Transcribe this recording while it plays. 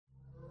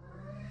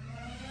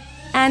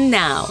And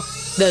now,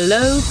 The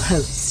Low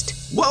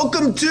Post.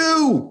 Welcome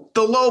to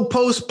The Low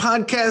Post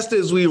podcast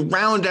as we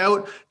round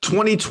out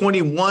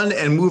 2021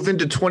 and move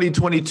into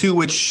 2022,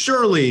 which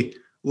surely,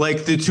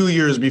 like the 2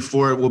 years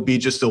before, it will be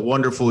just a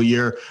wonderful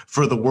year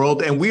for the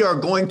world. And we are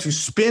going to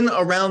spin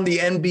around the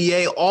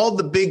NBA, all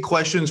the big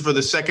questions for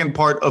the second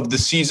part of the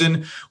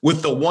season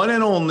with the one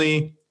and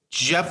only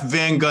Jeff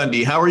Van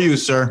Gundy. How are you,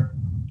 sir?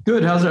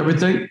 Good. How's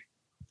everything?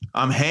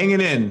 I'm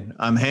hanging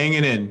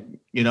in.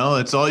 You know,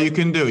 it's all you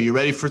can do. You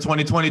ready for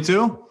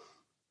 2022?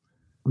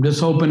 I'm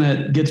just hoping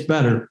it gets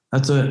better.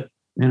 That's it,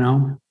 you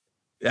know.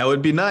 That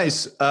would be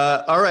nice.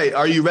 All right.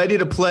 Are you ready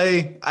to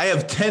play? I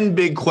have 10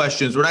 big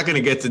questions. We're not going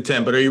to get to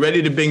 10, but are you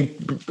ready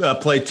to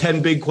play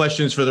 10 big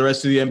questions for the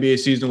rest of the NBA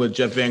season with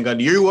Jeff Van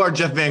Gundy? You are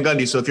Jeff Van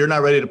Gundy, so if you're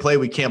not ready to play,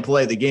 we can't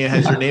play. The game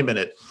has your name in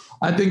it.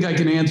 I think I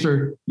can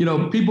answer. You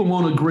know, people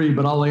won't agree,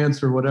 but I'll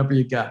answer whatever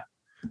you got.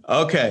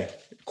 Okay.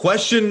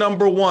 Question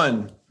number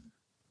one.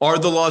 Are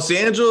the Los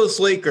Angeles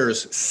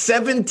Lakers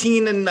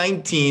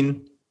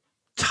 17-19,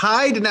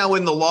 tied now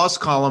in the loss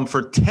column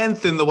for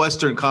 10th in the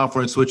Western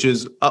Conference, which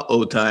is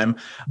time.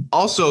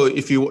 Also,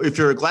 if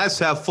you're a glass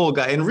half full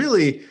guy, and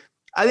really,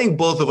 I think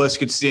both of us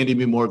could stand to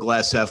be more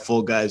glass half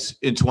full guys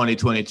in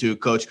 2022,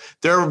 Coach.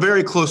 They're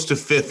very close to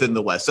 5th in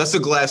the West. That's a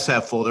glass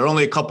half full. They're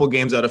only a couple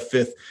games out of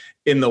 5th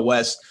in the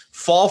West.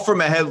 Fall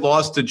from ahead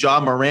loss to Ja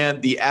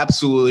Morant, the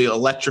absolutely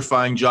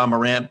electrifying Ja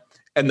Morant,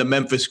 and the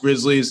Memphis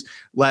Grizzlies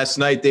last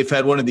night. They've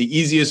had one of the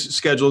easiest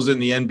schedules in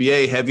the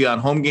NBA, heavy on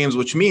home games,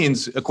 which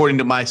means, according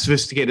to my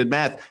sophisticated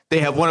math, they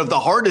have one of the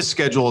hardest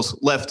schedules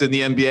left in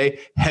the NBA,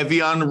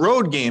 heavy on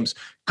road games.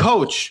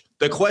 Coach,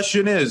 the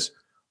question is,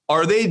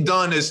 are they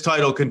done as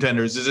title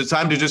contenders? Is it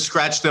time to just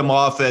scratch them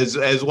off as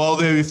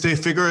well? If they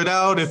figure it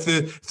out, if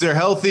they're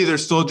healthy, they're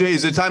still Jay.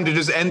 Is it time to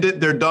just end it?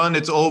 They're done.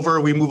 It's over.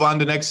 We move on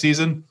to next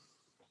season.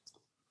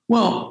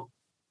 Well,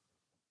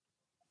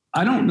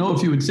 I don't know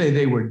if you would say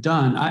they were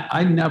done.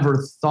 I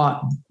never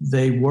thought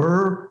they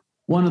were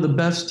one of the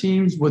best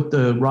teams with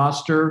the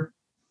roster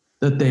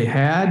that they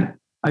had.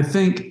 I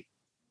think,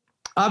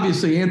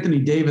 obviously, Anthony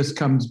Davis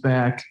comes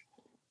back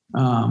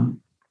and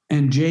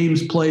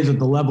James plays at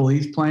the level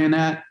he's playing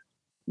at.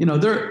 You know,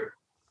 they're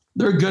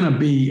going to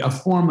be a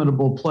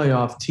formidable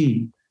playoff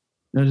team.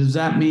 Now, does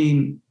that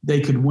mean they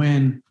could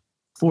win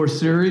 4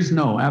 series?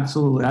 No,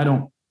 absolutely. I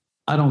don't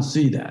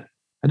see that.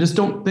 I just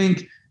don't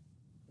think –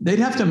 they'd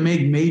have to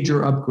make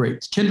major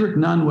upgrades. Kendrick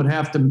Nunn would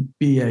have to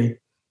be a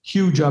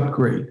huge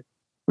upgrade,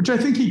 which I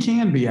think he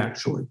can be,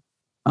 actually.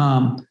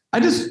 I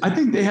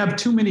think they have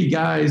too many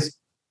guys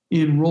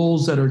in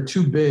roles that are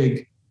too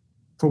big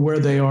for where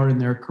they are in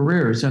their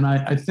careers. And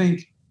I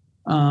think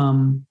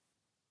the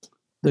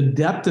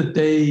depth that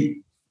they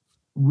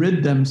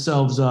rid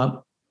themselves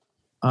up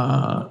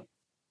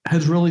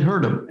has really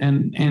hurt them.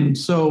 And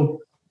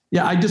so,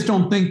 yeah, I just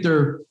don't think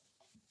they're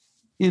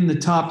in the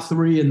top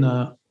 3 in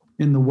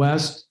the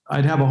West.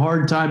 I'd have a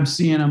hard time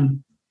seeing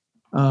them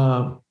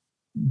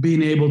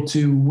being able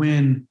to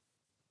win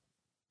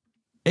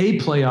a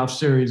playoff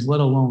series, let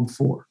alone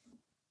 4.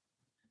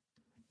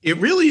 It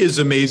really is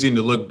amazing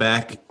to look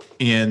back,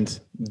 and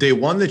they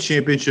won the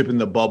championship in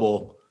the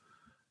bubble.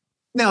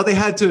 Now, they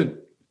had to,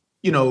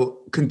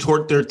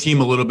 contort their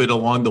team a little bit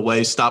along the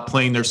way, stop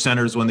playing their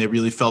centers when they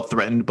really felt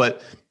threatened.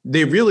 But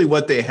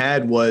what they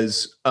had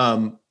was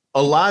a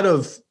lot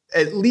of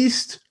at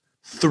least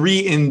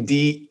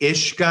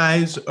 3-and-D-ish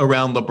guys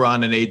around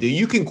LeBron and AD.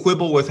 You can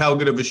quibble with how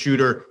good of a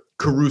shooter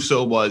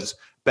Caruso was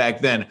back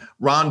then.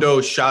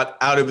 Rondo shot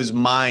out of his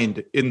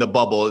mind in the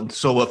bubble and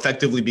so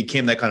effectively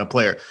became that kind of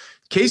player.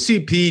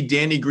 KCP,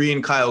 Danny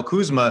Green, Kyle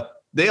Kuzma,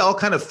 they all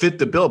kind of fit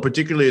the bill,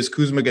 particularly as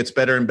Kuzma gets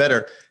better and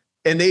better.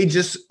 And they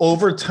just,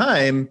 over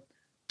time,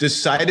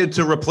 decided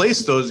to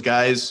replace those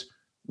guys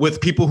with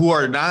people who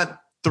are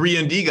not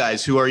 3-and-D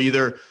guys, who are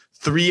either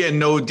 3 and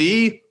no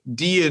D,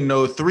 D and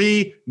no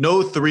 3,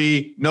 no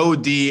 3, no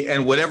D,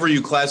 and whatever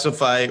you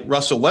classify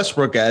Russell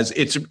Westbrook as.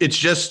 It's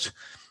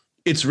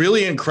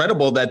really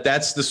incredible that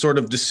that's the sort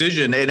of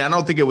decision. And I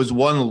don't think it was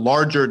one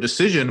larger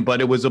decision, but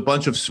it was a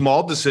bunch of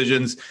small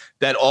decisions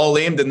that all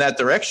aimed in that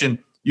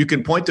direction. You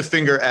can point the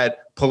finger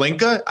at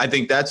Pelinka. I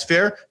think that's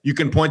fair. You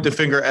can point the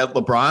finger at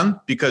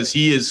LeBron because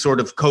he is sort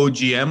of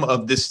co-GM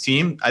of this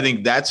team. I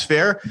think that's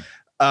fair.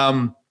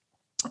 But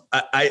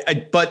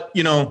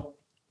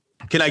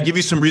can I give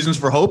you some reasons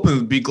for hope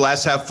and be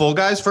glass half full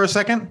guys for a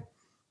second?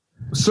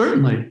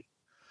 Certainly.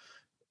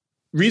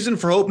 Reason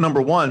for hope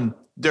number one,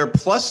 they're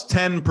plus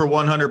 10 per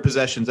 100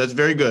 possessions. That's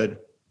very good.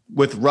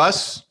 With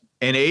Russ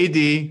and AD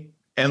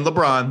and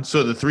LeBron,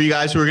 so the 3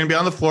 guys who are going to be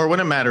on the floor when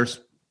it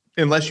matters,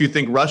 unless you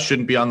think Russ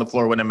shouldn't be on the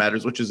floor when it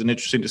matters, which is an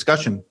interesting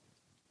discussion.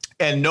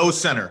 And no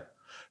center.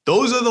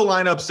 Those are the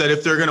lineups that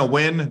if they're going to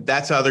win,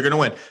 that's how they're going to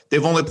win.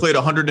 They've only played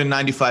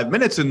 195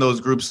 minutes in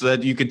those groups so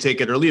that you can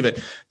take it or leave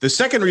it. The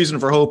second reason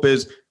for hope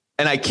is,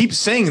 and I keep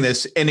saying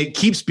this, and it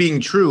keeps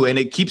being true, and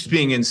it keeps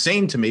being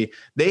insane to me,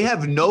 they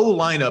have no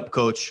lineup,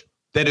 Coach,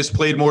 that has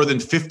played more than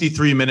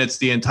 53 minutes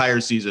the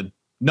entire season.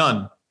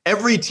 None.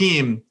 Every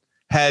team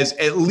has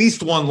at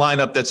least one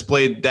lineup that's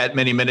played that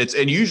many minutes,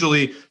 and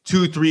usually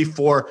 2, 3,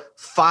 4,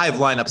 5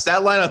 lineups.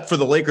 That lineup for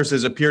the Lakers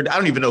has appeared. I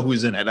don't even know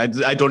who's in it.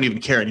 I don't even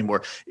care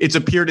anymore. It's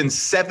appeared in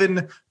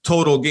 7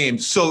 total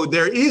games. So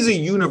there is a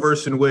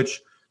universe in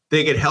which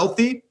they get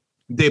healthy,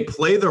 they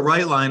play the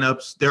right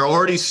lineups. They're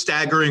already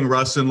staggering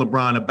Russ and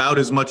LeBron about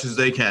as much as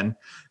they can,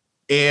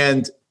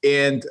 and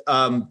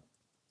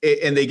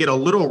they get a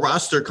little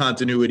roster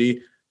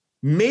continuity.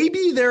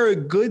 Maybe they're a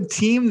good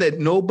team that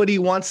nobody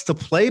wants to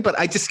play, but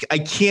I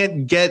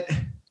can't get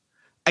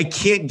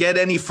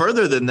any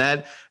further than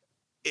that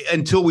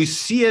until we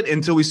see it,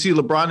 until we see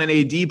LeBron and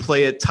AD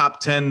play at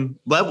top 10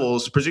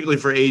 levels, particularly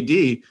for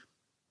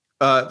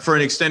AD, for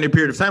an extended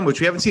period of time, which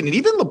we haven't seen. And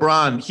even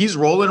LeBron, he's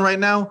rolling right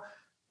now,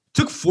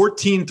 took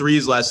 14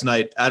 threes last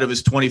night out of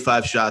his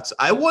 25 shots.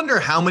 I wonder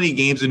how many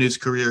games in his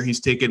career he's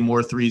taken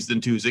more threes than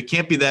twos. It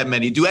can't be that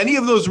many. Do any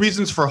of those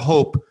reasons for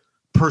hope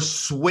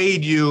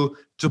persuade you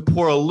to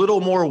pour a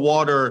little more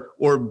water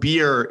or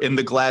beer in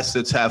the glass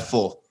that's half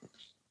full?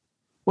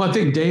 Well, I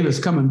think Davis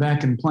coming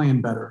back and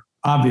playing better,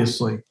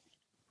 obviously.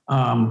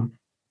 I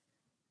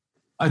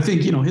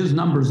think, his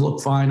numbers look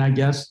fine, I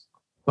guess,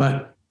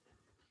 but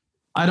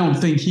I don't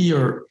think he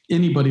or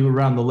anybody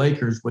around the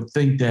Lakers would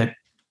think that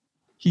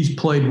he's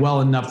played well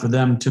enough for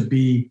them to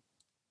be,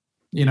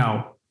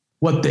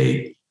 what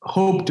they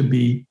hope to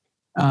be.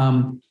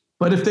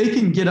 But if they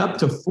can get up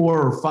to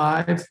 4 or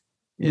 5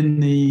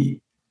 in the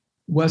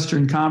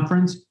Western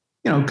Conference,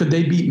 could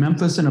they beat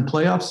Memphis in a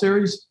playoff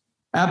series?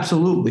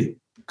 Absolutely.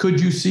 Could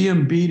you see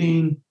them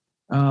beating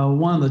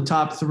one of the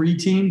top 3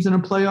 teams in a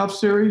playoff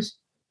series?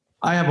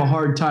 I have a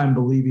hard time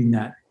believing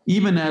that.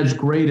 Even as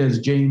great as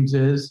James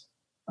is,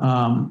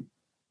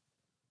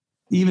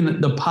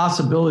 even the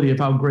possibility of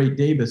how great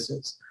Davis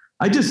is.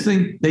 I just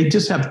think they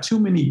just have too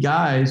many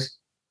guys.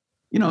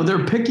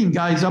 They're picking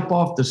guys up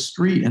off the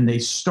street and they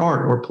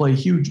start or play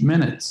huge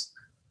minutes.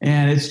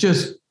 And it's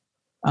just,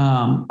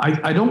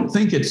 I don't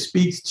think it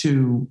speaks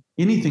to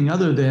anything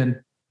other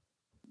than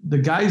the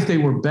guys they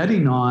were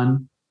betting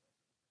on.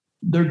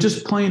 They're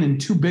just playing in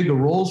too big of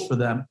roles for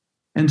them.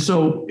 And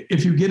so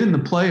if you get in the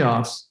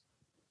playoffs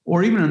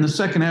or even in the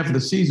second half of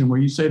the season where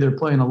you say they're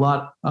playing a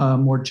lot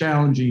more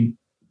challenging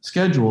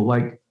schedule,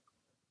 like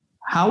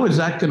how is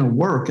that going to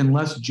work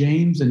unless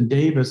James and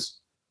Davis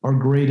are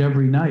great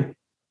every night?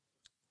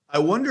 I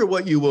wonder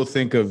what you will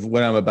think of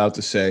what I'm about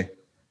to say.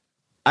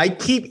 I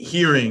keep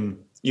hearing,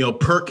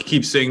 Perk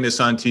keeps saying this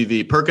on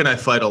TV. Perk and I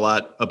fight a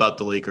lot about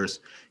the Lakers.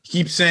 He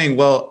keeps saying,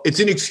 well, it's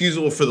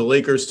inexcusable for the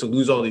Lakers to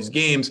lose all these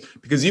games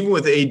because even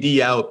with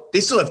AD out, they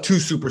still have 2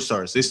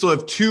 superstars. They still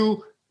have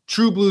 2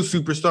 true blue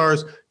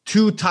superstars,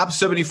 2 top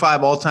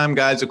 75 all-time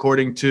guys,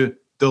 according to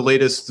the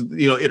latest,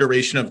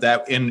 iteration of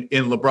that in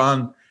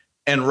LeBron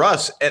and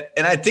Russ.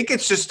 And I think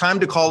it's just time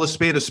to call a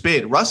spade a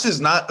spade. Russ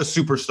is not a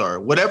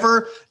superstar,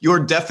 whatever your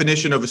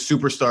definition of a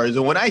superstar is.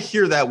 And when I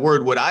hear that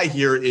word, what I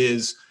hear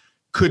is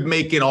could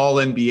make an all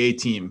NBA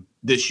team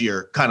this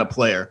year kind of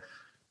player.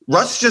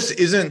 Russ just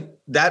isn't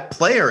that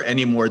player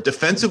anymore.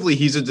 Defensively,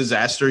 he's a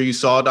disaster. You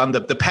saw it on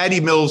the Patty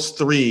Mills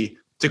 3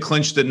 to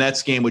clinch the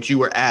Nets game, which you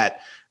were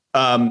at,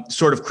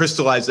 sort of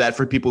crystallized that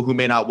for people who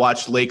may not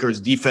watch Lakers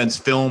defense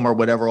film or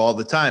whatever all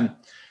the time.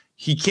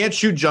 He can't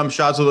shoot jump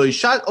shots, although he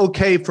shot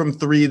okay from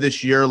 3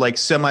 this year, like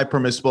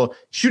semi-permissible,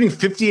 shooting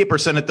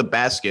 58% at the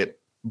basket,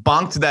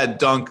 bonked that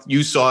dunk.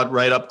 You saw it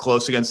right up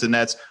close against the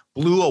Nets,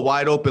 blew a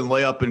wide open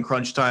layup in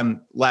crunch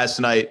time last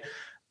night,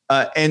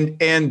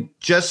 and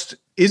just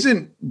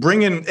isn't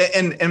bringing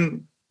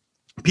and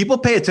people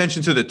pay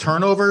attention to the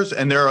turnovers,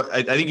 and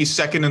I think he's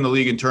second in the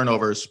league in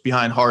turnovers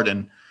behind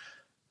Harden.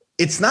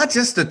 It's not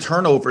just the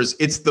turnovers,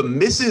 it's the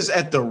misses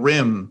at the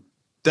rim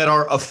that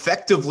are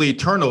effectively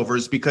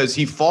turnovers because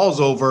he falls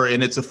over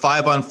and it's a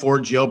 5-on-4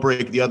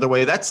 jailbreak the other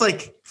way. That's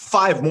like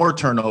 5 more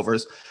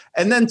turnovers.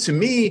 And then to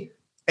me,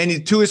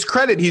 and to his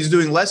credit, he's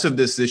doing less of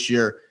this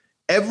year.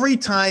 Every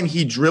time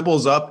he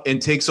dribbles up and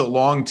takes a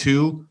long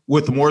 2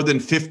 with more than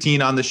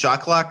 15 on the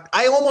shot clock,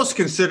 I almost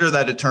consider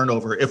that a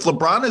turnover. If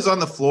LeBron is on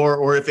the floor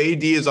or if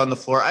AD is on the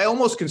floor, I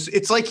almost consider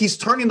it's like he's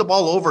turning the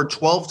ball over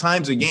 12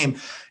 times a game.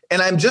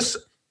 And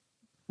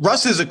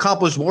Russ has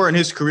accomplished more in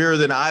his career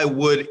than I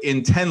would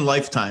in 10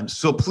 lifetimes.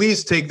 So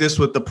please take this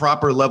with the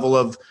proper level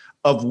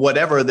of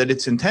whatever that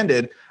it's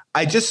intended.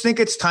 I just think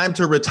it's time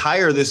to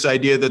retire this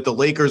idea that the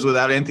Lakers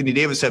without Anthony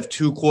Davis have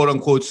 2 quote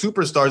unquote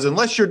superstars,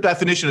 unless your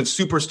definition of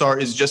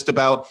superstar is just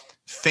about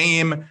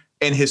fame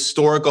and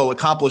historical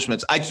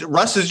accomplishments.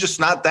 Russ is just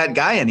not that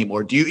guy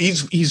anymore.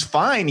 He's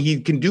fine. He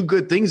can do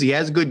good things. He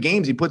has good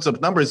games. He puts up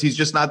numbers. He's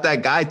just not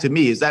that guy to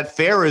me. Is that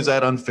fair or is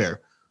that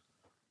unfair?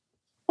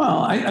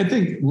 Well, I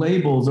think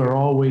labels are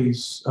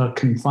always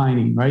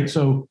confining, right?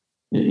 So,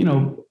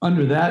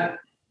 under that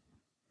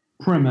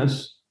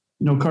premise,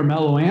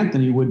 Carmelo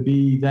Anthony would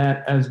be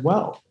that as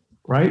well,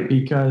 right?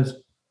 Because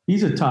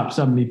he's a top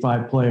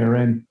 75 player.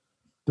 And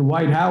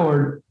Dwight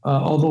Howard,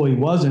 although he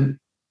wasn't,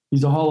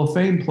 he's a Hall of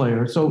Fame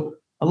player. So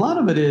a lot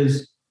of it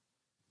is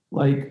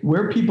like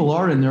where people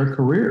are in their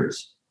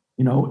careers.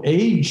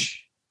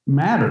 Age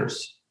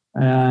matters.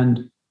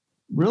 And,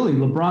 really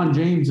LeBron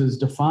James is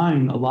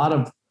defying a lot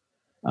of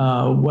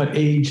what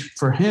age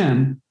for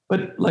him.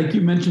 But like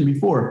you mentioned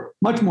before,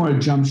 much more a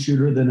jump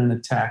shooter than an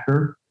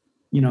attacker,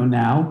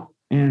 now.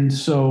 And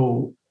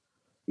so,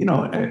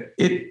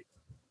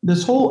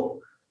 this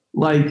whole,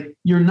 like,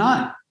 you're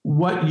not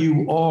what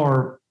you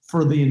are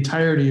for the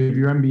entirety of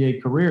your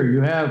NBA career.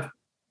 You have,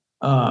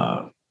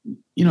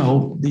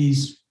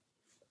 these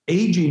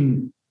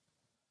aging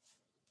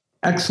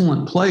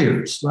excellent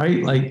players,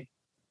 right? Like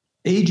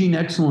aging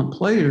excellent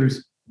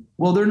players.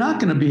 Well, they're not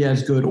going to be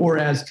as good or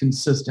as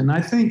consistent.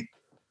 I think,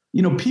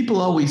 people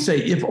always say,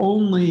 if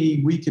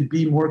only we could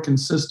be more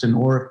consistent,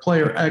 or if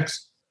player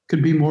X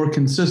could be more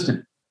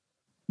consistent.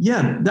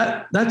 Yeah,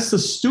 that's the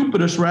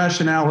stupidest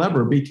rationale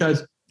ever,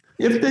 because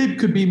if they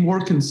could be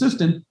more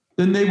consistent,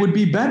 then they would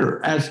be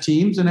better as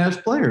teams and as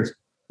players.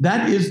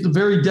 That is the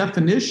very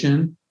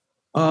definition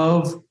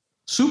of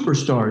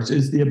superstars,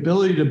 is the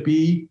ability to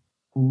be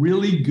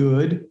really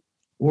good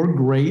or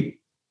great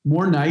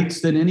more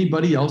nights than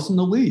anybody else in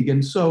the league.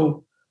 And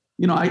so,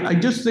 I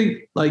just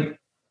think, like,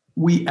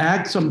 we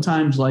act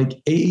sometimes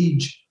like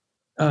age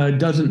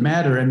doesn't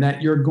matter, and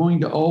that you're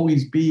going to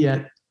always be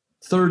at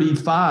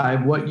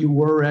 35 what you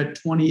were at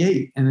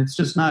 28. And it's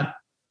just not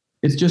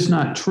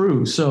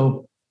true.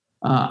 So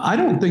I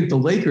don't think the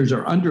Lakers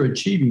are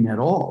underachieving at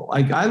all.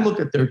 Like, I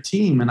look at their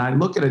team, and I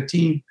look at a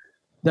team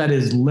that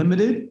is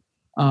limited,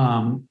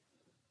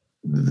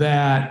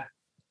 that,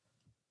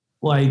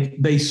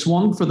 like, they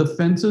swung for the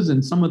fences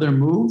in some of their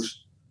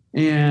moves.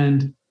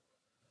 And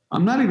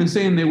I'm not even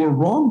saying they were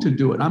wrong to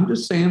do it. I'm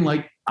just saying,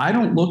 like, I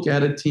don't look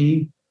at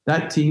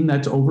that team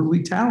that's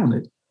overly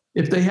talented.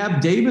 If they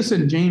have Davis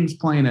and James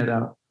playing at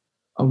a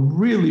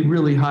really,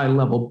 really high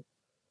level,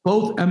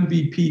 both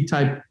MVP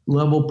type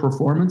level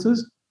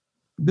performances,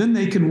 then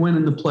they can win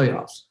in the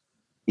playoffs.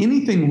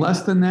 Anything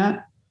less than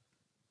that,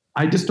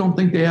 I just don't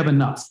think they have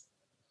enough.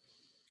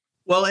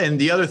 Well, and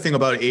the other thing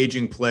about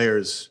aging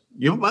players,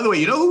 by the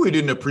way, who we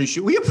didn't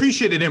appreciate? We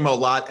appreciated him a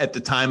lot at the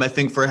time, I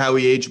think, for how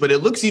he aged, but it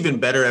looks even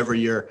better every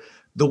year.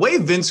 The way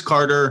Vince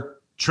Carter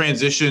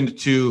transitioned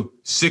to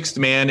sixth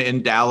man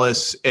in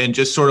Dallas and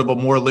just sort of a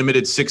more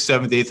limited sixth,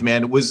 seventh, eighth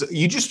man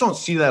you just don't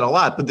see that a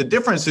lot. But the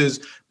difference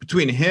is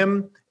between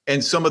him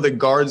and some of the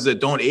guards that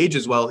don't age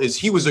as well is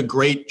he was a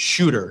great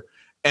shooter,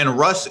 and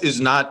Russ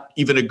is not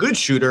even a good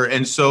shooter.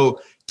 And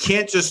so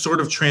can't just sort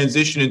of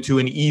transition into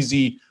an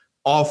easy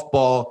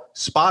off-ball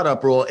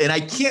spot-up role. And I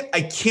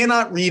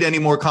cannot read any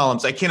more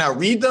columns. I cannot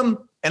read them,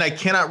 and I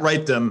cannot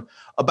write them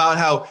about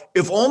how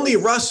if only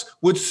Russ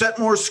would set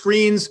more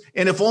screens,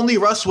 and if only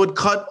Russ would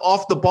cut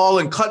off the ball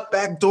and cut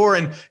back door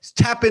and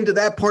tap into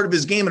that part of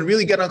his game and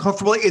really get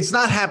uncomfortable. It's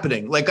not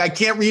happening. Like, I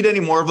can't read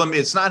any more of them.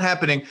 It's not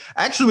happening.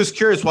 I actually was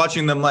curious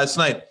watching them last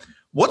night.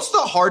 What's the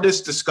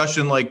hardest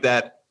discussion like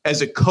that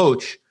as a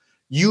coach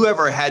you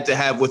ever had to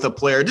have with a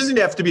player? It doesn't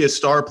have to be a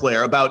star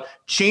player, about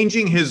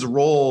changing his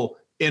role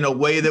in a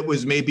way that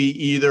was maybe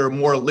either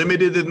more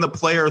limited than the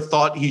player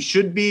thought he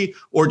should be,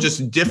 or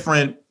just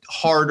different,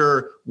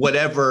 harder,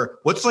 whatever.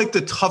 What's like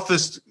the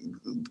toughest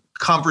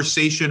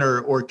conversation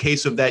or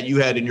case of that you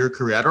had in your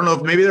career? I don't know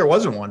if maybe there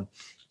wasn't one.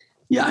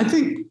 Yeah, I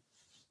think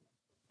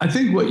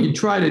what you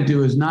try to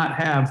do is not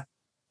have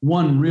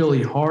one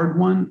really hard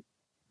one.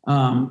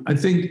 I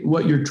think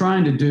what you're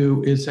trying to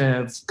do is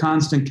have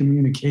constant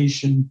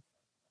communication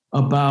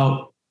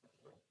about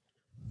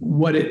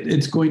what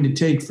it's going to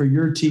take for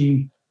your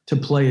team to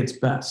play its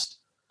best.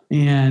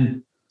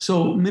 And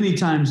so many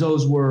times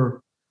those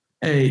were,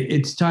 hey,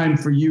 it's time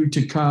for you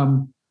to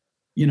come,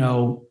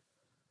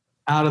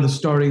 out of the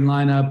starting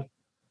lineup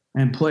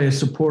and play a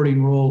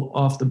supporting role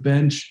off the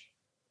bench,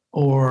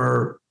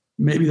 or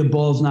maybe the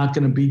ball's not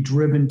going to be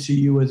driven to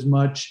you as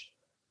much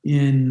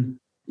in,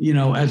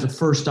 as a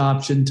first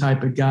option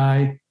type of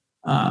guy.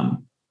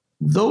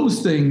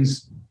 Those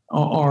things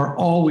are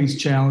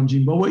always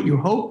challenging, but what you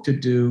hope to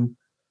do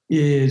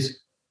is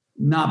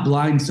not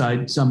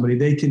blindside somebody.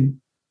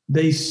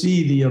 They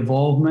see the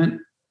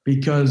evolvement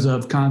because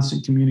of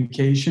constant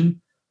communication.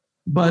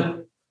 But,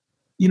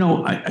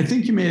 I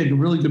think you made a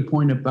really good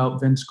point about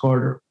Vince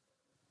Carter.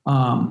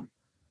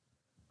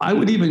 I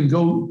would even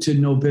go to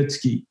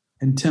Nowitzki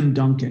and Tim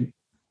Duncan.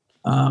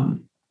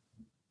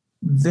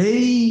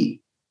 It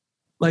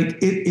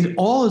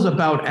all is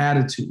about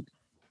attitude.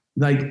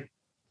 Like,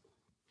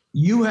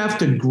 you have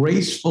to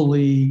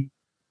gracefully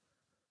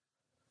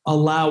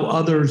allow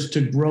others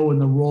to grow in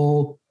the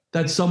role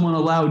that someone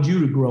allowed you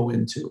to grow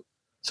into.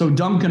 So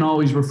Duncan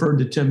always referred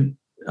to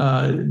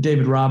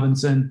David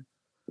Robinson.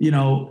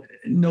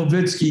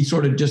 Nowitzki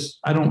sort of just,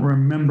 I don't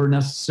remember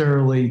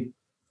necessarily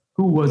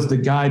who was the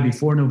guy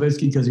before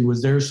Nowitzki because he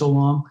was there so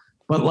long,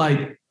 but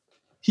like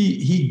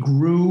he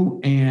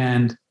grew,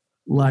 and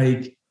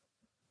like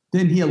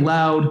then he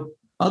allowed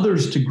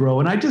others to grow.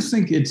 And I just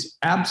think it's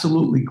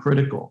absolutely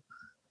critical.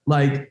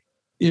 Like,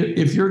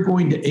 if you're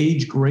going to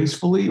age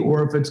gracefully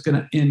or if it's going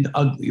to end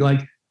ugly,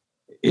 like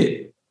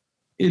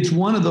it's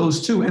one of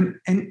those two.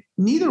 And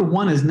neither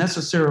one is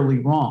necessarily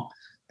wrong,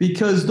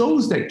 because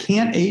those that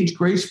can't age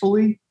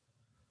gracefully,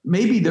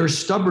 maybe their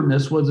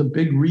stubbornness was a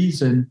big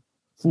reason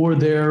for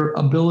their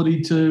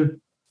ability to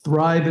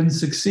thrive and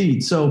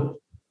succeed. So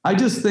I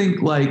just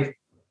think like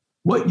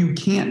what you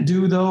can't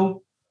do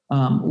though,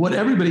 what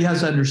everybody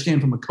has to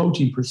understand from a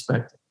coaching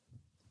perspective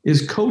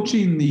is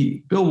coaching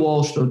Bill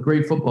Walsh, the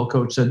great football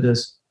coach, said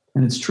this,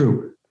 and it's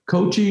true.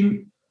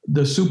 Coaching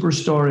the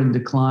superstar in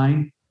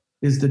decline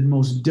is the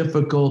most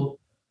difficult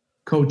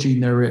coaching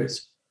there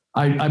is.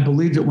 I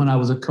believed it when I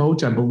was a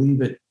coach. I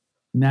believe it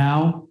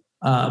now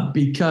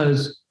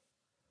because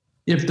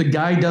if the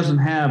guy doesn't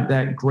have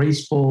that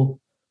graceful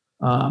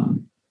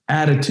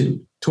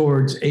attitude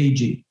towards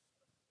aging,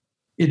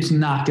 it's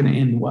not going to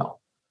end well.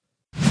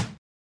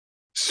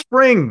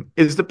 Spring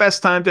is the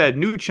best time to add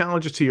new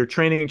challenges to your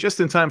training just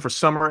in time for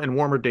summer and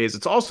warmer days.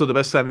 It's also the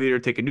best time of the year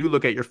to take a new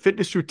look at your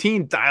fitness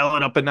routine, dial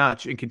it up a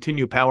notch, and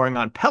continue powering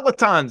on.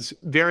 Peloton's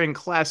varying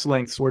class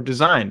lengths were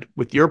designed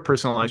with your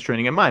personalized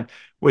training in mind.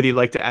 Whether you'd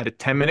like to add a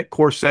 10-minute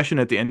core session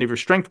at the end of your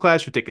strength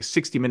class or take a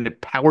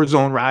 60-minute power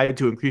zone ride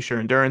to increase your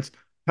endurance,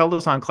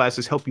 Peloton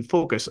classes help you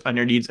focus on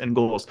your needs and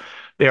goals.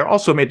 They are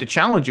also made to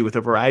challenge you with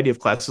a variety of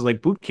classes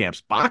like boot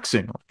camps,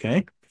 boxing,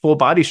 full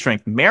body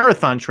strength,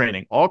 marathon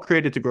training, all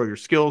created to grow your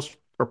skills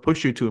or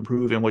push you to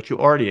improve in what you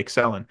already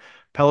excel in.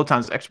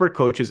 Peloton's expert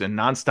coaches and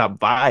nonstop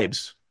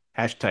vibes,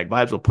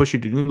 #vibes, will push you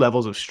to new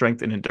levels of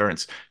strength and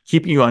endurance,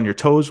 keeping you on your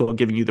toes while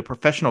giving you the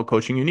professional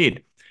coaching you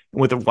need.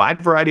 And with a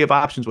wide variety of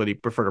options, whether you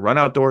prefer to run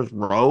outdoors,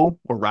 row,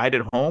 or ride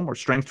at home, or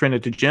strength train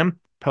at the gym,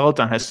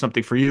 Peloton has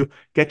something for you.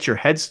 Get your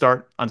head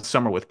start on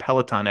summer with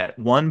Peloton at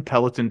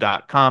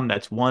onepeloton.com.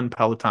 That's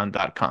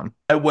onepeloton.com.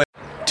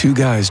 Two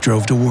guys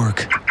drove to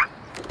work.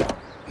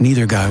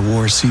 Neither guy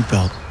wore a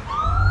seatbelt.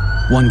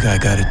 One guy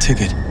got a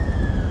ticket.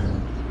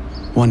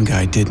 One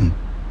guy didn't.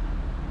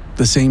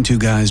 The same two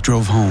guys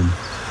drove home.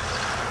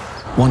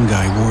 One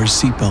guy wore a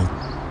seatbelt.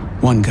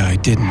 One guy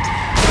didn't.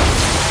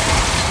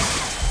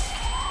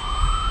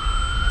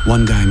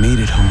 One guy made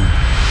it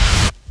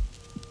home.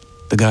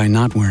 The guy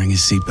not wearing his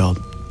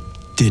seatbelt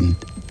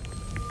didn't.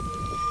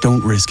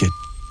 Don't risk it.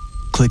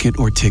 Click it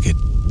or ticket.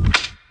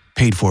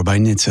 Paid for by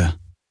NHTSA.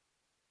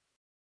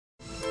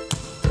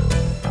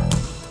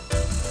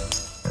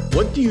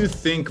 What do you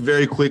think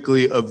very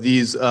quickly of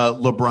these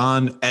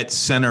LeBron at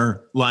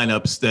center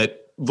lineups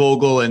that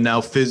Vogel and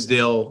now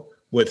Fizdale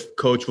with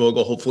Coach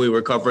Vogel hopefully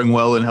recovering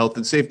well in health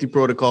and safety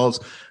protocols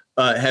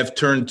have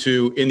turned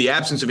to in the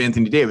absence of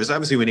Anthony Davis?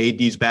 Obviously, when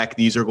AD's back,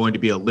 these are going to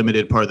be a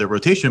limited part of their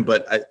rotation,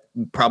 but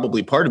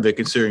probably part of it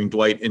considering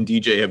Dwight and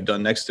DJ have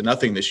done next to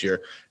nothing this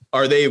year.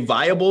 Are they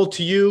viable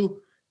to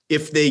you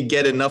if they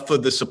get enough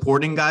of the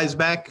supporting guys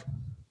back?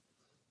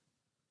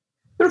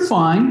 They're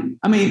fine.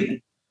 I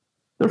mean,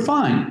 they're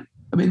fine.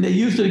 I mean, they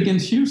used it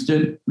against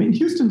Houston. I mean,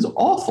 Houston's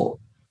awful.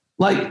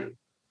 Like,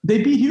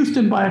 they beat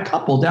Houston by a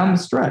couple down the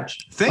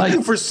stretch. Thank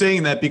you for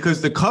saying that,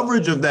 because the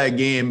coverage of that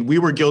game, we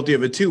were guilty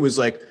of it too, was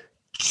like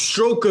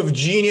stroke of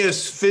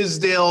genius,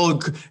 Fizdale,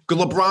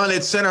 LeBron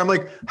at center. I'm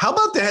like, how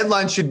about the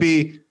headline should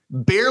be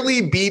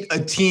barely beat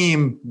a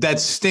team that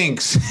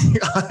stinks?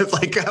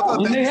 Like, how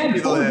about that? They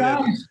had four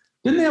guys.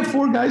 Didn't they have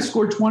four guys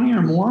score 20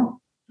 or more?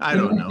 I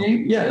don't know.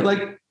 Yeah,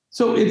 like,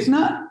 so it's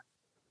not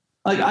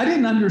like I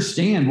didn't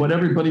understand what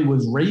everybody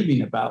was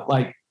raving about.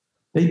 Like,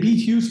 they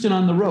beat Houston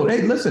on the road.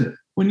 Hey, listen,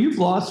 when you've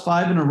lost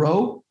 5 in a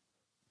row,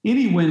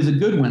 any win's a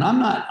good win. I'm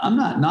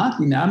not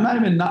knocking that. I'm not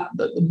even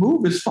the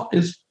move is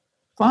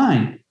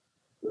fine.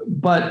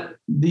 But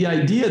the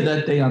idea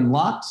that they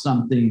unlocked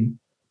something,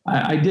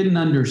 I didn't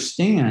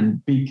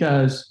understand,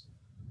 because,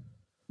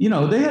 you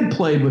know, they had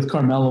played with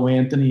Carmelo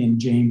Anthony and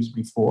James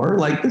before.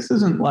 Like, this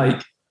isn't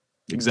like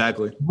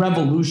exactly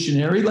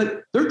revolutionary.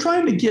 Like, they're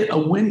trying to get a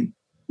win.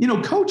 You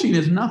know, coaching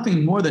is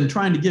nothing more than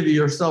trying to give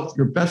yourself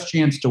your best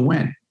chance to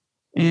win.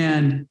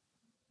 And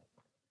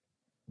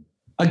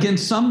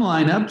against some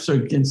lineups or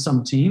against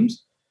some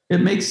teams, it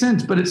makes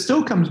sense. But it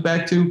still comes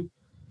back to,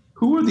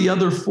 who are the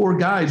other 4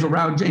 guys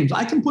around James?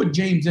 I can put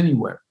James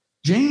anywhere.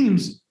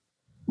 James,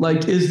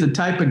 like, is the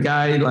type of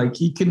guy, like,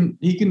 he can,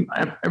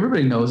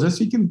 everybody knows this,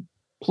 he can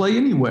play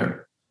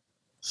anywhere.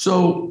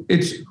 So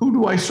it's, who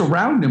do I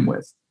surround him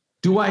with?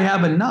 Do I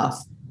have enough?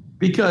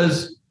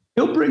 Because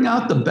he'll bring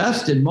out the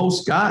best in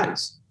most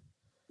guys,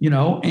 you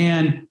know?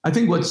 And I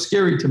think what's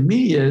scary to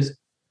me is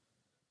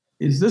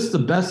this the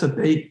best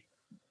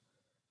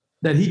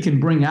that he can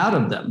bring out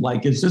of them?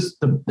 Like, is this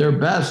their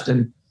best?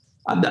 And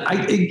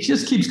it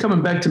just keeps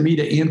coming back to me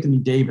to Anthony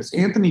Davis.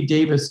 Anthony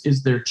Davis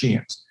is their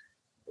chance.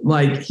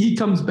 Like, he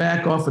comes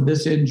back off of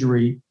this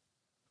injury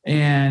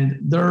and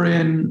they're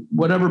in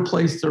whatever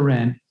place they're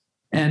in,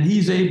 and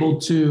he's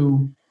able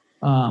to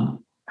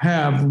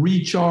have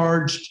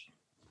recharged,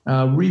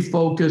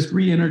 refocused,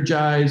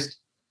 re-energized,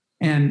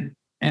 and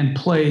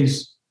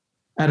plays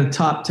at a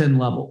top 10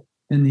 level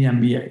in the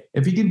NBA.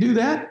 If he can do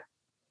that,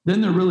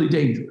 then they're really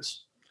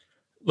dangerous.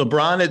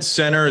 LeBron at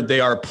center, they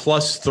are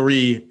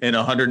 +3 in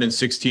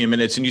 116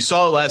 minutes. And you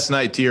saw it last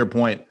night, to your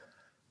point.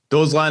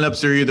 those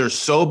lineups are either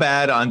so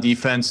bad on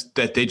defense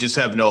that they just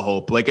have no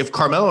hope. Like if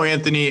Carmelo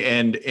Anthony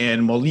and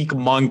Malik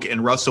Monk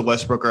and Russell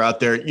Westbrook are out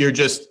there, you're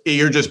just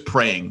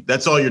praying.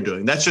 That's all you're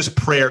doing. That's just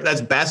prayer.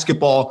 That's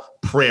basketball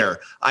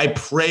prayer. I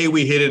pray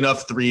we hit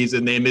enough threes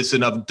and they miss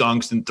enough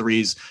dunks and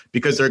threes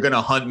because they're going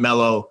to hunt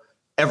Melo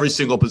every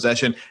single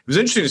possession. It was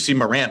interesting to see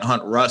Morant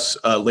hunt Russ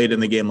late in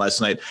the game last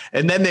night.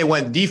 And then they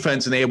went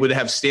defense and they would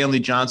have Stanley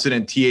Johnson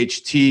and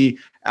THT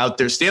out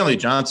there. Stanley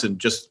Johnson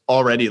just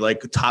already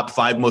like top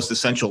 5 most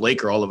essential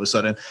Laker all of a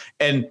sudden.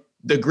 And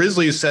the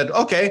Grizzlies said,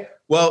 okay,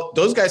 well,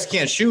 those guys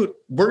can't shoot.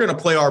 We're going to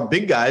play our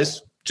big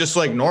guys just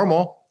like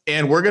normal.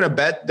 And we're going to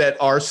bet that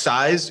our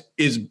size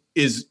is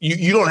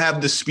you don't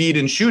have the speed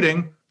and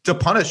shooting to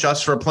punish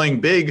us for playing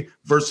big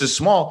versus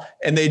small.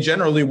 And they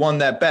generally won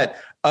that bet.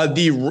 I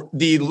guess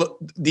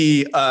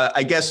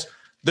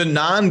the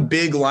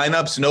non-big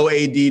lineups, no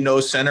AD, no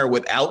center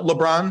without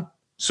LeBron.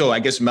 So I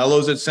guess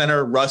Melo's at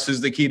center. Russ is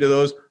the key to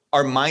those.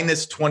 Are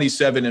minus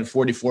 27 in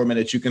 44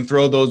 minutes. You can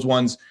throw those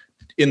ones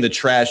in the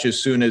trash as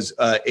soon as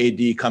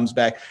AD comes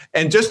back.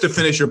 And just to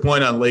finish your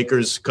point on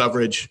Lakers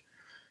coverage,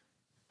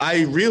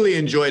 I really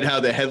enjoyed how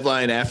the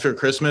headline after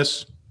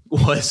Christmas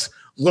was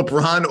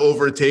LeBron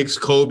overtakes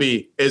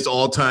Kobe as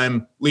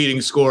all-time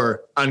leading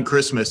scorer on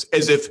Christmas,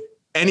 as if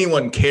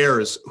anyone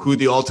cares who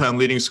the all-time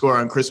leading scorer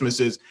on Christmas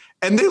is.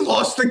 And they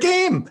lost the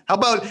game. How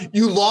about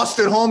you lost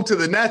at home to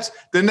the Nets?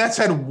 The Nets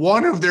had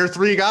one of their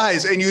 3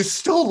 guys, and you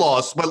still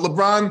lost. But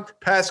LeBron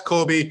passed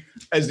Kobe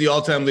as the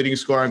all-time leading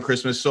scorer on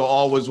Christmas, so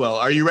all was well.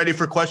 Are you ready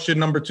for question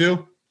number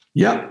 2?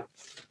 Yep.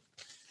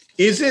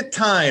 Is it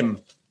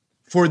time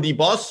for the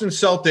Boston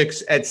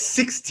Celtics at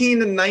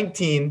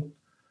 16-19,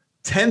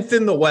 10th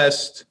in the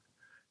West,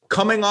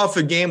 coming off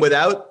a game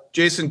without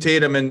Jason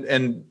Tatum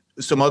and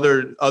some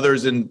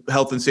others in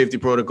health and safety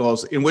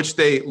protocols, in which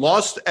they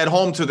lost at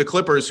home to the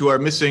Clippers, who are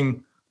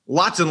missing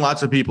lots and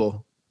lots of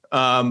people.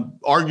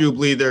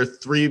 Arguably their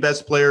 3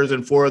 best players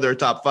and 4 of their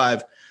top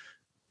 5,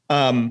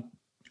 and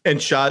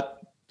shot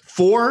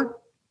 4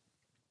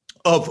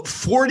 of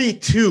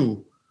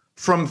 42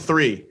 from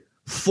 3.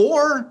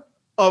 4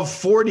 of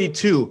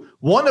 42.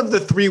 One of the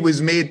 3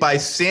 was made by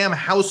Sam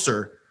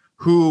Hauser,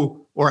 who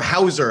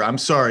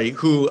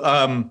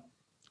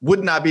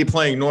would not be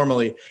playing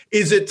normally.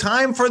 Is it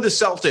time for the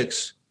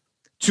Celtics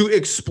to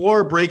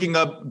explore breaking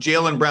up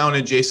Jaylen Brown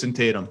and Jason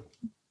Tatum?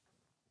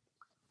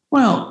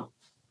 Well,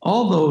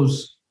 all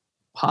those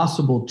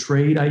possible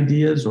trade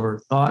ideas or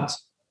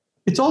thoughts,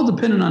 it's all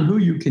dependent on who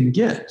you can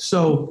get.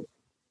 So,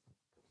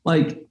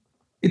 like,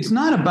 it's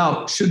not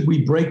about should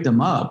we break them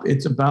up.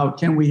 It's about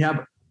can we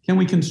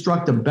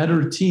construct a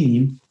better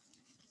team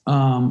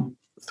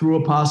through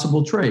a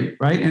possible trade,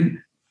 right? And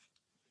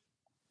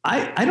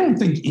I don't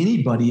think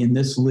anybody in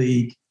this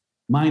league,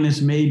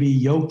 minus maybe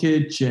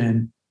Jokic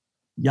and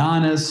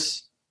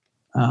Giannis,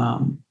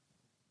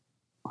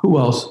 who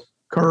else?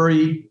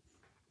 Curry,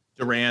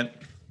 Durant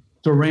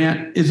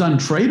is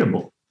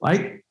untradeable,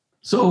 right?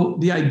 So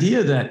the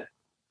idea that,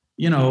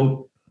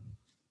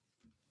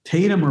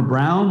 Tatum or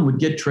Brown would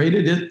get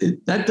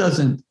traded,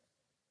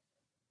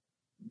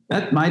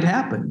 that might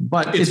happen.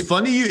 But it's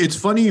funny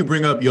you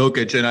bring up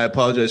Jokic, and I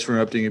apologize for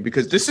interrupting you,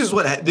 because this is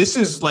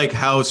like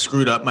how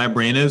screwed up my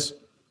brain is.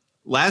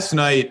 Last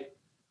night,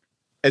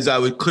 as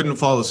I couldn't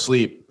fall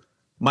asleep,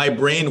 my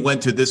brain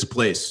went to this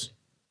place,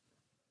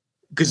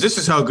 because this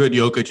is how good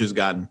Jokic has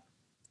gotten.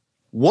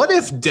 What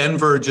if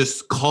Denver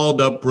just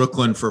called up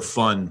Brooklyn for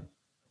fun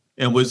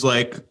and was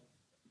like,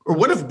 or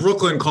what if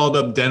Brooklyn called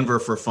up Denver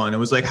for fun and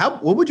was like,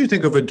 what would you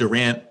think of a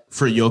Durant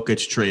for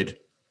Jokic trade?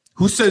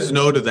 Who says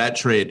no to that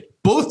trade?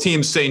 Both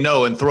teams say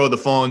no and throw the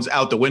phones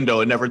out the window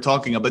and never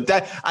talking about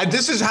that.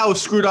 This is how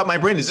screwed up my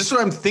brain is. This is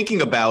what I'm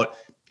thinking about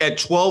at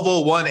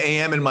 12:01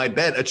 a.m. in my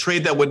bed, a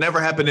trade that would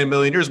never happen in a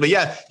million years. But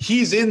yeah,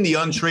 he's in the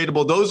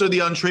untradeable. Those are the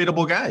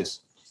untradeable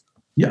guys.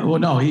 Yeah, well,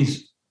 no,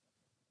 he's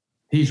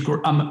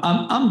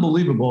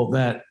unbelievable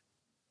that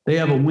they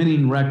have a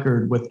winning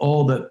record with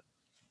all the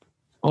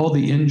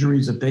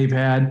injuries that they've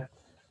had.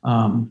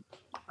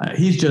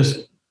 He's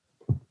just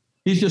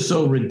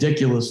so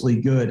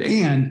ridiculously good.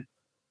 And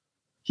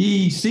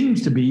he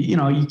seems to be, you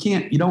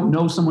don't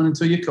know someone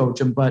until you coach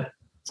him, but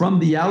from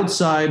the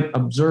outside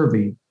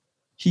observing,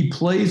 he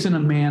plays in a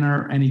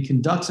manner and he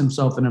conducts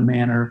himself in a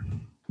manner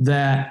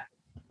that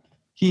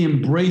he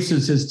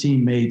embraces his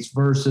teammates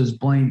versus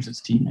blames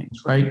his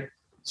teammates, right?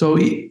 So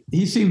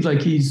he seems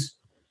like he's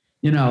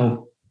just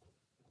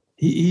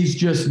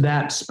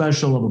that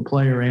special of a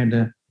player and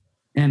a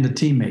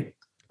teammate.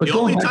 But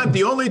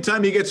the only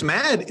time he gets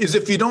mad is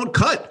if you don't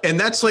cut. And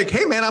that's like,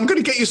 hey, man, I'm going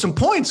to get you some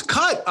points.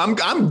 Cut.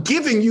 I'm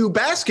giving you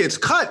baskets.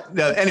 Cut.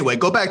 Anyway,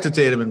 go back to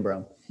Tatum and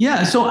Brown.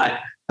 Yeah. So,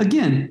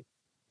 again,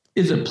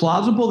 is it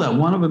plausible that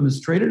one of them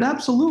is traded?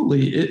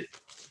 Absolutely.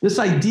 This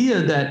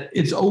idea that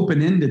it's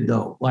open-ended,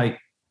 though, like,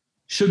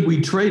 should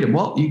we trade him?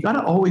 Well, you got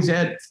to always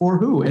add for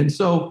who. And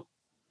so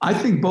I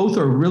think both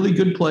are really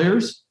good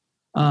players.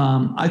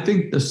 I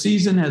think the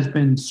season has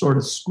been sort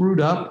of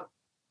screwed up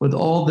with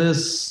all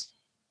this,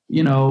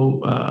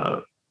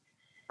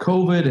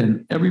 COVID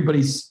and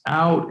everybody's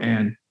out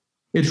and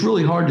it's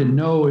really hard to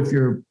know if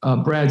you're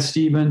Brad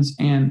Stevens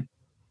and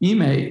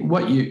Ime,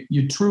 what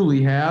you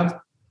truly have.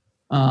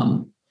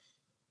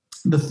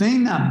 The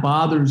thing that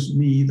bothers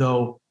me,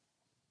 though,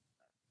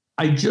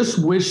 I just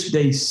wish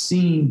they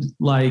seemed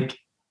like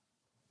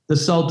the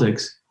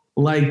Celtics,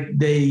 like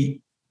they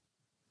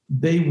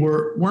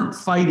weren't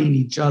fighting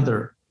each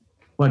other,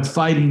 but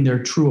fighting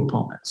their true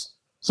opponents.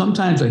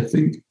 Sometimes I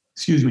think,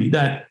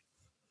 that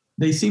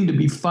they seem to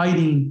be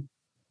fighting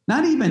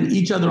not even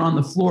each other on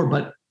the floor,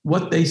 but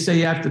what they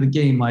say after the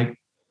game. Like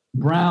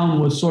Brown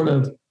was sort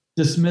of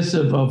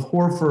dismissive of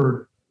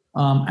Horford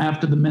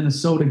after the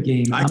Minnesota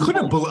game. I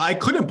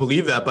couldn't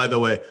believe that, by the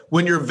way.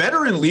 When your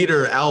veteran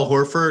leader, Al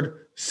Horford,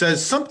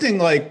 says something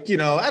like,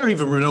 I don't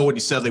even know what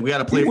he said. Like, we got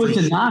to play. It was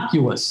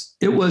innocuous.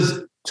 It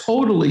was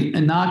totally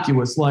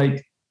innocuous.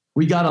 Like,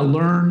 we got to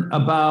learn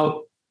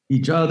about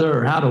each other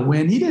or how to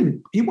win.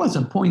 He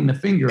wasn't pointing the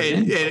finger.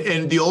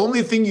 And the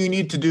only thing you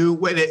need to do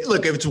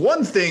look, if it's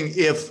one thing,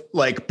 if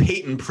like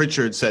Peyton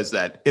Pritchard says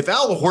that, if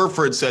Al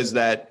Horford says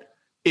that,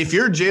 if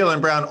you're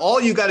Jaylen Brown, all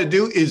you got to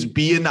do is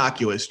be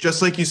innocuous.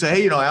 Just like you say,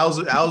 hey, Al's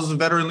a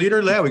veteran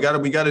leader. Yeah, we got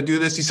to do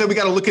this. He said we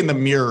got to look in the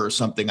mirror or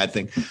something, I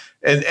think.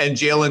 And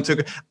Jaylen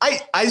took.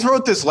 I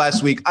wrote this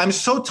last week. I'm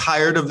so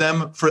tired of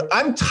them.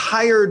 I'm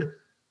tired.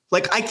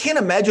 Like, I can't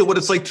imagine what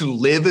it's like to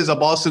live as a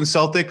Boston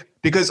Celtic,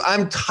 because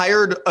I'm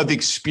tired of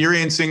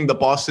experiencing the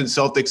Boston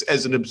Celtics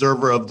as an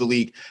observer of the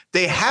league.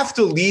 They have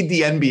to lead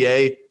the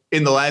NBA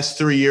in the last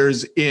 3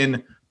 years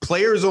in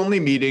players-only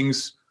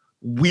meetings,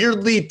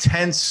 weirdly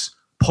tense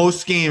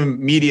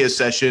post-game media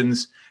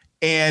sessions,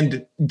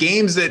 and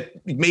games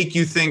that make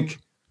you think,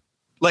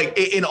 like,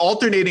 in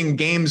alternating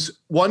games,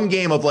 one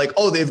game of like,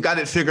 oh, they've got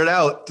it figured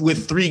out,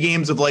 with 3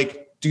 games of like,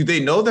 do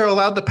they know they're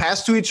allowed to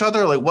pass to each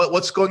other? Like,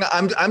 what's going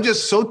on? I'm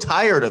just so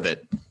tired of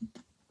it.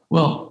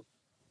 Well,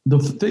 the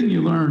thing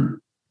you learn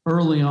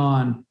early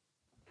on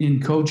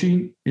in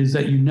coaching is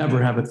that you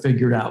never have it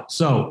figured out.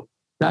 So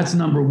that's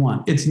number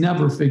one. It's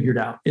never figured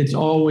out. You're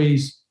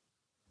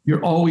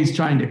always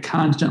trying to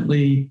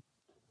constantly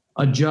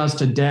adjust,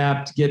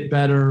 adapt, get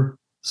better,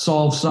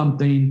 solve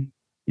something,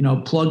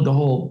 plug the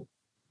hole.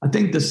 I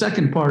think the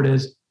second part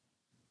is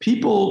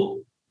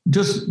people,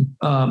 just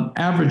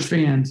average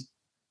fans,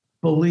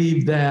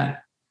 believe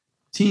that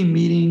team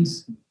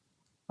meetings,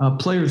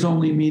 players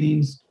only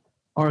meetings,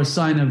 are a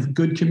sign of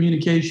good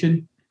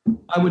communication.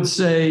 I would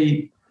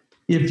say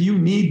if you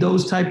need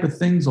those type of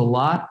things a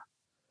lot,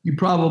 you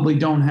probably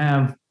don't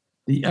have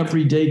the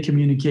everyday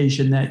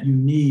communication that you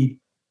need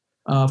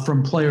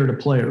from player to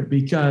player,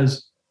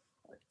 because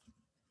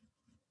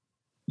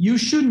you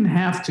shouldn't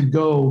have to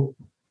go.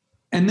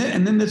 And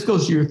then this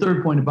goes to your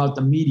third point about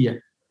the media.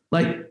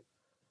 Like,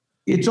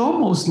 it's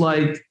almost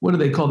like, what do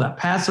they call that?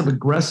 Passive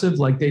aggressive.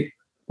 Like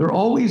they're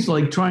always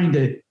like trying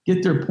to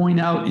get their point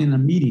out in a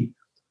meeting.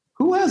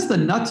 Who has the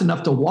nuts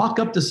enough to walk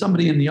up to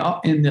somebody in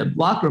the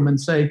locker room and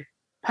say,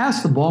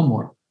 pass the ball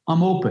more,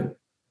 I'm open?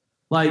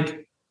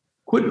 Like,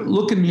 quit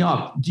looking me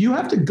up. Do you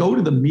have to go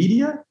to the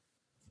media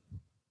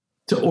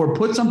or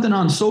put something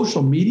on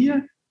social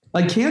media?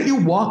 Like, can't you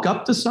walk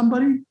up to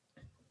somebody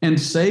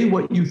and say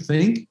what you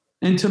think?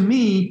 And to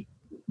me,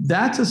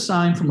 that's a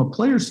sign from a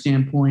player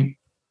standpoint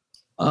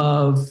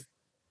of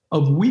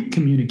weak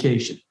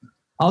communication.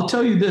 I'll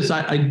tell you this,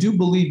 I do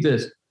believe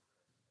this.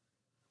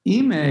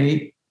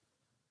 Ime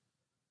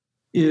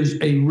is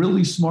a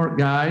really smart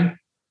guy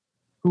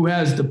who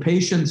has the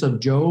patience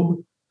of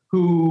Job,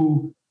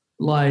 who,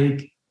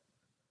 like,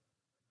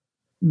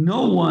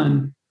 no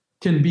one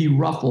can be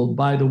ruffled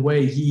by the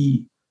way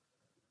he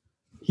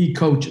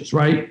coaches,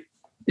 right?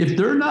 If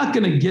they're not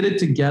going to get it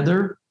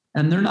together,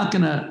 and they're not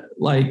going to,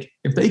 like,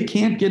 if they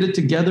can't get it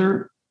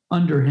together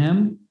under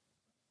him,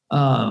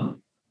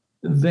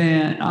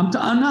 then I'm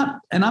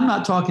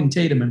not talking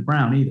Tatum and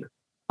Brown either.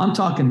 I'm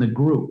talking the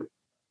group.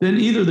 Then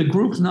either the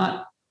group's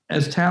not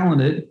as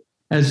talented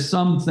as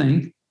some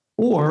think,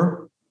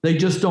 or they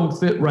just don't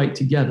fit right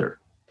together.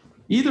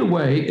 Either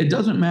way, it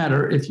doesn't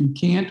matter if you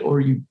can't or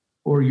you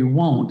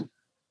won't.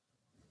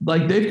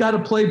 Like, they've got to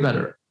play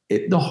better.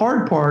 The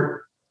hard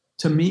part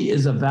to me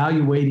is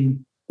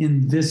evaluating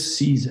in this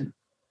season,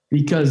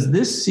 because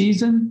this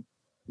season,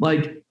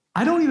 like,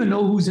 I don't even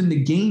know who's in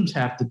the games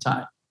half the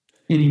time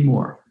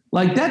anymore.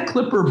 Like that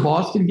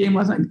Clipper-Boston game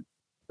last night,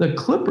 the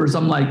Clippers,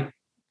 I'm like,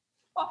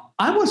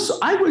 I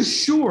was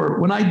sure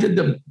when I did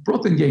the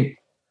Brooklyn game,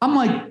 I'm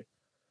like,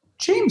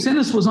 James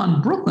Ennis was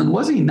on Brooklyn,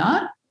 was he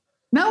not?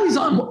 Now he's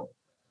on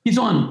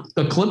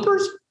the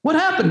Clippers? What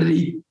happened?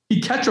 Did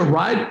he catch a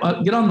ride,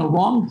 get on the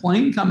wrong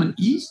plane coming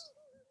east?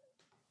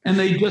 And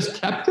they just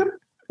kept him?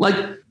 Like,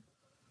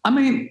 I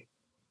mean,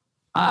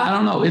 I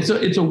don't know.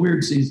 It's a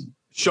weird season.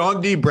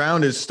 Sean D.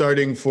 Brown is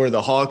starting for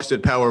the Hawks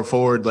at power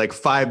forward like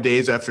 5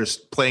 days after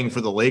playing for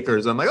the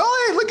Lakers. I'm like,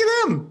 oh, hey, look at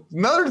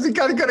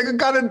him.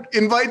 Got an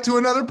invite to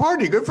another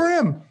party. Good for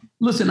him.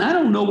 Listen, I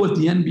don't know what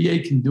the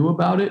NBA can do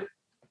about it,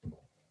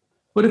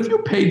 but if you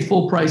paid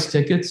full price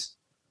tickets,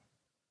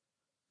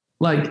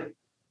 like,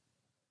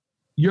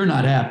 you're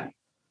not happy.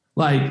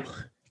 Like,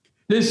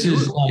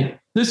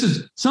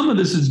 some of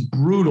this is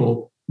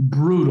brutal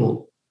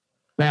brutal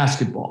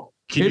basketball.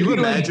 Can you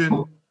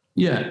imagine?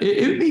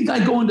 It'd be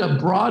like going to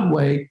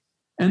Broadway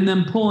and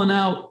then pulling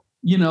out,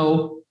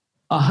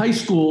 a high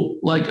school,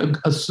 like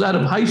a set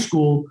of high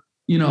school,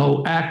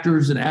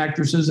 actors and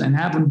actresses and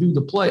have them do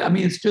the play. I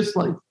mean, it's just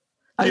like,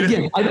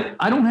 again,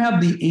 I don't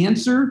have the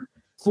answer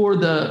for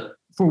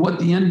what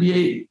the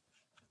NBA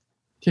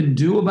can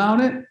do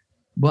about it,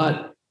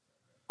 but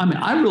I mean,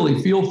 I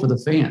really feel for the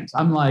fans.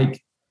 I'm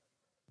like,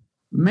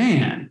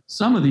 man,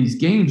 some of these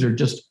games are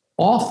just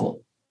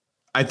awful.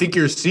 I think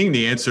you're seeing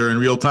the answer in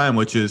real time,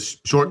 which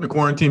is shorten the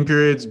quarantine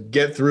periods,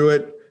 get through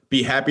it,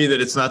 be happy that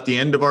it's not the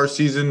end of our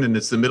season and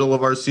it's the middle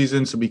of our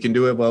season so we can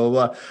do it, blah,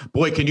 blah, blah.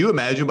 Boy, can you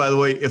imagine, by the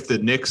way, if the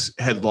Knicks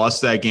had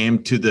lost that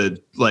game to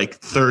the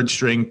third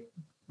string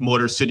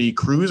Motor City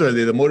Cruise, or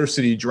the Motor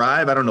City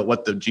Drive? I don't know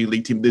what the G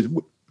League team did,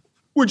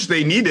 which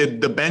they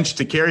needed the bench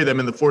to carry them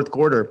in the fourth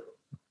quarter.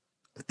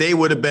 They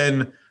would have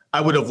been,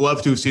 I would have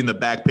loved to have seen the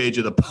back page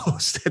of the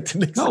Post at the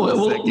Knicks.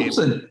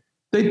 Listen,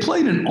 they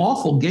played an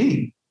awful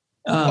game.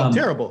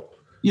 Terrible.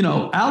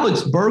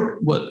 Alex Burke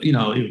was, he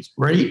was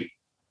great.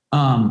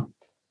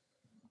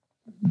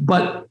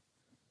 But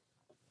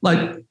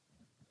like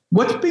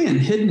what's being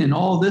hidden in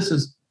all of this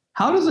is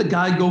how does a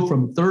guy go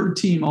from third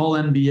team all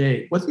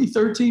NBA? Wasn't he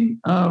third team,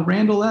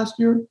 Randall, last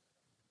year?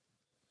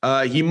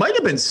 He might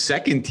have been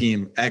second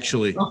team,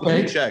 actually. Okay.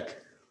 Let me check.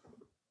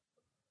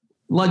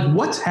 Like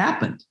what's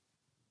happened?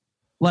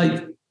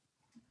 Like,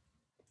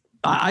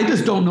 I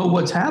just don't know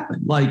what's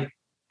happened. Like,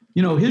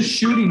 his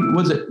shooting,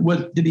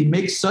 did he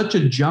make such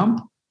a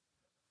jump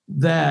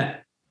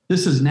that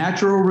this is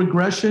natural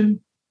regression?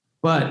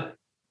 But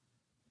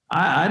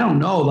I don't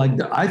know. Like,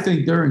 I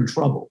think they're in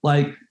trouble.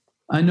 Like,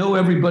 I know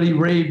everybody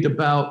raved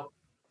about,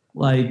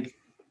 like,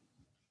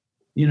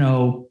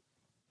 their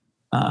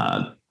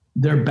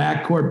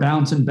backcourt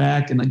bouncing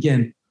back. And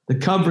again, the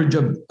coverage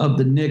of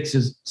the Knicks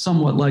is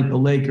somewhat like the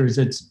Lakers.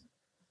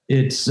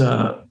 It's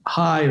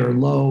high or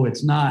low.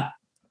 It's not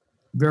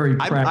very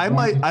practical.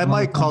 I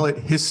might call it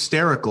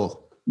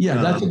hysterical. Yeah,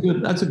 that's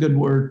a good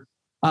word.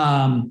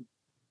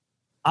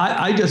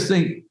 I just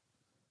think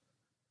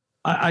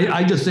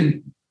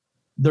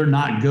they're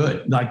not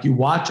good. Like you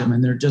watch them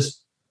and they're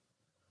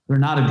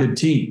not a good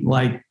team.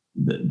 Like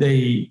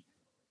they're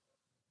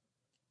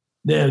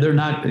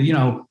not,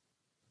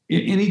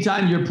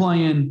 anytime you're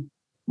playing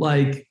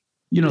like,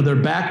 their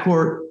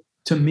backcourt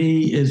to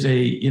me is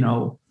a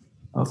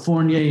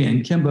Fournier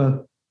and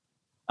Kimba.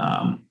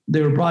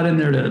 They were brought in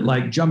there to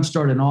like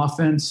jumpstart an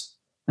offense.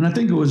 And I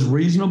think it was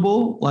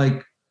reasonable.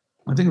 But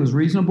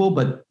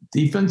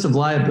defensive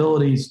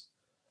liabilities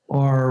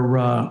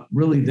are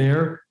really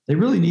there. They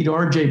really need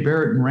RJ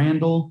Barrett and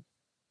Randall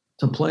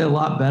to play a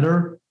lot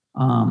better.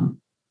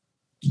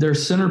 Their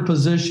center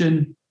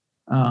position,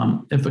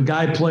 if a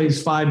guy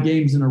plays 5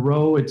 games in a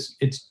row, it's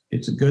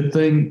a good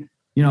thing.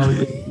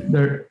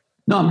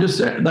 I'm just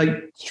saying, like,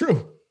 it's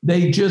true.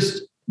 And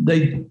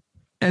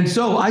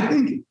so I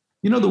think,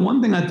 the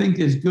one thing I think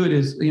is good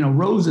is,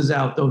 Rose is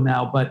out though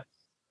now, but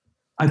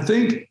I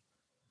think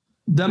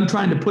them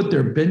trying to put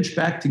their bench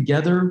back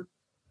together,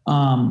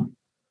 it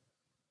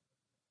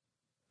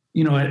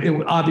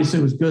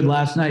obviously was good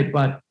last night,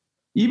 but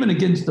even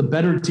against the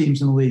better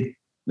teams in the league,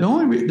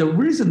 the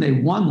reason they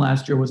won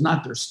last year was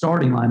not their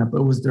starting lineup,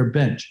 but it was their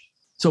bench.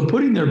 So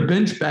putting their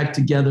bench back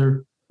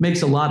together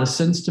makes a lot of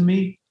sense to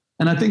me.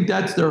 And I think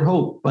that's their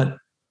hope. But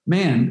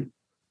man,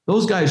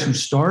 those guys who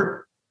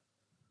start,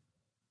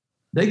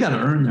 they got to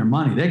earn their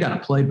money. They got to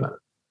play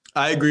better.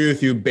 I agree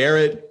with you.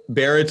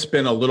 Barrett's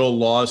been a little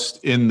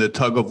lost in the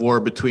tug of war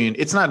between,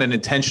 it's not an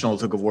intentional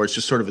tug of war, it's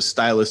just sort of a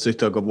stylistic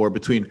tug of war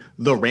between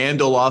the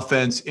Randall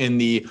offense and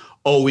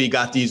we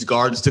got these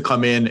guards to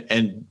come in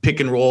and pick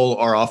and roll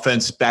our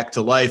offense back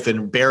to life.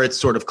 And Barrett's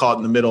sort of caught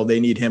in the middle. They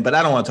need him, but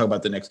I don't want to talk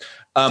about the Knicks.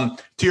 To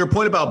your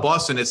point about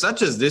Boston, it's not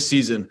just this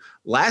season.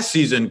 Last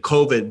season,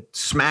 COVID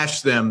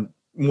smashed them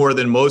more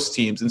than most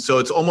teams. And so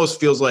it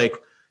almost feels like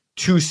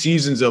 2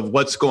 seasons of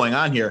what's going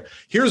on here.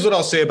 Here's what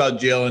I'll say about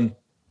Jalen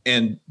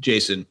and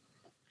Jason.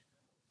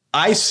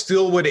 I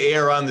still would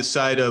err on the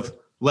side of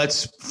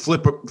let's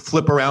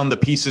flip around the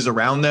pieces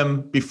around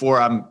them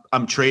before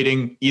I'm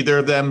trading either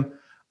of them.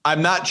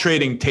 I'm not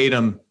trading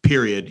Tatum,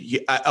 period.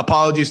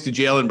 Apologies to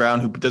Jaylen Brown,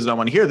 who does not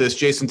want to hear this.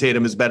 Jason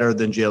Tatum is better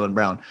than Jaylen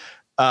Brown.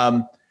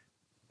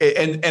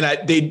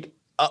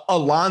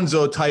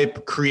 Alonzo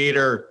type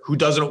creator who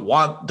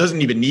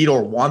doesn't even need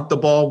or want the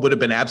ball would have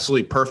been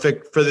absolutely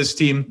perfect for this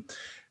team.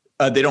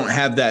 They don't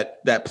have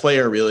that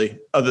player really,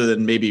 other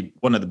than maybe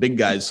one of the big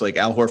guys like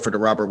Al Horford or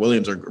Robert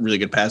Williams are really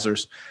good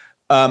passers.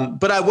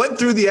 But I went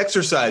through the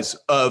exercise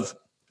of,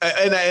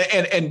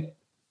 and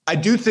I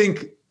do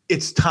think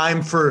it's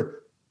time for,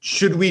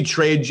 should we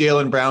trade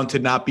Jaylen Brown to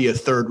not be a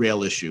third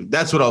rail issue?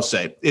 That's what I'll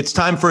say. It's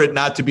time for it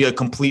not to be a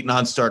complete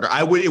non-starter.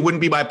 It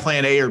wouldn't be my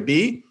plan A or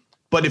B,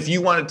 but if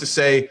you wanted to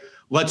say,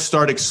 let's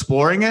start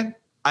exploring it,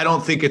 I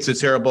don't think it's a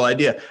terrible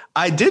idea.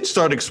 I did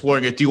start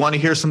exploring it. Do you want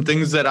to hear some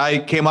things that I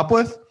came up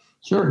with?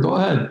 Sure, go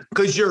ahead.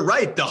 Because you're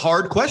right. The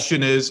hard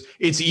question is,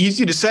 it's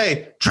easy to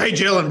say, trade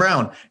Jaylen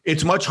Brown.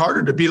 It's much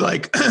harder to be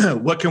like,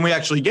 what can we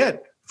actually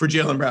get for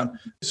Jaylen Brown?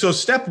 So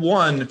step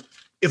one,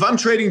 if I'm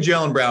trading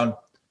Jaylen Brown,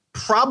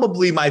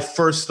 probably my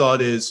first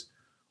thought is,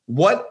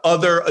 what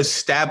other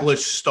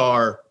established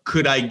star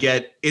could I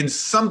get in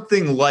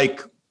something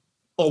like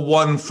a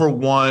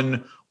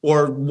 1-for-1,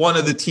 or one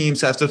of the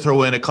teams has to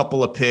throw in a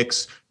couple of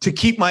picks to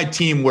keep my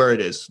team where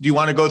it is? Do you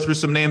want to go through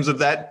some names of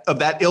that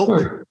ilk?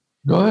 Sure.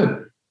 Go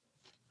ahead.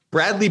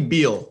 Bradley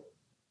Beal.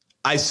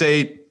 I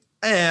say,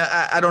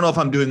 I don't know if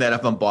I'm doing that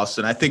if I'm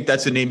Boston. I think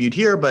that's a name you'd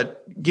hear,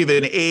 but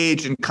given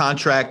age and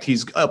contract,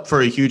 he's up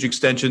for a huge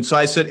extension. So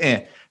I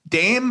said,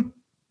 Dame's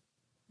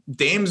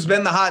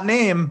been the hot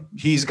name.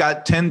 He's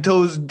got 10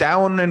 toes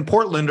down in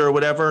Portland or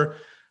whatever.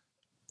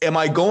 Am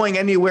I going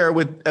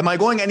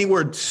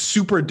anywhere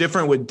super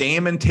different with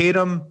Dame and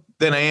Tatum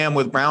than I am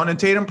with Brown and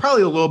Tatum?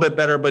 Probably a little bit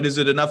better, but is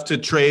it enough to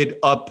trade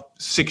up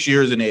 6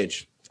 years in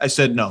age? I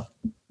said no.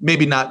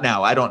 Maybe not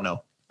now. I don't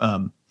know.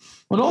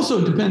 But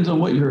also it depends on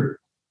what your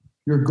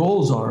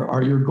goals are.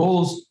 Are your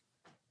goals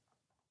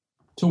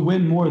to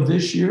win more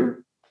this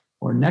year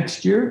or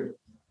next year?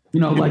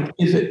 Like,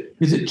 is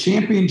it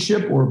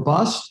championship or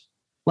bust?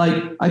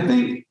 Like, I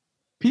think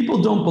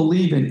people don't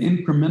believe in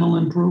incremental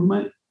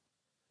improvement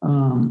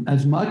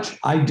as much.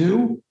 I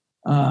do.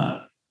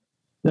 That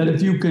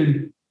if you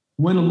can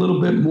win a little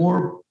bit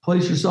more,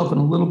 place yourself in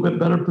a little bit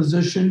better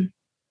position,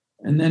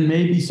 and then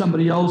maybe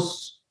somebody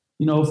else,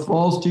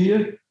 falls to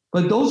you.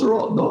 But those are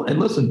all, and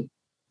listen,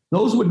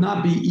 those would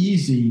not be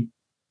easy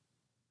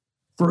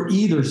for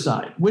either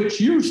side, which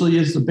usually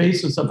is the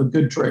basis of a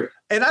good trade.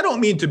 And I don't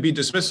mean to be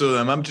dismissive of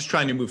them. I'm just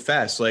trying to move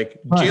fast. Like,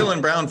 right.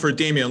 Jaylen Brown for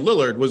Damian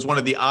Lillard was one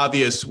of the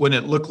obvious, when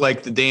it looked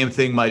like the Dame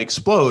thing might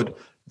explode,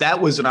 that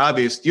was an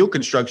obvious deal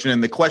construction.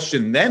 And the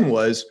question then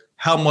was,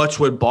 how much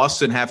would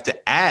Boston have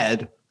to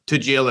add to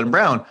Jaylen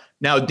Brown?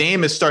 Now,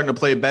 Dame is starting to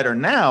play better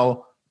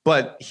now,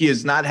 but he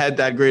has not had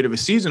that great of a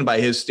season by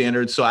his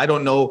standards. So I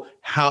don't know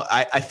how.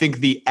 I think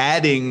the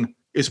adding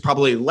is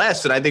probably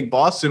less. And I think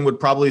Boston would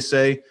probably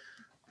say,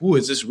 ooh,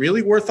 is this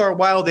really worth our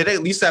while? They'd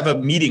at least have a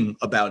meeting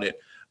about it.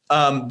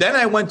 Then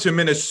I went to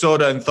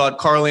Minnesota and thought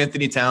Karl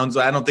Anthony Towns.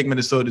 I don't think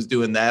Minnesota's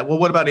doing that. Well,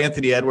 what about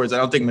Anthony Edwards? I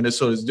don't think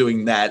Minnesota's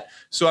doing that.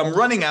 So I'm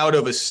running out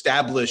of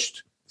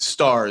established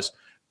stars.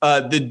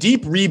 The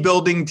deep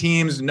rebuilding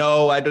teams,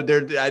 no, I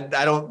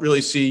don't really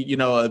see,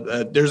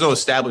 there's no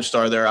established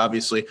star there,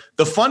 obviously.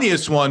 The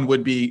funniest one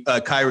would be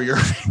Kyrie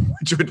Irving,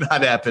 which would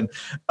not happen.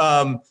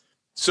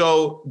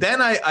 So then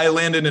I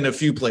landed in a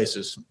few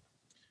places.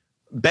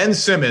 Ben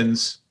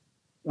Simmons,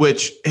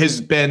 which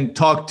has been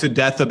talked to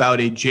death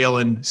about a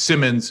Jalen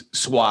Simmons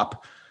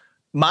swap.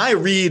 My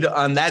read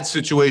on that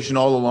situation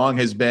all along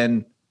has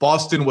been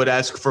Boston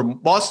watched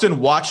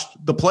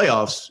the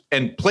playoffs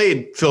and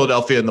played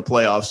Philadelphia in the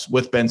playoffs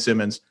with Ben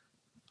Simmons,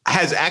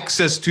 has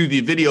access to the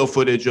video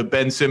footage of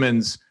Ben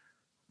Simmons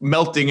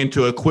melting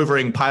into a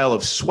quivering pile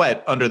of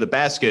sweat under the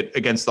basket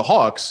against the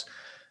Hawks,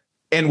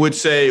 and would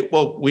say,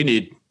 well, we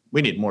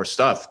need more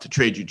stuff to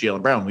trade you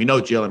Jaylen Brown. We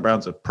know Jaylen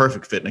Brown's a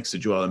perfect fit next to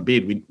Joel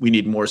Embiid. We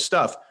need more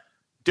stuff.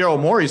 Daryl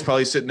Morey's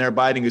probably sitting there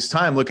biding his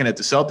time looking at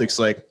the Celtics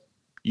like,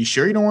 you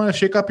sure you don't want to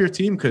shake up your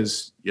team?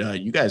 Because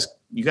you guys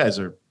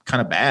are kind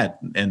of bad,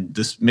 and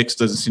this mix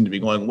doesn't seem to be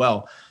going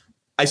well.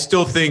 I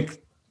still think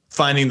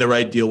finding the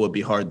right deal would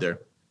be hard there.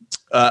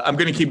 I'm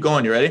going to keep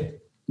going. You ready?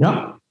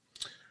 Yeah.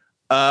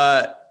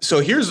 So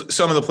here's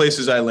some of the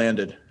places I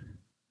landed.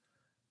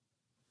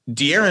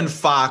 De'Aaron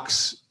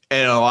Fox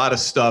and a lot of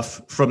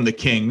stuff from the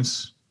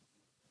Kings.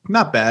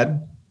 Not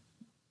bad.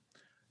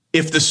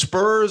 If the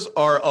Spurs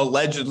are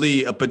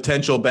allegedly a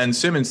potential Ben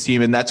Simmons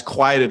team, and that's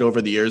quieted over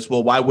the years,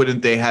 well, why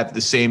wouldn't they have the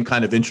same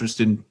kind of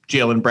interest in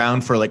Jaylen Brown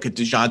for like a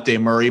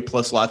DeJounte Murray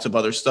plus lots of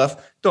other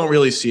stuff? Don't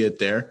really see it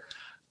there.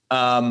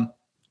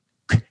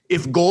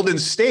 If Golden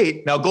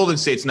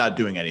State's not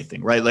doing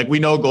anything, right? Like, we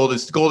know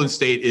Golden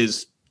State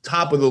is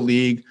top of the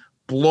league,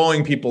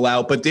 blowing people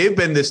out, but there's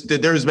been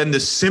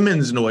this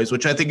Simmons noise,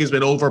 which I think has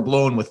been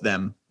overblown with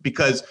them,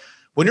 because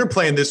when you're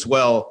playing this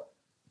well,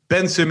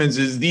 Ben Simmons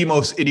is the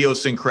most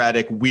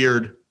idiosyncratic,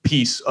 weird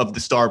piece of the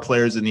star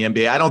players in the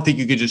NBA. I don't think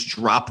you could just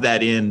drop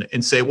that in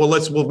and say, well,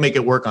 we'll make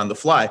it work on the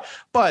fly.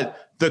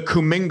 But the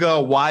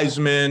Kuminga,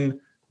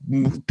 Wiseman,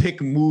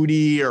 pick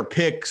Moody or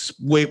picks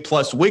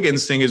plus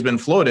Wiggins thing has been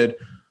floated.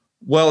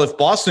 Well, if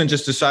Boston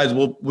just decides,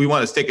 well, we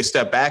want to take a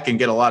step back and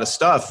get a lot of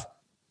stuff,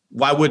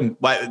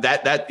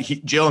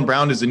 Jaylen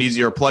Brown is an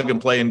easier plug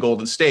and play in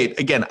Golden State.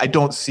 Again, I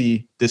don't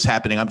see this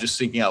happening. I'm just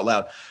thinking out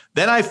loud.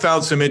 Then I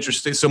found some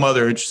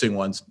other interesting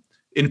ones,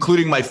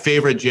 including my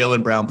favorite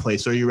Jaylen Brown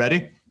place. Are you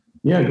ready?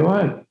 Yeah, go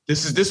ahead.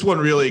 This one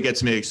really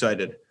gets me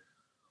excited.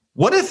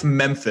 What if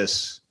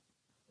Memphis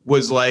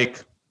was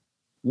like,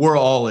 we're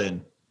all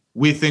in.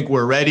 We think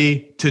we're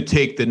ready to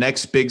take the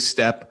next big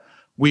step.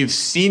 We've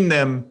seen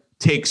them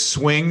take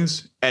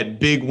swings at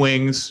big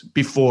wings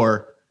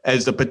before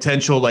as the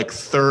potential like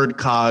third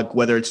cog,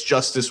 whether it's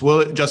Justice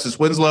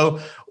Winslow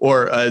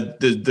or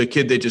the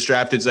kid they just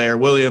drafted, Zaire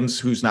Williams,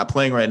 who's not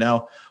playing right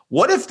now.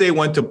 What if they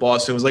went to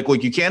Boston? It was like,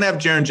 look, you can't have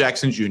Jaren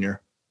Jackson Jr.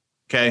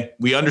 Okay.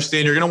 We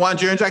understand you're going to want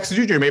Jaren Jackson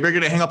Jr. Maybe you're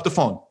going to hang up the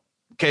phone.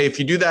 Okay. If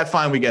you do that,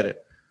 fine. We get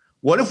it.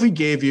 What if we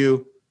gave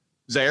you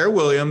Zaire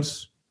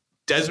Williams,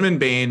 Desmond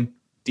Bane,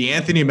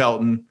 DeAnthony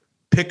Melton,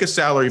 pick a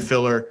salary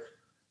filler,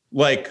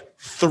 like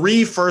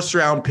 3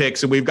 first-round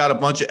picks, and we've got a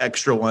bunch of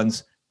extra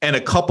ones, and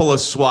a couple of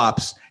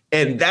swaps,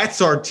 and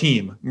that's our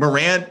team.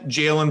 Morant,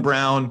 Jaylen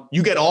Brown,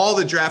 you get all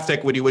the draft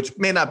equity, which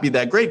may not be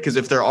that great because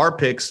if there are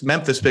picks,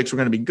 Memphis picks, we're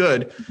going to be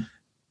good,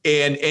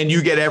 and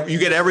you get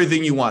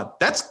everything you want.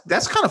 That's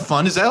kind of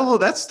fun. Is that a little?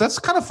 That's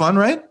kind of fun,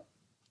 right?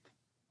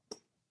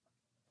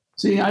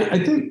 See, I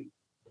think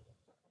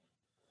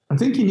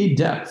you need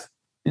depth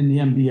in the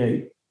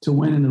NBA to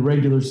win in the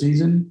regular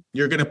season.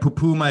 You're gonna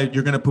poo-poo my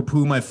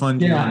fun.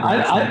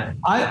 Yeah,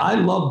 I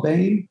love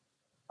Bane.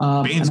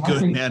 Bane's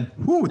good, man.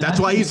 Whew, that's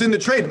why he's in the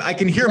trade. I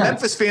can hear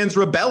Memphis fans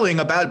rebelling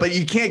about it, but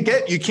you can't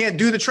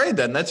do the trade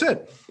then. That's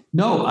it.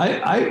 No,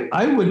 I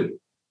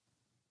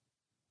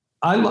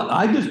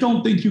just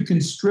don't think you can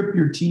strip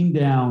your team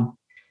down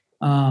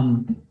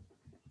to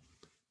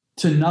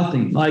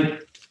nothing.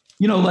 Like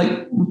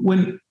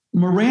when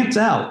Morant's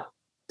out,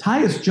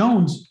 Tyus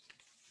Jones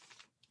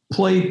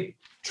played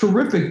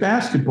terrific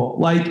basketball.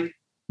 Like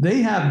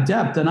they have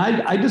depth, and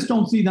I just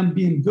don't see them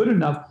being good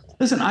enough.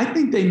 Listen, I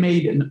think they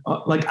made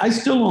I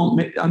still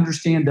don't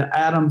understand the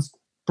Adams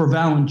for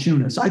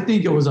Valanciunas. I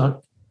think it was a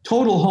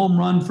total home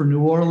run for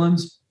New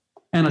Orleans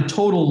and a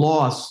total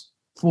loss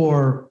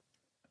for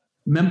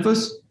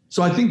Memphis.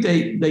 So I think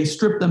they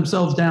stripped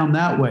themselves down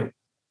that way.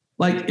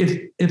 Like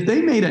if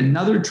they made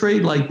another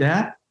trade like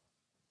that,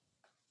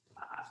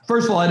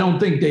 first of all, I don't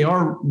think they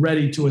are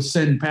ready to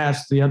ascend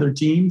past the other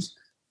teams,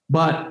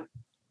 but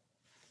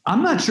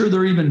I'm not sure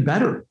they're even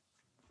better.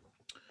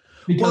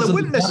 Well, it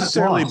wouldn't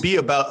necessarily be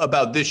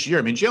about this year.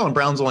 I mean, Jaylen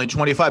Brown's only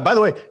 25. By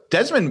the way,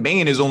 Desmond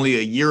Bane is only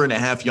a year and a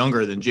half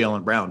younger than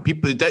Jaylen Brown.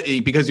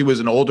 Because he was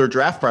an older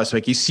draft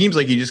prospect, he seems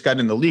like he just got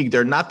in the league.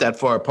 They're not that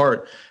far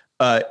apart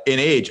in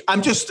age.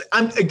 I'm just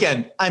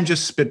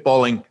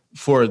spitballing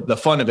for the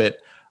fun of it.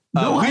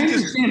 No, I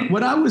understand.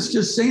 What I was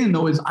just saying,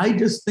 though, is I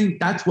just think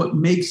that's what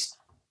makes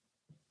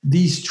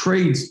these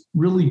trades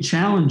really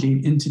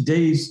challenging in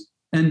today's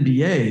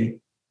NBA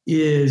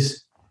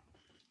is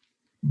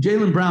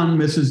Jaylen Brown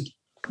misses,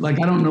 I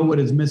don't know what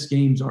his missed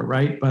games are,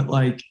 right? But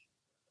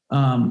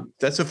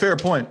that's a fair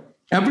point.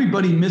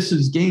 Everybody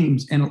misses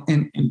games.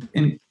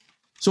 And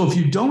so if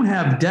you don't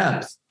have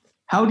depth,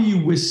 how do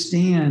you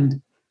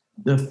withstand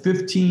the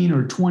 15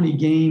 or 20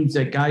 games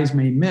that guys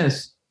may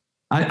miss?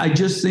 I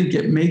just think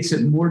it makes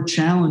it more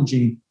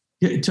challenging.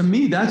 To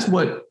me, that's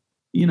what,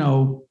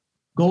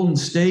 Golden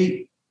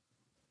State,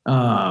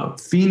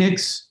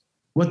 Phoenix,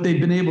 what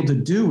they've been able to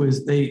do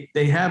is they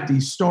have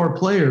these star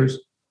players,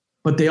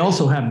 but they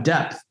also have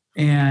depth.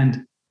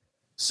 And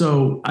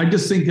so I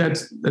just think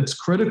that's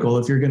critical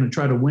if you're going to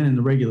try to win in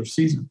the regular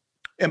season.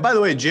 And by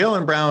the way,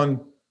 Jaylen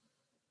Brown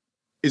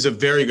is a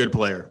very good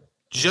player.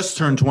 Just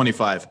turned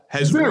 25,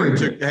 has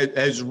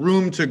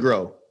room to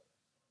grow.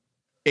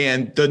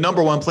 And the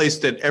number one place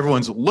that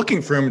everyone's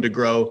looking for him to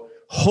grow,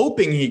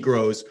 hoping he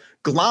grows,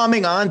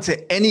 glomming on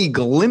to any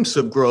glimpse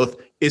of growth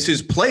is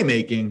his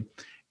playmaking.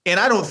 And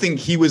I don't think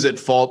he was at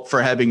fault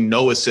for having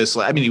no assists.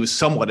 I mean, he was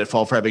somewhat at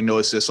fault for having no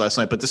assists last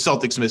night, but the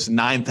Celtics missed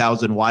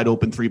 9,000 wide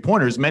open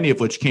 3-pointers, many of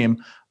which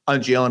came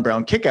on Jaylen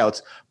Brown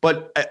kickouts.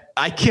 But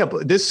I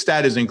can't, this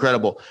stat is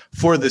incredible.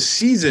 For the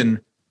season,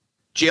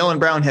 Jaylen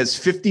Brown has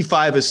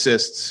 55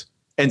 assists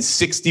and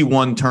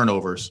 61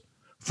 turnovers.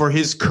 For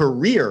his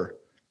career,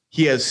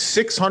 he has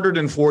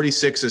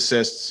 646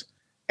 assists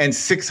and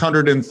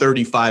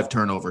 635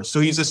 turnovers. So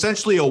he's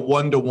essentially a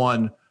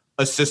 1-to-1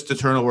 assist to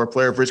turnover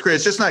player for his career.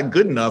 It's just not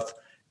good enough.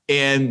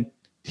 And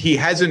he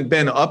hasn't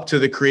been up to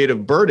the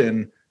creative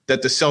burden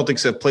that the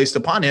Celtics have placed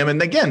upon him.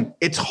 And again,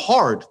 it's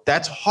hard.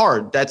 That's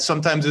hard. That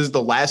sometimes is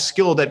the last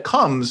skill that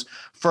comes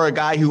for a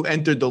guy who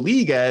entered the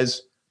league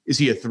as, is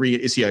he a 3?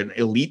 Is he an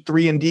elite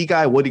 3-and-D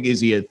guy? What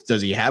is he?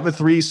 Does he have a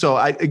 3? So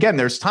again,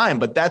 there's time,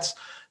 but that's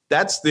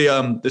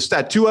the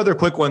stat. 2 other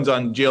quick ones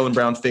on Jaylen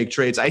Brown fake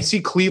trades. I see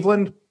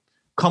Cleveland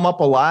come up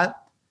a lot.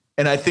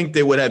 And I think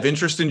they would have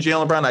interest in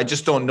Jaylen Brown. I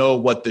just don't know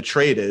what the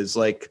trade is.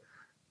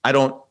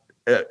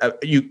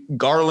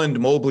 Garland,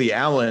 Mobley,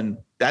 Allen,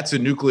 that's a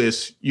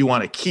nucleus you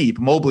want to keep.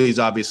 Mobley is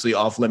obviously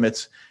off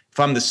limits. If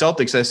I'm the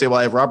Celtics, I say, well,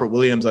 I have Robert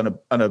Williams on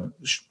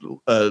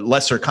a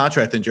lesser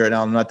contract than Jared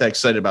Allen. I'm not that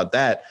excited about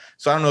that.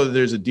 So I don't know that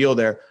there's a deal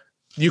there.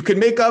 You can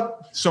make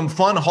up some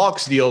fun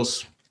Hawks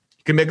deals.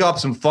 You can make up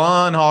some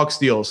fun Hawks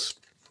deals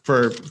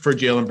for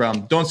Jaylen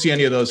Brown. Don't see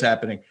any of those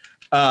happening.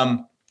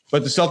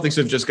 But the Celtics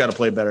have just got to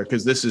play better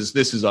because this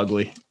is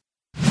ugly.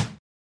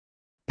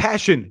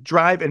 Passion,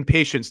 drive, and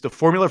patience. The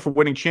formula for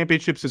winning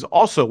championships is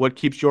also what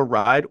keeps your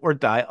ride or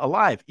die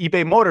alive.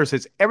 eBay Motors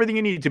has everything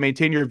you need to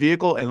maintain your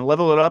vehicle and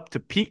level it up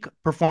to peak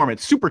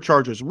performance.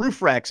 Superchargers,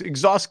 roof racks,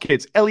 exhaust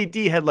kits, LED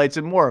headlights,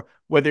 and more.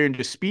 Whether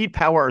into speed,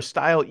 power, or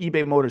style,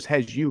 eBay Motors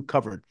has you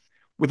covered.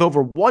 With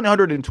over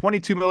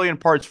 122 million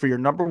parts for your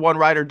number one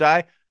ride or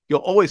die, you'll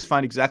always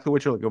find exactly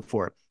what you're looking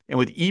for. And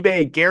with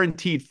eBay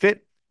Guaranteed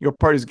Fit, your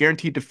part is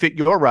guaranteed to fit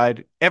your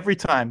ride every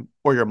time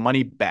or your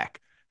money back.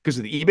 Because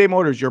with eBay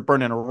Motors, you're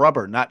burning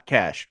rubber, not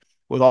cash.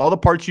 With all the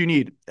parts you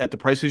need at the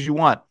prices you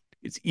want,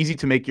 it's easy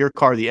to make your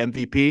car the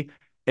MVP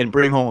and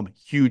bring home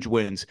huge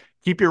wins.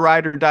 Keep your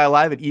ride or die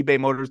alive at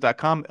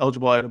ebaymotors.com.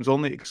 Eligible items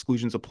only.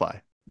 Exclusions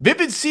apply.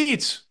 Vivid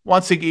Seats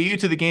wants to get you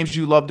to the games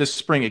you love this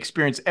spring.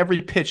 Experience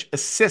every pitch,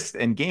 assist,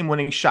 and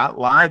game-winning shot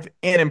live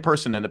and in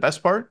person. And the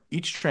best part,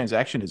 each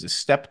transaction is a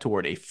step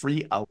toward a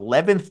free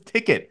 11th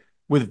ticket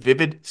with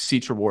Vivid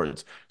Seats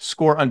rewards.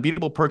 Score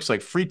unbeatable perks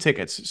like free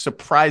tickets,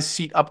 surprise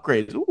seat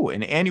upgrades,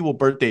 and annual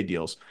birthday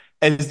deals.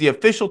 As the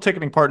official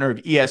ticketing partner of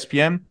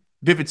ESPN,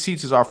 Vivid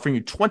Seats is offering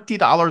you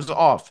 $20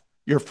 off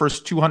your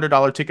first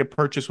 $200 ticket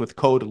purchase with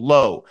code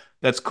LOW.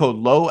 That's code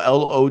LOW,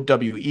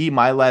 L-O-W-E,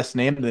 my last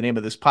name, the name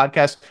of this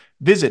podcast.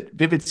 Visit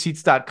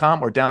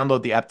vividseats.com or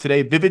download the app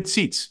today. Vivid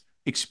Seats.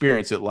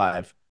 Experience it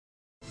live.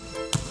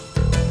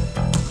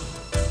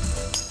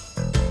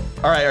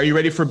 All right, are you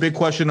ready for big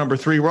question number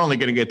 3? We're only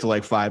going to get to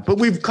like 5, but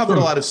we've covered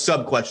a lot of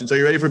sub questions. Are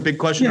you ready for big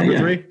question number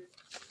 3?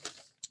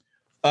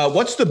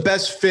 What's the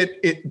best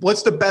fit?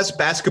 What's the best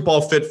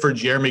basketball fit for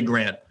Jeremy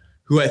Grant,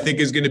 who I think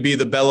is going to be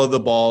the belle of the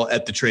ball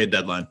at the trade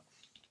deadline?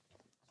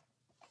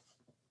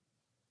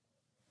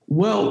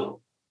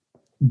 Well,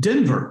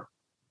 Denver.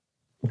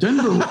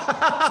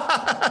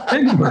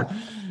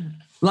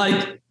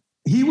 Like,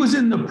 he was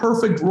in the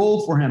perfect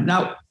role for him.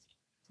 Now,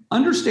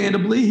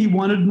 understandably, he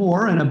wanted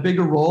more and a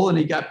bigger role, and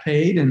he got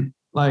paid, and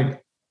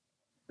like,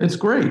 it's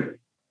great.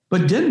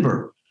 But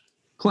Denver,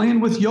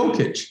 playing with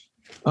Jokic,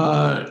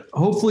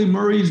 hopefully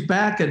Murray's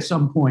back at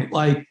some point.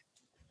 Like,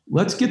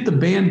 let's get the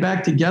band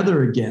back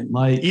together again.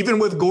 Like, even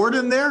with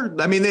Gordon there,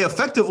 I mean, they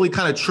effectively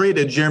kind of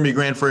traded Jeremy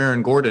Grant for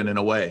Aaron Gordon in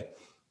a way.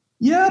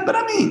 Yeah, but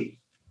I mean,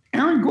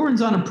 Aaron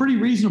Gordon's on a pretty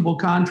reasonable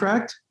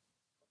contract.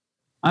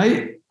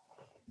 I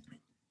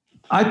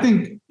think,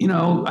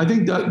 I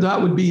think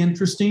that would be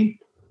interesting.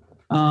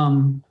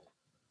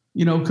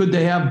 Could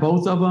they have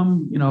both of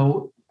them?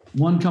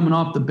 One coming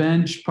off the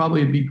bench,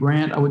 probably would be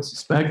Grant, I would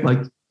suspect,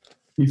 like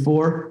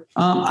before.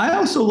 I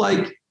also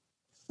like,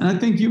 and I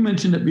think you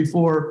mentioned it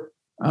before,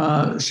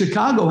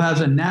 Chicago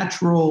has a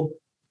natural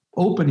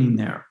opening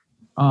there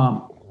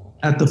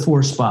at the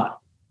 4 spot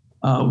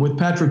with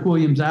Patrick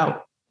Williams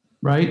out,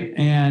 right?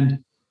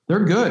 And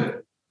they're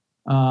good.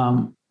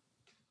 And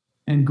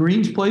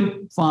Green's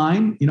played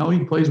fine. He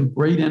plays with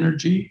great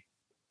energy.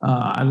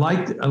 I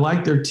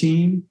like their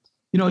team.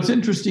 It's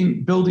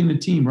interesting building a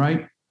team,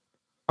 right?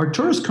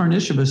 Arturas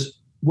Karnisovas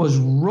was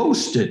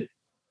roasted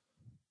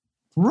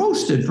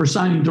for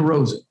signing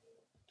DeRozan,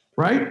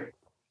 right?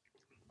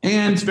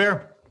 And it's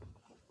fair.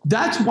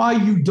 That's why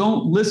you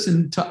don't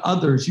listen to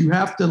others. You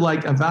have to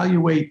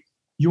evaluate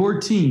your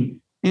team.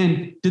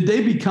 And did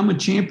they become a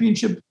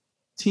championship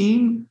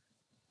team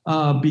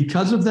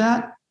because of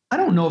that? I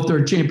don't know if they're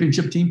a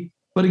championship team,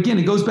 but again,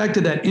 it goes back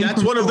to that.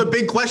 That's one of the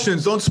big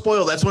questions. Don't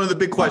spoil. That's one of the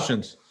big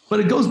questions. But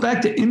it goes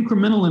back to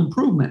incremental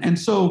improvement. And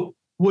so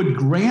would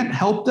Grant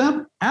help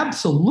them?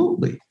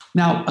 Absolutely.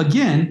 Now,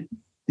 again,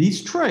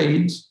 these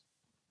trades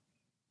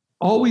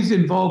always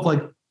involve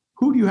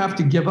who do you have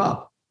to give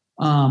up?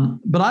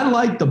 But I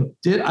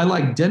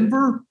like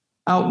Denver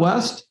out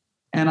west,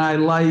 and I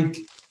like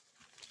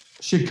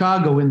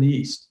Chicago in the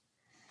east.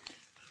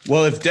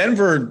 Well, if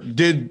Denver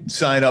did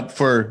sign up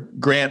for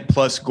Grant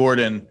plus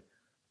Gordon,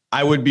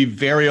 I would be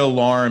very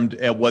alarmed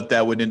at what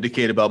that would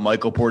indicate about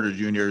Michael Porter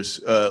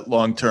Jr.'s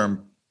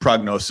long-term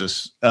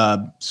prognosis.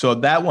 So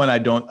that one I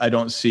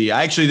don't see.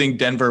 I actually think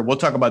Denver, we'll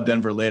talk about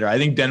Denver later. I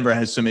think Denver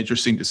has some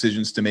interesting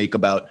decisions to make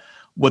about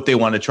what they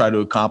want to try to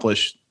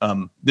accomplish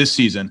this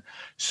season.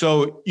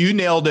 So you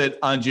nailed it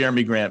on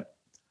Jeremy Grant.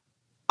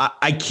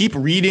 I keep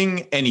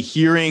reading and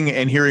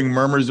hearing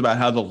murmurs about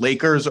how the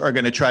Lakers are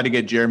going to try to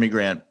get Jeremy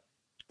Grant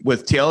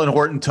with Taylor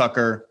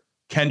Horton-Tucker,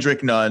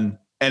 Kendrick Nunn,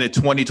 and a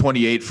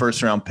 2028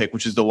 first-round pick,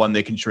 which is the one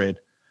they can trade.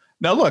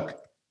 Now,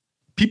 look,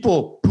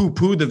 people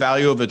poo-poo the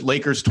value of a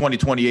Lakers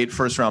 2028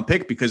 first-round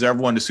pick because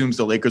everyone assumes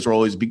the Lakers will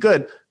always be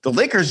good. The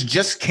Lakers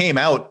just came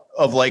out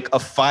of a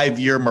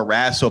 5-year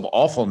morass of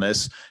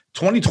awfulness.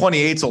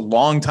 2028 is a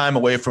long time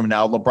away from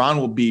now. LeBron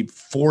will be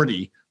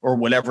 40 or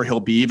whatever he'll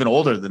be, even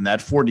older than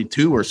that,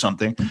 42 or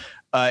something.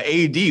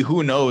 AD,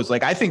 who knows?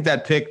 I think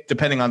that pick,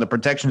 depending on the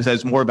protections,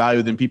 has more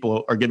value than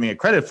people are giving it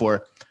credit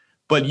for.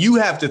 But you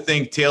have to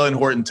think Taylor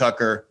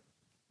Horton-Tucker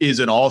is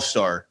an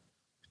all-star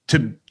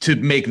to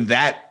make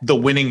that the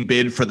winning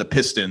bid for the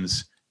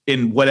Pistons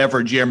in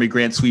whatever Jeremy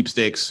Grant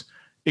sweepstakes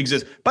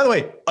exists. By the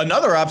way,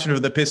 another option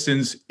for the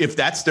Pistons, if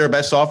that's their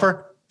best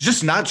offer,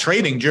 just not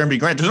trading Jeremy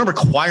Grant. There's no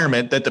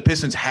requirement that the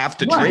Pistons have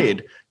to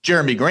trade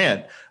Jeremy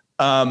Grant.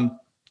 But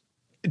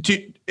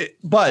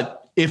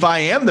if I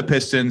am the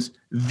Pistons,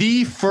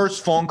 the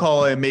first phone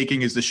call I'm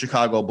making is the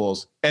Chicago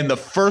Bulls. And the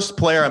first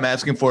player I'm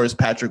asking for is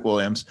Patrick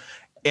Williams.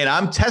 And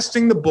I'm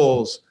testing the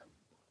Bulls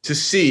to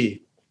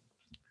see,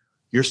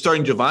 you're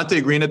starting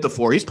Javonte Green at the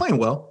 4. He's playing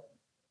well.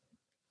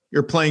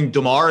 You're playing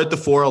DeMar at the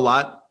 4 a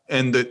lot.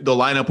 And the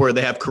lineup where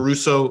they have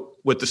Caruso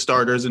with the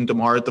starters and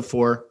DeMar at the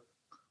 4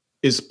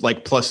 is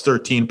plus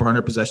 13 per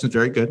 100 possessions.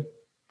 Very good.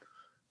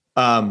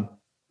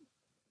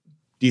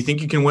 Do you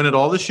think you can win it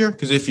all this year?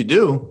 Because if you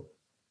do,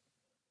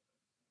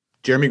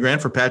 Jeremy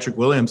Grant for Patrick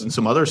Williams and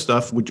some other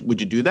stuff, would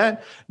you do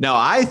that? Now,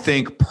 I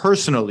think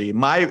personally,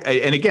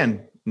 and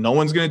again, no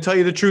one's going to tell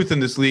you the truth in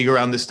this league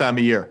around this time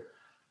of year.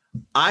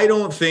 I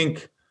don't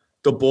think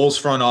the Bulls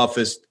front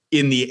office,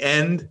 in the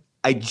end,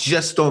 I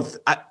just don't.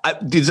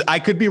 I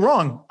could be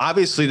wrong.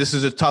 Obviously, this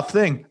is a tough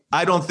thing.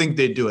 I don't think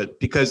they'd do it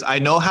because I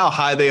know how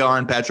high they are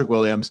on Patrick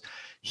Williams.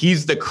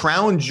 He's the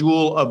crown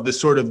jewel of the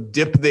sort of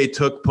dip they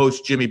took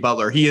post Jimmy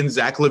Butler. He and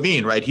Zach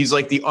LaVine, right? He's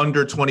like the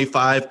under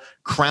 25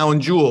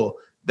 crown jewel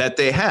that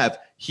they have.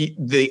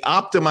 The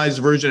optimized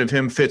version of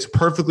him fits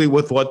perfectly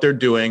with what they're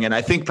doing. And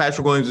I think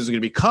Patrick Williams is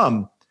going to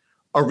become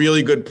a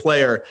really good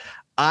player.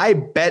 I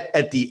bet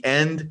at the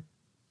end,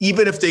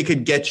 even if they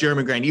could get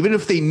Jeremy Grant, even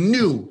if they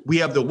knew we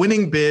have the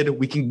winning bid,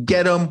 we can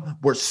get him,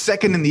 we're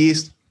second in the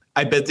East,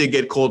 I bet they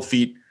get cold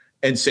feet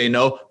and say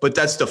no. But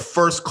that's the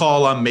first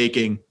call I'm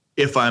making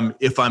if I'm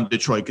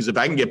Detroit. Because if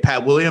I can get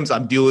Pat Williams,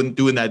 I'm doing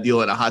that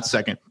deal in a hot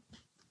second.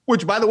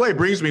 Which, by the way,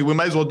 brings me, we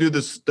might as well do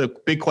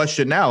the big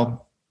question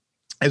now.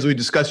 As we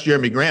discussed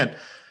Jeremy Grant,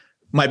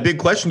 my big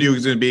question to you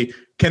is going to be,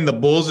 can the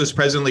Bulls as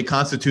presently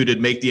constituted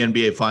make the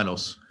NBA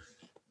Finals?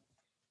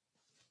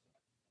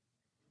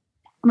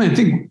 I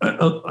mean,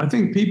 I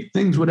think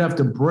things would have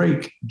to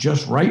break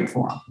just right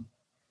for them.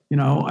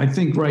 I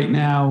think right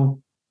now,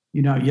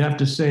 you have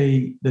to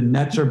say the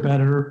Nets are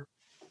better,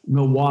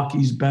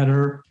 Milwaukee's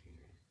better,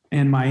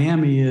 and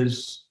Miami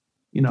is,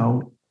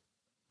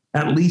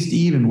 at least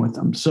even with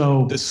them.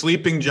 So the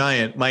sleeping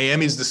giant,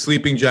 Miami's the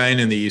sleeping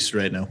giant in the East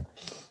right now.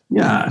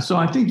 Yeah, so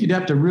I think you'd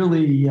have to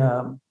really,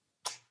 a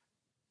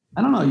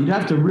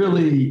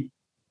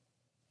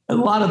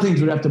lot of things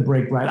would have to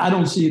break right. I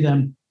don't see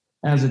them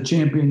as a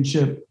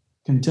championship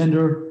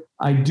contender.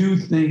 I do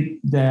think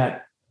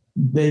that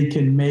they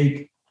can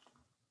make,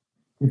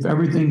 if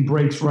everything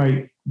breaks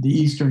right, the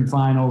Eastern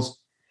Finals.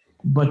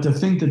 But to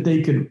think that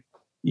they could,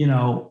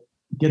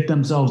 get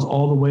themselves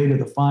all the way to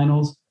the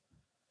finals,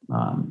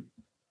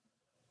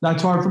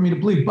 that's hard for me to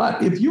believe.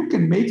 But if you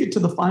can make it to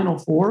the Final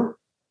Four,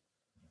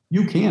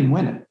 you can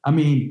win it. I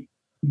mean,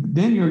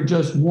 then you're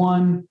just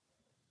one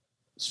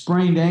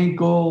sprained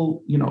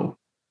ankle,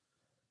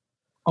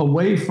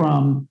 away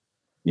from,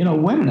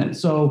 winning it.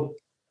 So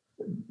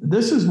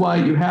this is why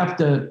you have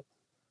to,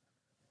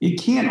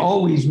 it can't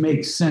always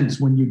make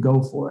sense when you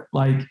go for it.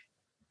 Like,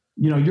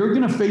 you're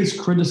going to face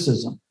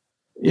criticism.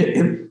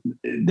 If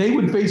they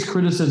would face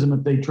criticism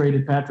if they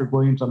traded Patrick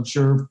Williams, I'm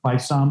sure, by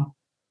some.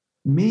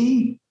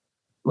 Me,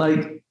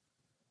 like,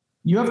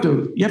 you have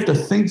to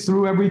think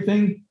through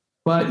everything.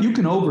 But you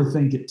can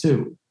overthink it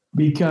too,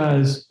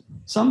 because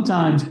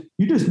sometimes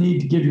you just need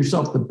to give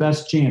yourself the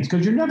best chance,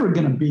 because you're never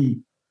going to be,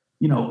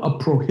 a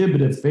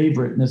prohibitive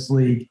favorite in this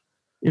league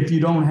if you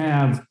don't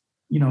have,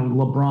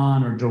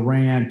 LeBron or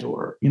Durant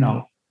or,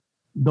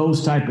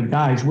 those type of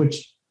guys,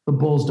 which the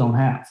Bulls don't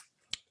have.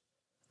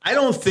 I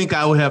don't think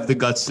I would have the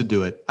guts to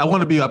do it. I want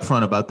to be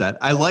upfront about that.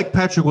 I like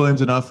Patrick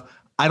Williams enough.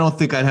 I don't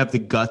think I'd have the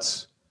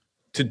guts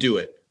to do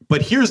it.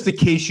 But here's the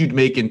case you'd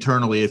make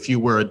internally if you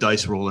were a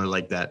dice roller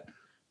like that.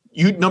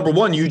 Number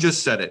one, you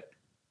just said it.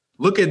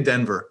 Look at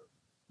Denver.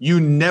 You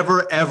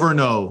never, ever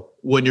know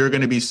when you're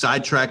going to be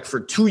sidetracked for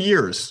 2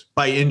 years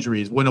by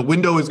injuries, when a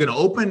window is going to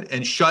open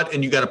and shut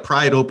and you got to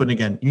pry it open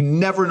again. You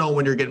never know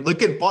when you're getting.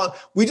 Look at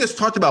we just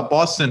talked about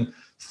Boston.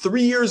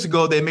 3 years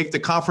ago, they make the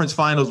conference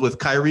finals with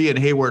Kyrie and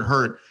Hayward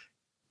hurt.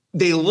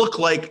 They look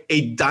like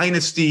a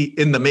dynasty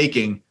in the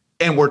making,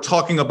 and we're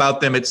talking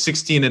about them at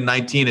 16 and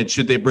 19 and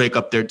should they break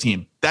up their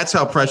team. That's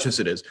how precious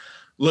it is.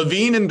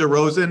 LaVine and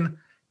DeRozan,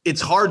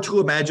 it's hard to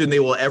imagine they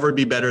will ever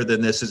be better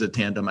than this as a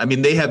tandem. I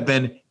mean, they have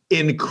been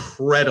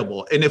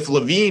incredible. And if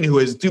LaVine, who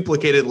has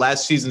duplicated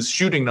last season's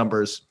shooting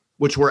numbers,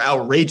 which were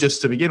outrageous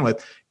to begin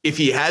with, if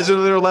he has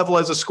another level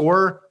as a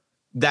scorer,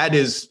 that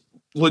is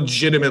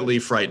legitimately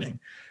frightening.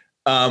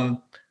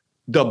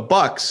 The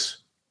Bucks,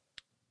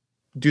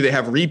 do they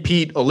have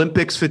repeat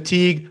Olympics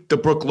fatigue? The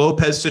Brook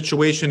Lopez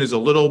situation is a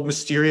little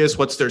mysterious.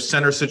 What's their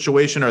center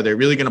situation? Are they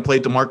really going to play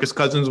DeMarcus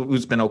Cousins,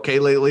 who's been okay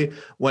lately,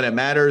 when it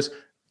matters?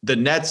 The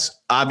Nets,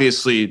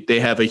 obviously, they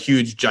have a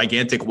huge,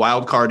 gigantic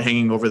wild card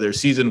hanging over their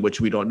season,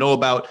 which we don't know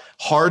about.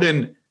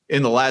 Harden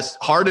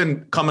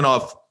coming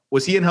off,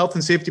 was he in health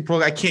and safety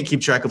protocol? I can't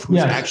keep track of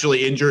who's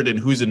actually injured and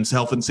who's in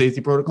health and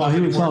safety protocol. No,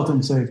 he was health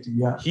and safety,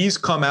 yeah. He's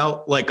come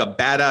out like a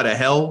bat out of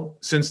hell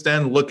since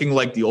then, looking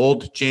like the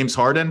old James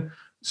Harden.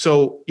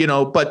 So,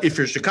 but if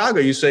you're Chicago,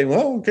 you say,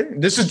 well, okay,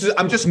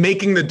 I'm just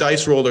making the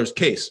dice roller's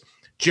case.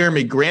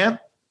 Jeremy Grant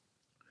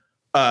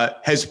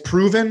has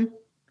proven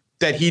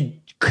that he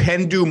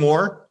can do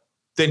more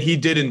than he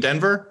did in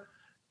Denver,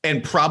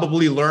 and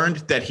probably learned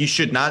that he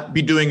should not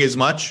be doing as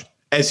much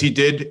as he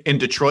did in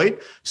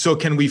Detroit. So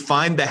can we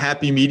find the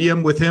happy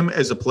medium with him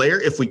as a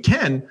player? If we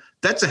can,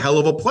 that's a hell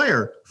of a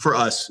player for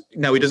us.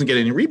 Now, he doesn't get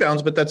any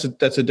rebounds, but that's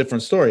a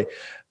different story.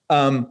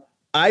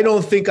 I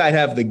don't think I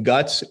have the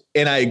guts,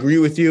 and I agree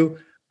with you.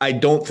 I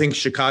don't think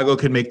Chicago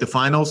can make the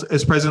finals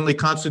as presently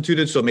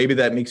constituted. So maybe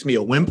that makes me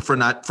a wimp for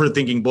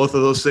thinking both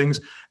of those things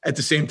at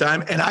the same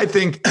time. And I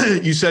think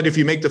you said if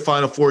you make the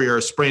Final Four, you're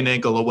a sprained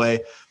ankle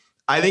away.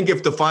 I think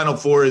if the Final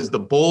Four is the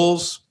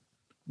Bulls,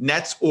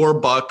 Nets, or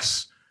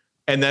Bucks,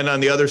 and then on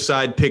the other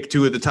side, pick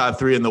two of the top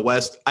three in the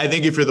West, I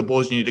think if you're the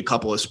Bulls, you need a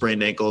couple of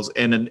sprained ankles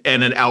and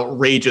an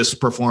outrageous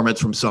performance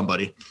from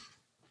somebody.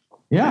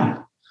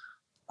 Yeah.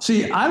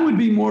 See, I would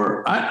be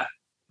more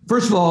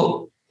first of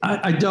all,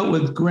 I dealt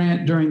with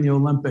Grant during the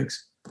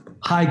Olympics,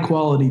 high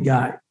quality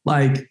guy,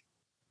 like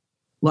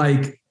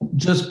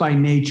just by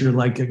nature,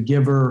 like a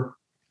giver,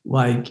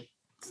 like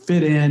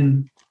fit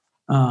in.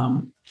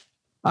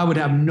 I would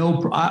have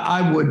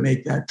I would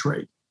make that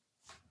trade.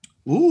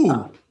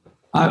 Ooh.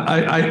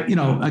 I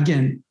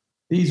again,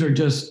 these are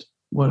just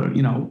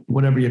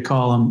whatever you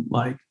call them,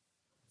 like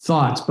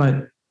thoughts,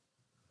 but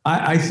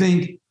I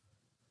think,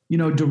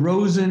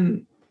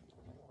 DeRozan,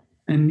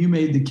 and you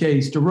made the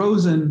case,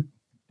 DeRozan,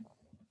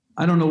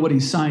 I don't know what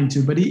he's signed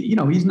to, but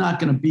he's not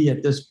going to be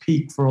at this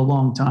peak for a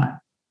long time.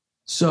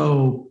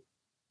 So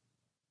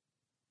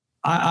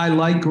I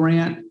like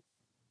Grant.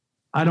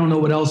 I don't know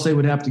what else they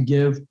would have to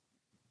give,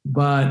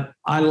 but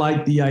I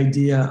like the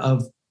idea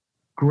of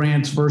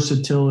Grant's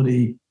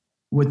versatility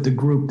with the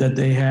group that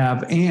they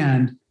have.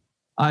 And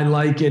I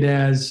like it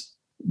as,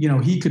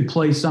 he could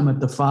play some at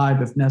the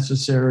 5 if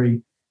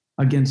necessary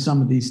against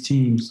some of these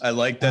teams.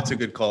 That's a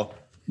good call.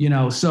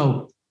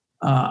 So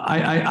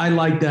I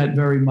like that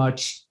very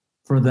much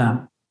for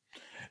them.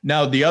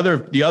 Now, the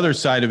other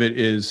side of it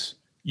is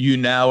you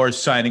now are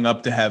signing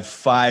up to have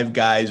 5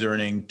 guys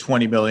earning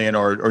 $20 million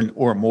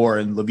or more.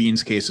 In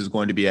Levine's case is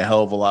going to be a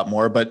hell of a lot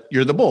more, but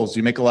you're the Bulls.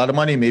 You make a lot of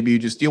money. Maybe you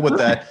just deal with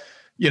that,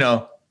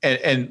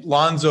 and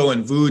Lonzo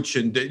and Vooch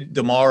and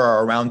DeMar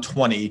are around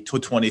 20 to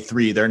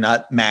 23. They're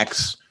not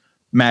max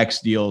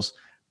deals.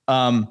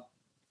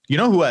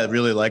 Who I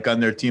really like on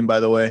their team,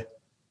 by the way,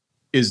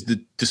 is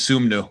the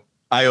Ayo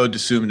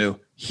Dosunmu.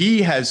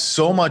 He has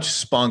so much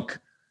spunk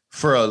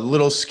for a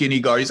little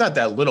skinny guard. He's not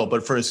that little,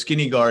 but for a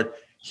skinny guard,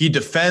 he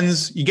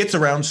defends, he gets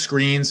around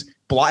screens,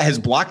 has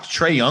blocked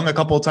Trae Young a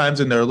couple of times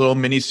in their little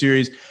mini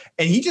series.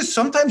 And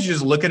sometimes you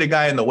just look at a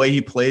guy and the way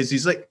he plays,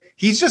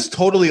 he's just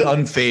totally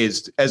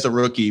unfazed as a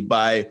rookie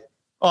by,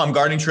 I'm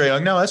guarding Trae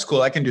Young. No, that's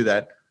cool. I can do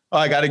that. Oh,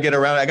 I got to get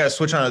around. I got to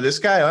switch on to this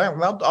guy. All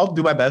right, I'll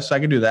do my best. I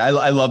can do that.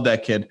 I love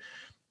that kid.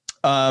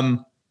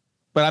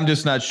 But I'm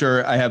just not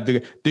sure I have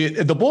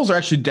the Bulls are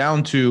actually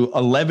down to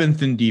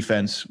 11th in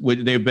defense.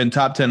 They've been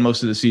top 10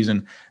 most of the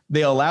season.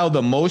 They allow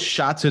the most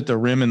shots at the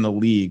rim in the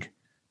league.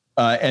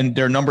 And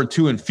they're number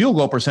 2 in field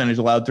goal percentage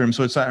allowed to them,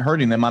 so it's not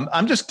hurting them.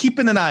 I'm just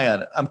keeping an eye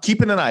on it. I'm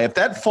keeping an eye. If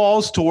that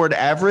falls toward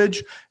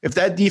average, if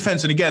that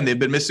defense, and again, they've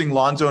been missing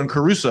Lonzo and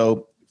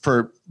Caruso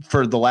for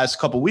the last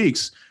couple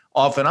weeks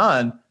off and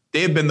on,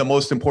 they've been the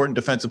most important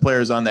defensive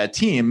players on that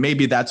team.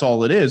 Maybe that's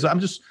all it is. I'm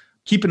just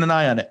keeping an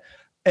eye on it.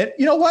 And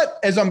you know what?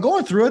 As I'm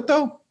going through it,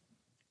 though,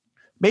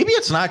 maybe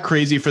it's not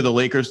crazy for the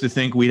Lakers to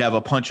think we'd have a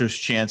puncher's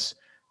chance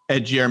at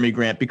Jeremy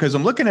Grant, because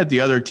I'm looking at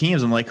the other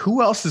teams. I'm like,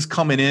 who else is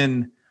coming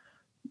in?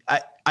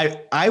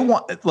 I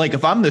want, like,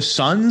 if I'm the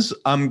Suns,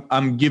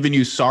 I'm giving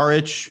you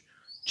Saric,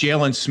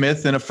 Jalen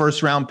Smith, and a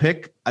first-round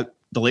pick.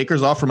 The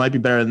Lakers offer might be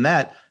better than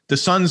that. The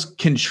Suns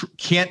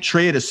can't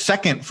trade a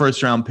second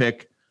first-round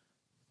pick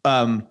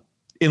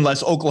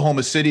unless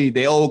Oklahoma City,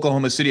 they owe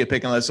Oklahoma City a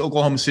pick, unless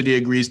Oklahoma City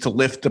agrees to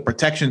lift the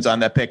protections on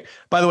that pick.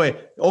 By the way,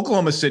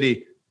 Oklahoma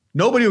City,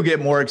 nobody will get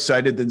more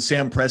excited than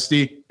Sam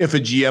Presti if a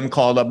GM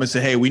called up and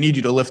said, hey, we need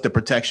you to lift the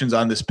protections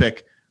on this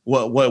pick.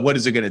 What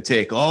is it going to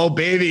take? Oh,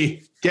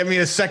 baby, get me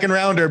a second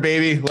rounder,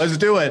 baby. Let's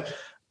do it.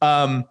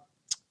 The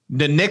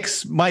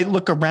Knicks might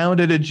look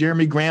around at a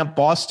Jeremy Grant.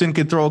 Boston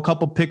could throw a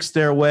couple picks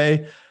their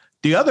way.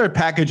 The other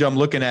package I'm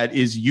looking at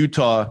is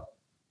Utah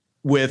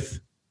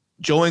with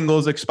Joe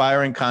Ingles'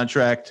 expiring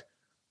contract,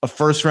 a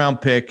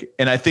first-round pick,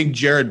 and I think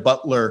Jared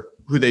Butler,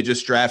 who they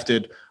just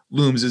drafted,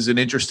 looms as an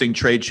interesting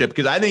trade chip,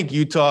 because I think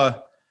Utah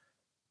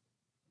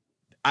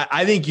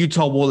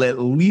will at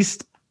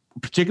least,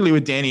 particularly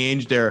with Danny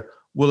Ainge there,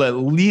 will at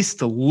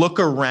least look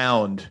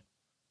around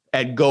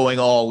at going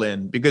all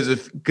in, because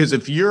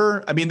if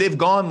you're, I mean, they've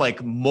gone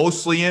like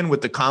mostly in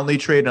with the Conley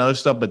trade and other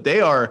stuff, but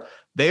they are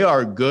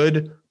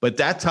good. But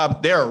that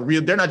top, they're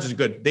not just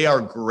good, they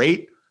are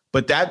great.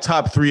 But that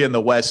top 3 in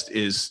the West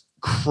is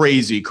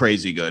crazy,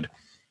 crazy good.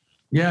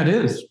 Yeah, it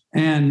is.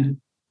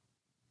 And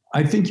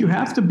I think you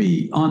have to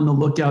be on the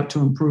lookout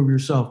to improve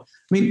yourself.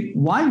 I mean,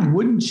 why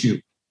wouldn't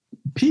you?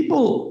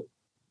 People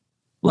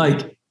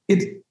like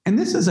it, and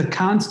this is a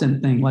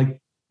constant thing. Like,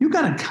 you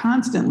got to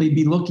constantly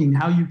be looking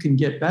how you can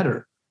get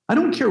better. I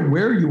don't care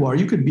where you are.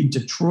 You could be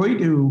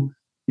Detroit, who,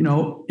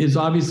 is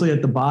obviously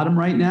at the bottom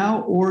right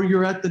now, or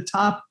you're at the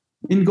top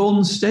in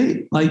Golden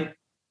State. Like,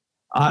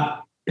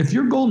 if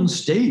you're Golden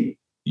State,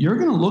 you're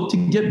going to look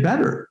to get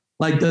better.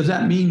 Like, does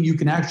that mean you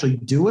can actually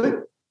do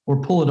it or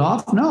pull it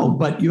off? No,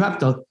 but you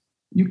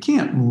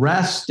can't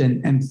rest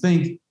and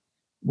think,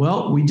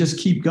 well, we just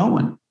keep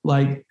going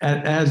like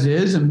as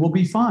is and we'll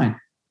be fine.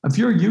 If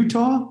you're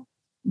Utah,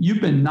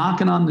 you've been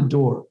knocking on the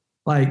door.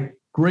 Like,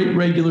 great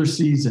regular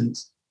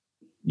seasons,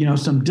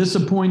 some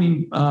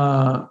disappointing,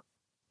 playoff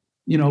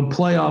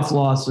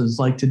losses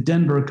like to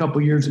Denver a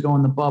couple years ago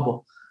in the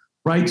bubble,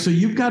 right? So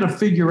you've got to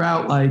figure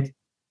out like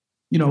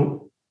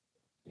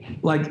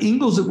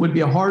Ingles, it would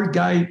be a hard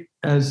guy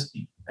as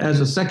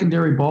a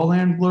secondary ball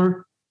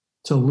handler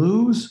to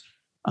lose.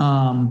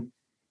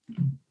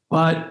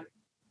 But,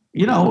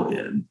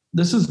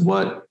 this is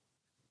what,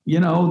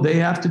 they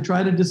have to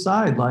try to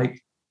decide,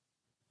 like,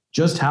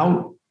 just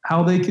how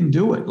they can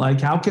do it.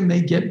 Like, how can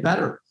they get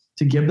better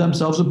to give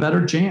themselves a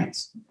better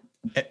chance?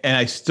 And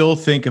I still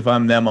think if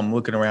I'm them, I'm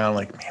looking around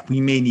like, man,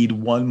 we may need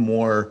one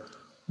more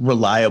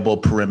reliable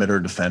perimeter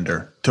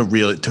defender to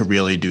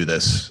really do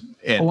this.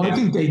 I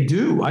think they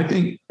do. I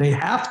think they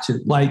have to.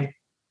 Like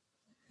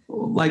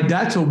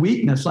that's a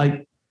weakness.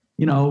 Like,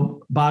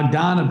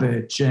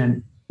 Bogdanovich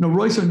and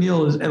Royce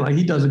O'Neal is like,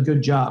 he does a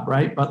good job,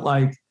 right? But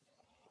like,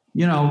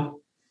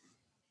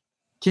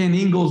 can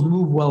Ingles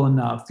move well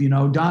enough?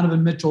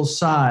 Donovan Mitchell's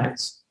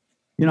size.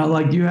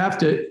 Like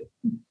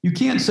you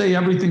can't say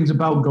everything's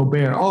about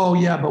Gobert. Oh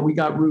yeah, but we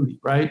got Rudy,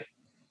 right?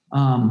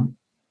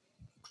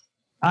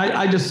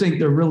 I just think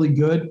they're really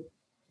good.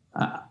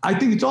 I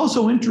think it's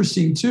also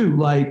interesting too,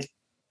 like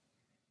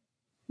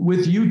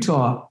with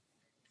Utah,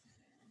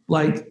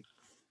 like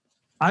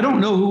I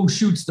don't know who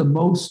shoots the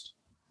most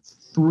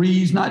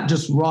threes, not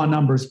just raw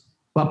numbers,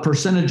 but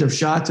percentage of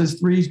shots as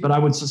threes, but I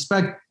would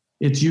suspect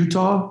it's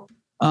Utah.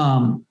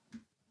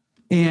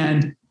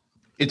 And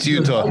it's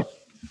Utah.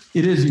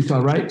 It is Utah,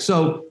 right?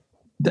 So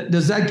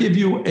does that give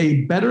you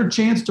a better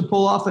chance to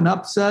pull off an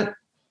upset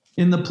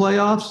in the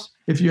playoffs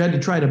if you had to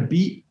try to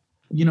beat,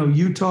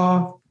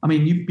 Utah? I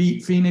mean, you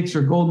beat Phoenix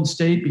or Golden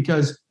State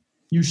because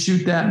you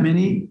shoot that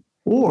many,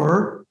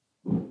 or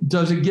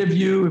does it give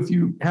you, if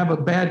you have a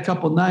bad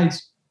couple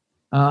nights,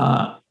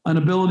 an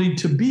ability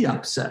to be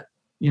upset,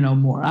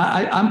 more?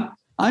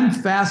 I'm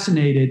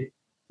fascinated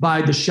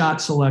by the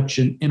shot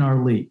selection in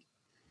our league.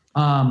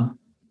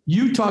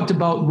 You talked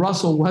about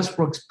Russell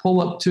Westbrook's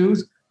pull-up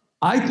twos.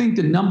 I think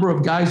the number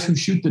of guys who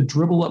shoot the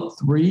dribble-up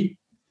three,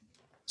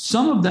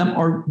 some of them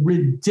are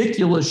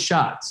ridiculous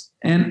shots,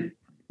 and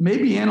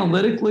maybe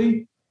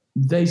analytically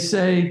they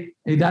say,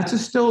 hey,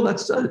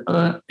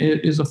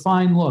 it is a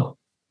fine look.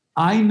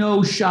 I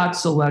know shot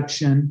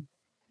selection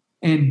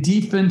and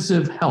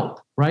defensive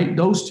help, right?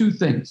 Those two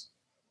things.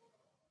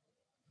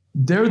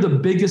 They're the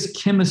biggest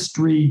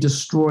chemistry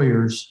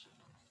destroyers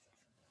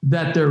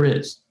that there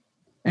is.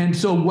 And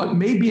so what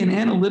may be an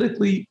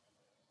analytically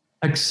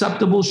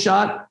acceptable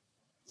shot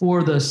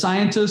for the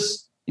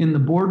scientists in the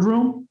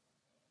boardroom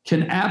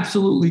can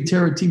absolutely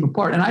tear a team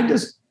apart. And I'm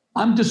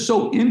just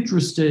so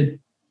interested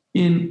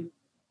in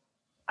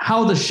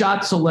how the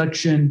shot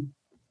selection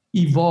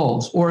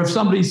evolves. Or if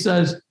somebody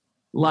says,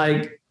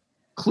 like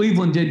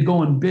Cleveland did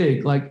going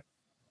big, like,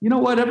 you know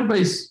what,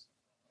 everybody's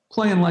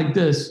playing like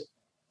this.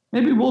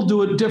 Maybe we'll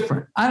do it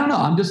different. I don't know.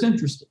 I'm just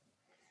interested.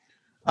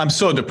 I'm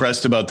so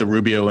depressed about the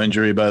Rubio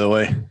injury, by the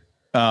way.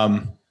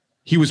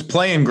 He was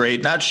playing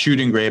great, not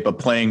shooting great, but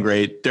playing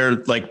great. They're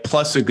like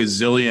plus a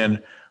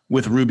gazillion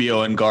with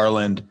Rubio and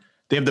Garland.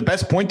 They have the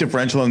best point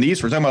differential in the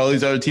East. We're talking about all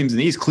these other teams in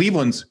the East.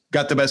 Cleveland's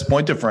got the best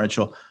point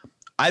differential.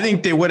 I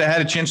think they would have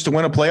had a chance to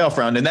win a playoff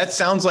round. And that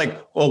sounds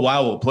like, oh,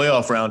 wow, a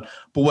playoff round.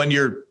 But when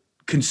your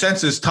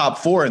consensus top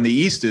four in the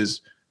East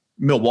is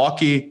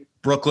Milwaukee,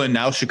 Brooklyn,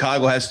 now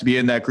Chicago has to be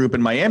in that group,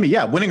 in Miami,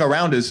 yeah, winning a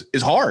round is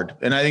hard.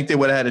 And I think they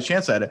would have had a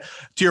chance at it.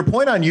 To your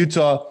point on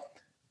Utah,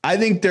 I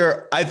think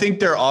their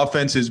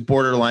offense is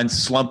borderline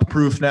slump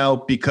proof now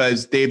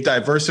because they've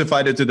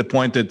diversified it to the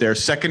point that they're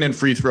second in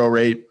free throw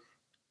rate,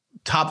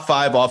 top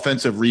 5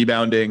 offensive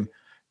rebounding,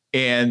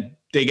 and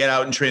they get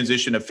out in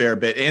transition a fair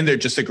bit, and they're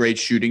just a great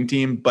shooting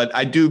team. But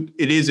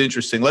it is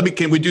interesting.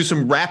 Can we do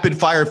some rapid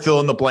fire fill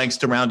in the blanks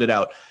to round it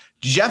out?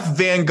 Jeff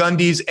Van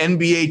Gundy's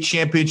NBA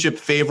championship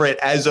favorite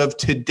as of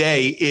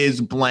today is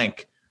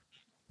blank.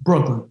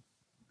 Brooklyn.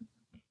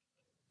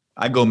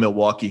 I go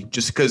Milwaukee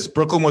just because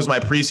Brooklyn was my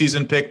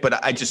preseason pick,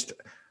 but I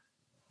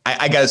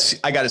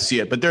gotta see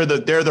it. But they're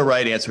the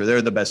right answer.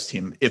 They're the best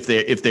team if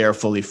they are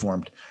fully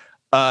formed.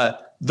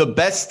 The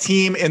best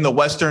team in the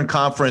Western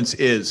Conference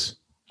is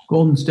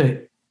Golden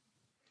State.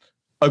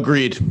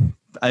 Agreed.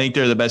 I think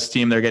they're the best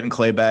team. They're getting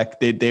Clay back.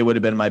 They would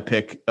have been my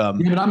pick. Yeah,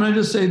 but I'm going to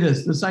just say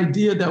this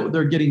idea that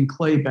they're getting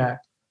Clay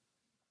back.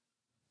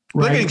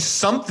 Right? They're getting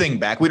something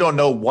back. We don't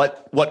know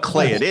what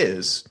Clay it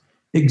is.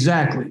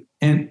 Exactly.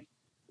 And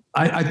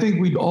I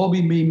think we'd all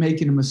be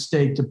making a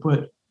mistake to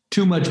put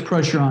too much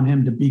pressure on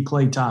him to be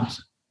Klay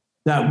Thompson.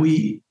 That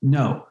we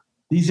know.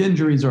 These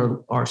injuries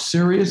are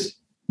serious.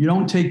 You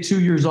don't take 2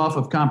 years off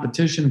of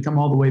competition and come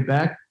all the way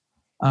back.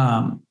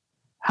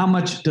 How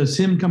much does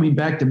him coming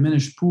back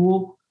diminish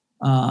Poole?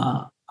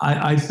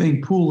 I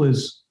think Poole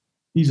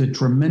he's a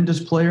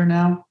tremendous player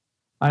now.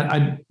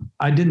 I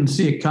didn't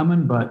see it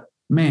coming, but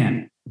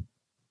man,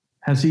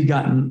 has he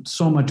gotten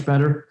so much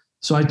better.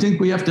 So I think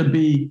we have to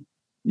be,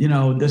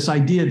 this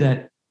idea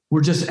that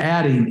we're just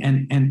adding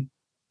and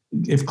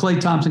if Klay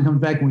Thompson comes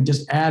back and we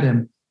just add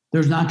him,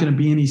 there's not going to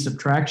be any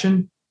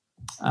subtraction.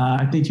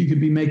 I think you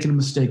could be making a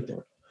mistake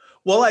there.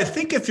 Well, I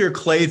think if your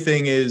Clay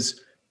thing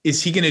is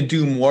he going to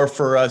do more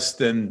for us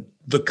than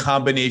the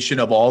combination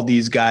of all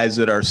these guys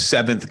that are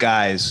seventh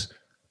guys,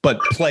 but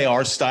play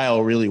our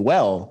style really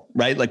well,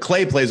 right? Like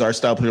Clay plays our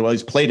style pretty well.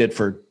 He's played it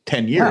for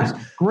 10 years.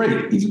 Yeah,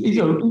 great.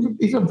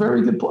 He's a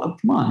very good player.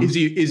 Come on. Is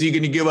he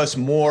going to give us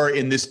more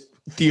in this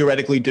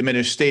theoretically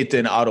diminished state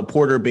than Otto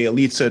Porter,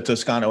 Bielitsa,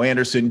 Toscano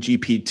Anderson,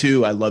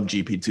 GP2? I love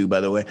GP2, by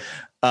the way.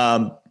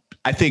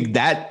 I think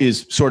that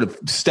is sort of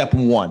step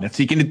one. If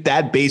he can hit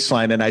that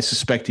baseline, and I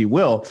suspect he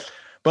will.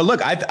 But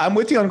look, I'm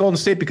with you on Golden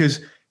State because,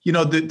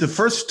 the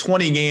first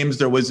 20 games,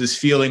 there was this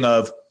feeling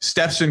of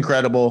Steph's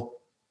incredible,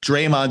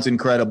 Draymond's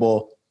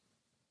incredible,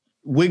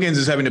 Wiggins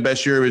is having the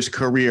best year of his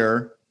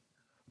career.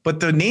 But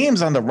the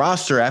names on the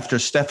roster after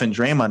Steph and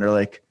Draymond are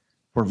like,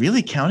 we're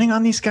really counting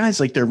on these guys?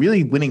 Like they're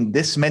really winning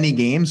this many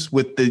games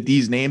with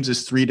these names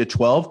as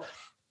 3-12.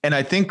 And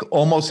I think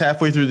almost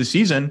halfway through the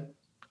season,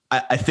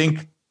 I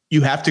think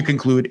you have to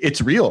conclude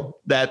it's real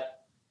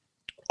that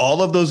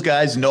all of those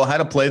guys know how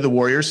to play the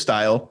Warriors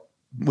style,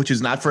 which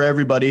is not for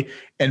everybody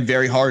and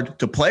very hard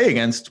to play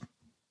against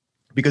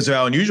because of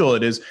how unusual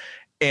it is.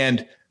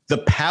 And the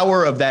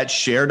power of that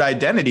shared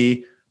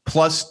identity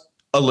plus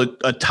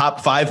a top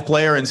 5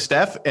 player in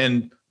Steph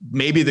and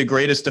maybe the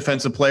greatest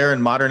defensive player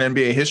in modern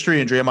NBA history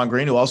in Draymond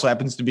Green, who also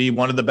happens to be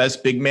one of the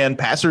best big man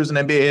passers in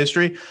NBA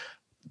history.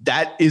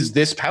 That is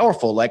this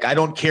powerful. Like, I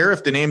don't care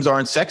if the names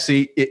aren't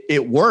sexy.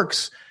 It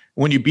works.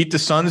 When you beat the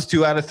Suns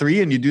 2 out of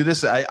 3 and you do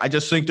this, I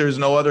just think there's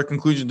no other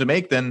conclusion to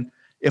make than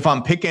if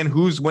I'm picking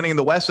who's winning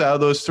the West out of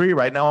those 3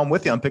 right now, I'm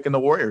with you. I'm picking the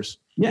Warriors.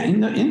 Yeah,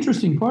 and the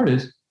interesting part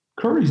is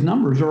Curry's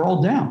numbers are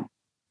all down,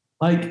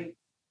 like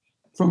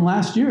from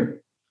last year.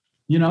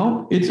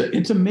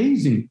 It's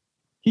amazing.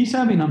 He's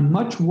having a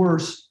much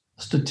worse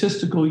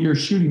statistical year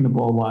shooting the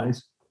ball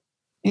wise,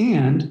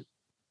 and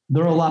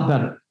they're a lot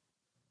better.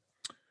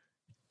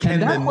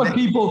 And that's what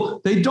people,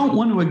 they don't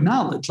want to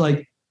acknowledge.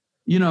 Like,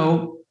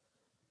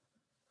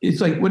 it's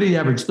like, what did he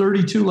average?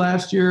 32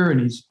 last year, and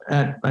he's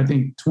at, I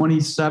think,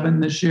 27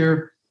 this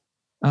year.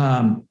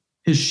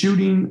 His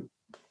shooting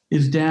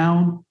is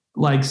down,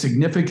 like,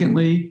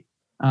 significally.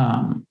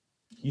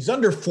 He's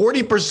under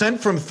 40%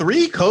 from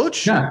 3,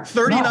 coach. Yeah,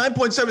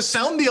 39.7. No.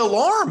 Sound the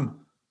alarm.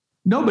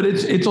 No, but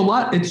it's a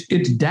lot.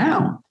 It's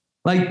down.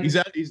 Like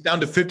he's down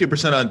to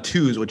 50% on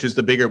 2s, which is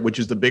the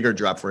bigger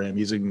drop for him.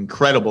 He's an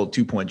incredible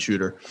 2-point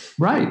shooter.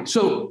 Right.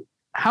 So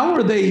how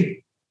are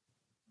they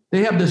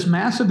have this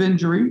massive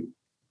injury,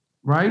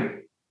 right?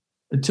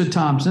 To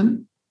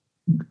Thompson,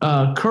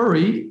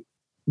 Curry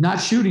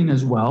not shooting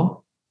as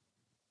well,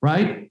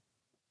 right?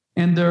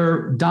 And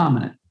they're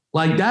dominant.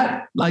 Like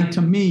that, like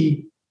to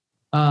me,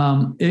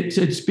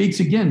 it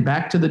speaks again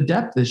back to the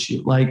depth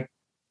issue. Like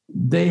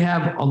they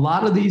have a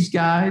lot of these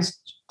guys.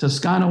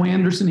 Toscano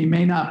Anderson, he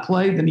may not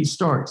play, then he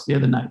starts the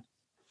other night.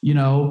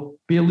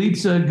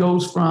 Bielitsa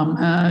goes from,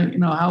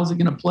 how's he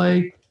going to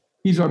play?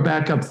 He's our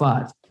backup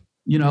 5.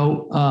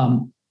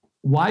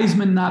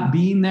 Wiseman not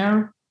being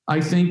there,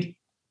 I think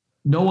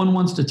no one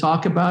wants to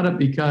talk about it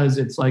because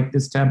it's like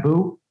this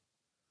taboo.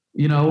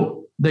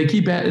 They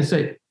keep at it,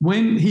 say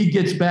when he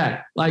gets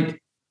back,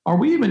 like, are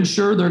we even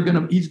sure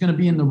he's going to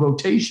be in the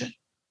rotation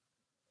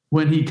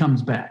when he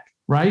comes back,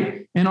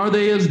 right? And are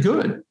they as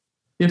good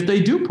if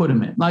they do put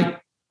him in? Like,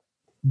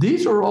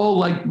 these are all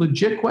like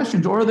legit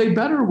questions. Or are they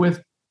better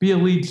with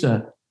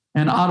Bielitsa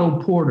and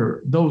Otto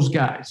Porter, those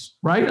guys,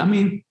 right? I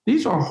mean,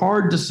 these are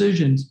hard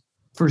decisions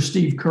for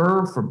Steve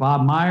Kerr, for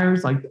Bob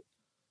Myers. Like,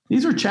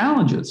 these are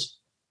challenges.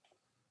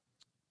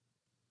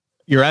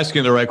 You're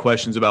asking the right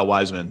questions about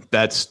Wiseman.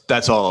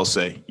 That's all I'll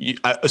say.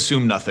 I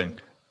assume nothing.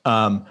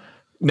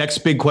 Next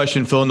big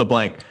question, fill in the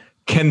blank.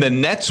 Can the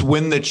Nets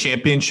win the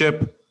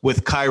championship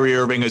with Kyrie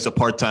Irving as a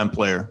part-time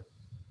player?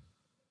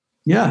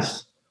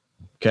 Yes.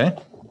 Okay.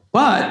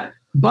 But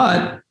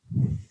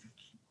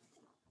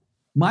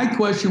my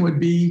question would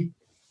be,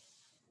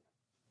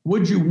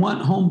 would you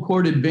want home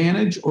court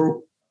advantage,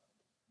 or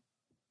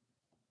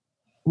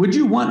would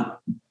you want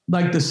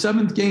like the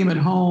 7th game at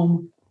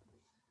home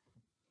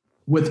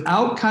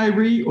without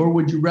Kyrie, or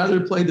would you rather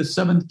play the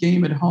 7th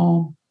game at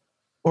home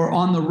or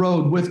on the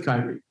road with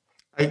Kyrie?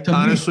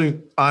 Honestly,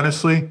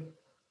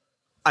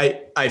 I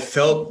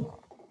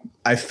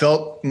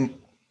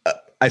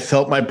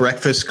felt my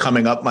breakfast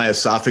coming up my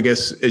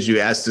esophagus as you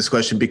asked this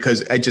question,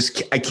 because I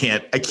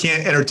can't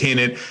entertain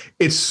it.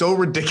 It's so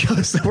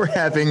ridiculous that we're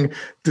having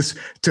this.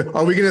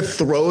 Are we going to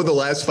throw the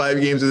last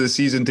 5 games of the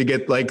season to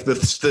get like the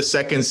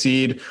 2nd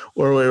seed,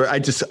 or whatever? I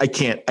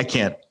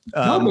can't.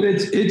 No, but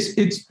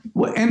it's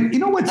and you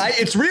know what?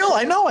 It's real.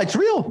 I know it's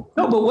real.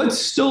 No, but what's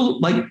still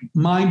like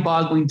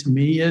mind-boggling to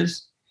me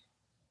is,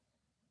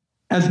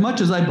 as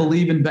much as I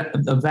believe in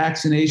the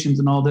vaccinations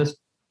and all this,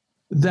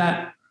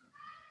 that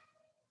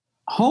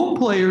home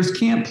players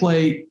can't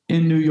play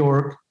in New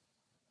York,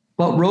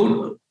 but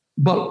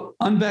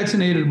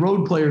unvaccinated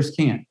road players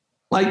can.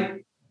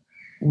 Like,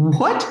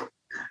 what?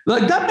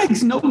 Like, that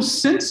makes no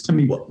sense to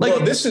me. Like,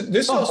 well,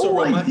 this also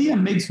whole idea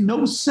makes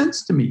no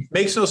sense to me.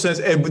 Makes no sense.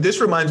 And this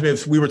reminds me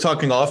of, we were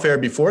talking off air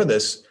before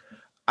this.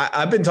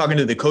 I've been talking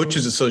to the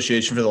Coaches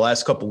Association for the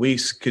last couple of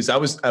weeks because I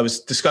was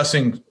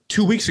discussing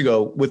 2 weeks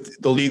ago with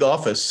the league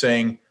office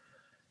saying,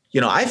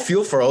 I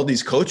feel for all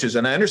these coaches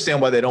and I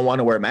understand why they don't want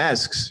to wear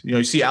masks.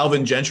 You see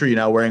Alvin Gentry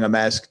now wearing a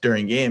mask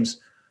during games.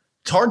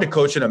 It's hard to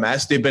coach in a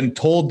mask. They've been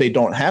told they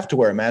don't have to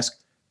wear a mask.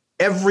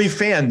 Every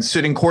fan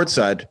sitting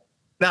courtside,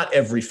 not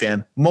every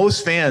fan,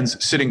 most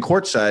fans sitting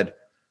courtside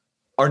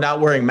are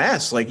not wearing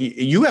masks. Like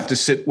you have to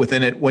sit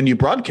within it when you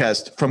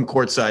broadcast from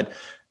courtside.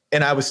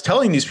 And I was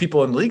telling these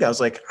people in the league, I was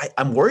like,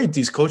 I'm worried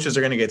these coaches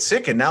are going to get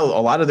sick. And now a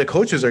lot of the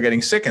coaches are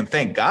getting sick. And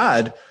thank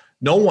God,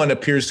 no one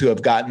appears to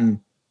have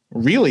gotten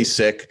really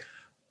sick.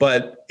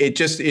 But it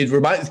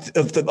reminds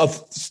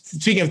of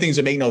speaking of things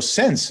that make no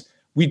sense.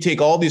 We take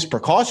all these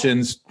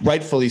precautions,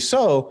 rightfully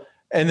so.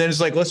 And then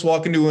it's like, let's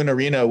walk into an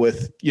arena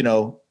with,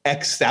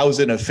 X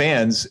thousand of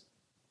fans,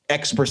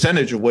 X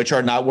percentage of which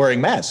are not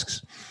wearing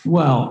masks.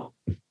 Well,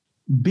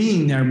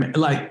 being there,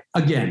 like,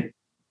 again,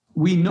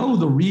 we know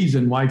the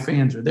reason why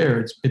fans are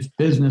there. It's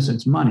business,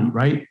 it's money,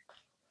 right?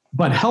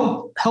 But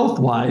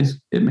health-wise,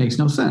 it makes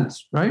no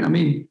sense, right? I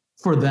mean,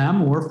 for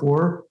them or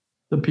for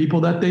the people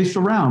that they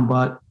surround,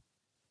 but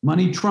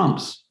money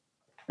trumps,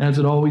 as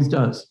it always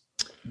does.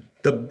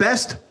 The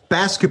best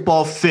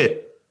basketball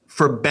fit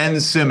for Ben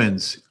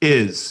Simmons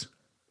is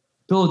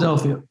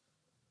Philadelphia.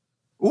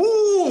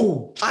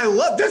 Ooh, I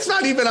love that's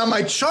not even on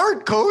my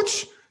chart,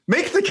 Coach.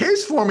 Make the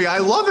case for me. I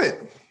love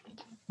it.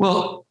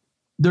 Well,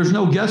 there's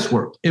no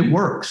guesswork. It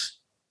works.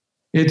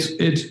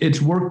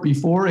 It's worked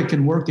before. It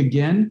can work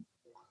again.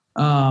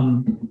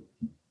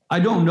 I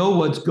don't know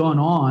what's gone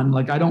on.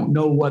 Like, I don't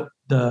know what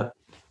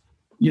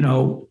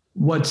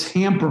what's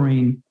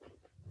hampering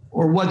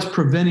or what's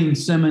preventing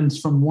Simmons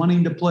from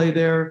wanting to play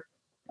there.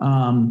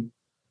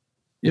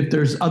 If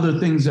there's other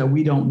things that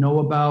we don't know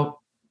about,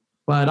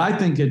 but I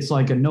think it's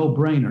like a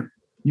no-brainer.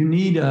 You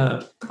need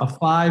a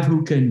five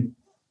who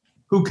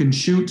can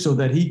shoot so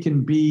that he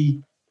can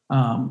be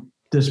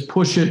this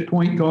push-it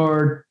point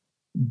guard,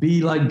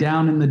 be like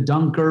down in the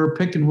dunker,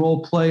 pick and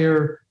roll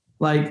player.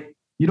 Like,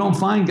 you don't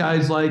find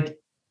guys like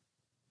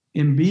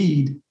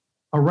Embiid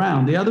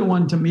around. The other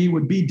one to me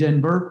would be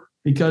Denver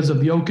because of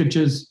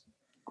Jokic's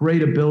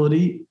great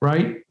ability,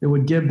 right? It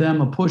would give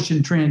them a push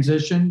in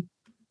transition.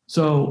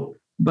 So,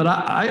 but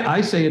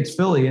I say it's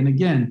Philly. And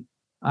again,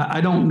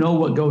 I don't know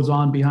what goes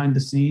on behind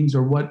the scenes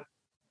or what.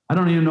 I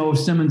don't even know if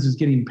Simmons is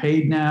getting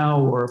paid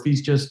now or if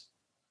he's just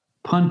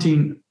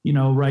punting,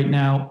 right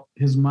now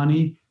his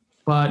money.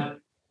 But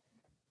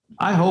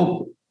I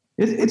hope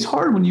it's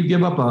hard when you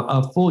give up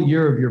a full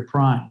year of your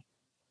prime.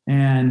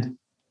 And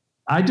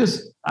I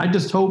just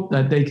hope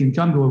that they can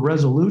come to a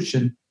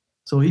resolution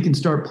so he can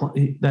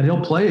that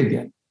he'll play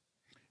again.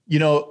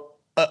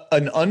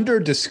 An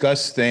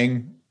under-discussed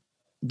thing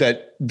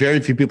that very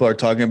few people are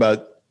talking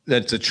about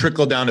that's a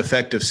trickle-down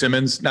effect of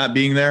Simmons not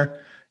being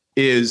there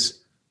is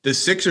the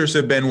Sixers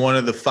have been one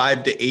of the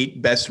 5 to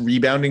 8 best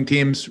rebounding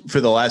teams for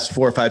the last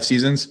 4 or 5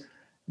 seasons.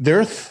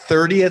 They're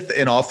 30th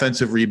in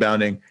offensive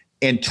rebounding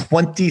and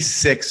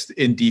 26th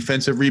in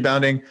defensive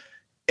rebounding.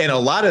 And a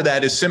lot of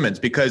that is Simmons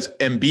because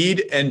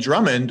Embiid and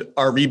Drummond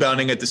are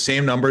rebounding at the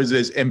same numbers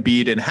as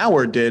Embiid and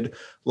Howard did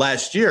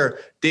last year.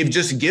 They've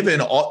just given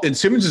and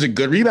Simmons is a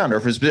good rebounder,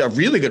 a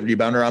really good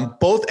rebounder on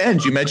both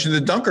ends. You mentioned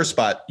the dunker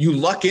spot. You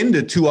luck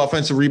into 2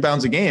 offensive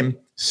rebounds a game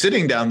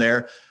sitting down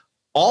there.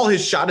 All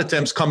his shot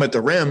attempts come at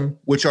the rim,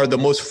 which are the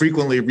most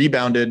frequently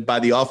rebounded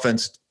by the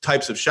offense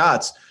types of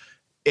shots.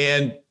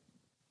 And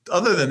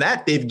other than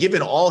that, they've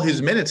given all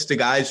his minutes to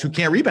guys who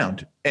can't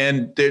rebound.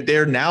 And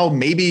they're now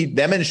maybe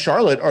them and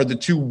Charlotte are the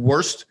 2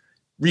 worst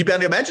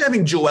rebounding. Imagine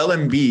having Joel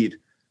Embiid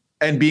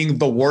and being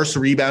the worst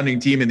rebounding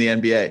team in the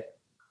NBA.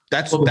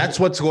 That's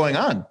what's going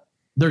on.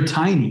 They're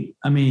tiny.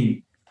 I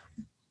mean,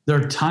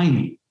 they're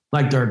tiny.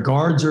 Like their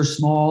guards are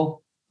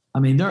small. I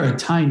mean, they're a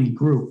tiny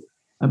group.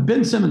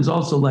 Ben Simmons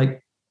also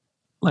like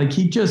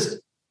he just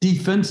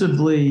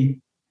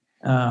defensively,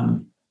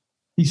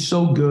 he's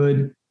so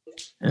good.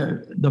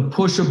 The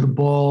push of the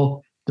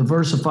ball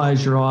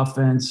diversifies your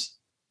offense.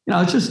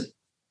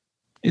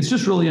 It's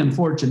just really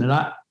unfortunate.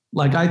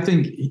 I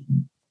think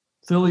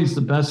Philly's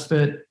the best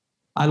fit.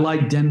 I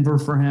like Denver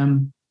for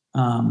him.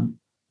 And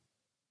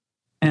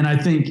I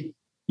think,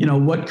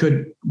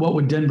 what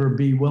would Denver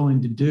be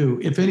willing to do,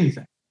 if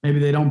anything? Maybe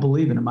they don't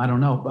believe in him. I don't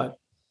know. But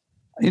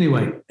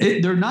anyway,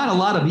 there are not a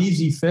lot of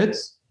easy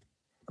fits.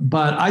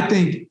 But I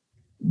think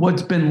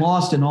what's been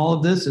lost in all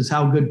of this is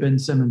how good Ben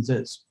Simmons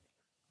is.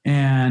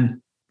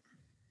 And,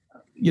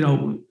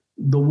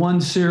 the one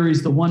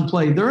series, the one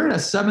play, they're in a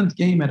 7th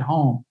game at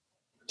home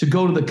to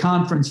go to the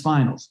conference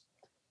finals.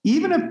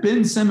 Even if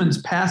Ben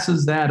Simmons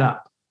passes that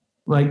up,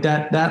 like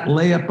that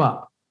layup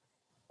up,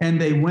 and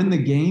they win the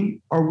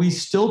game, are we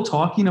still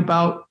talking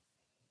about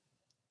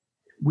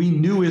we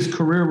knew his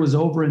career was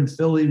over in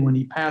Philly when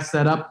he passed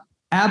that up?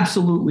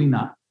 Absolutely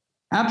not.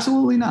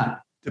 Absolutely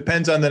not.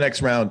 Depends on the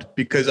next round,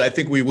 because I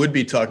think we would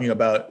be talking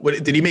about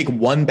did he make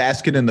 1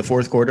 basket in the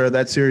 4th quarter of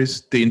that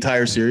series, the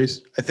entire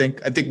series? I think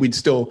we'd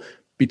still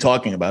be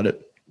talking about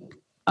it.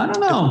 I don't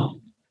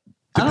know.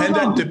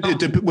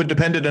 It would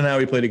depend on how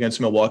he played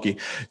against Milwaukee.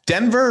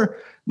 Denver,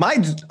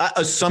 my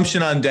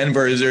assumption on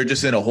Denver is they're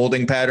just in a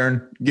holding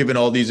pattern given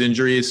all these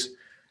injuries.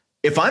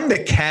 If I'm the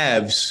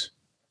Cavs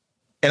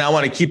and I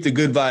want to keep the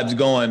good vibes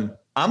going,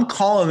 I'm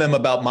calling them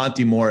about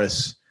Monty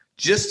Morris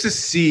just to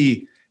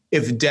see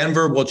if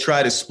Denver will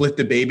try to split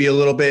the baby a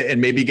little bit and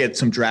maybe get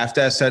some draft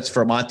assets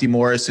for Monty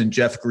Morris and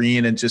Jeff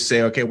Green and just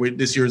say, okay,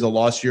 this year is a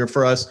lost year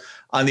for us.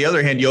 On the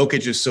other hand,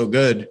 Jokic is so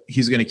good,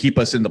 he's going to keep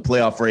us in the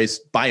playoff race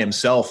by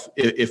himself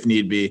if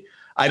need be.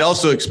 I'd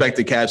also expect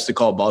the Cavs to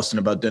call Boston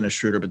about Dennis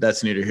Schroeder, but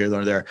that's neither here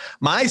nor there.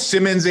 My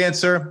Simmons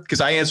answer, because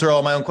I answer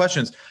all my own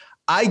questions,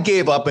 I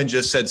gave up and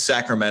just said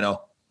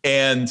Sacramento.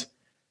 And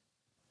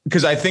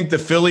because I think the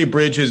Philly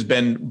bridge has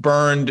been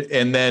burned,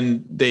 and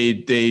then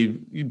they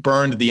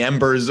burned the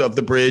embers of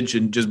the bridge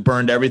and just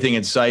burned everything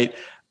in sight.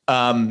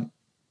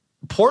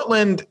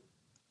 Portland,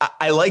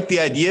 I like the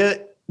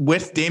idea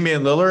with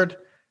Damian Lillard.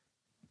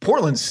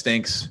 Portland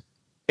stinks,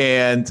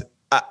 and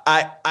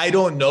I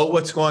don't know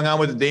what's going on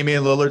with the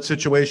Damian Lillard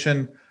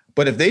situation,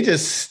 but if they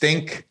just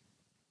stink,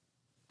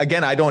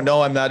 again, I don't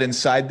know. I'm not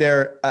inside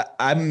there.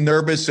 I'm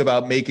nervous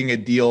about making a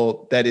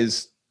deal that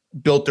is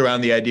built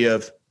around the idea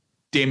of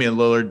Damian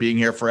Lillard being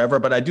here forever,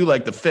 but I do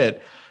like the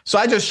fit. So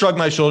I just shrugged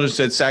my shoulders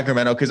and said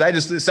Sacramento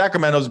because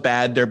Sacramento's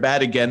bad. They're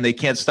bad again. They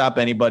can't stop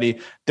anybody.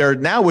 They're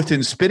now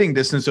within spitting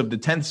distance of the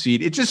 10th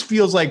seed. It just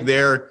feels like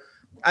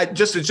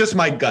it's just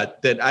my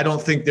gut that I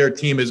don't think their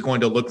team is going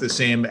to look the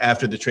same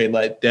after the trade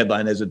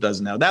deadline as it does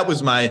now. That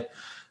was my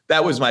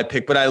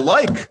pick, but I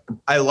like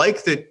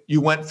that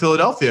you went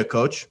Philadelphia,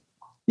 Coach.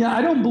 Yeah,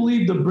 I don't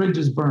believe the bridge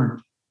is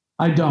burned.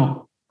 I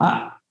don't.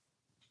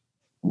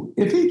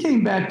 If he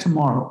came back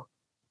tomorrow,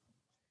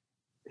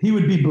 he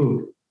would be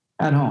booed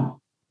at home.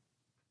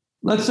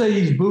 Let's say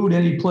he's booed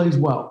and he plays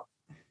well.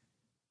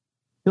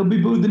 He'll be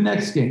booed the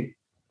next game.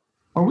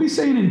 Are we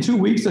saying in 2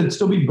 weeks they'd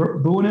still be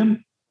booing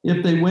him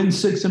if they win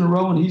 6 in a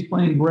row and he's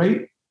playing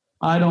great?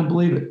 I don't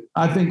believe it.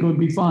 I think it would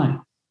be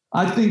fine.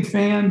 I think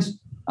fans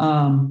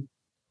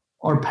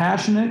are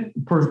passionate,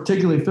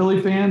 particularly Philly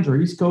fans or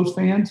East Coast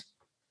fans,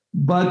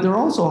 but they're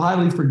also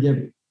highly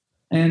forgiving.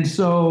 And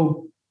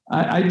so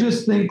I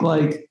just think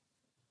like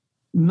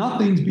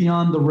nothing's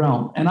beyond the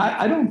realm. And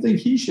I don't think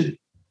he should.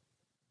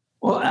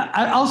 Well,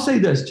 I'll say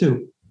this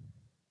too.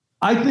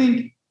 I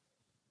think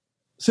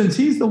since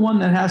he's the one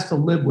that has to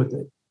live with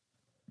it,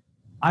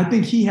 I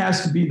think he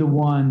has to be the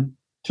one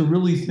to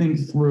really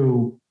think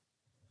through,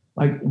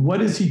 like,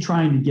 what is he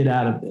trying to get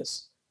out of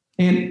this?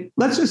 And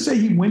let's just say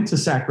he went to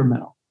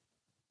Sacramento.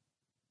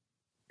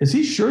 Is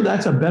he sure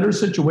that's a better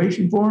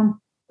situation for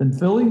him than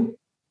Philly?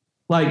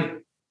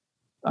 Like,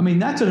 I mean,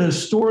 that's an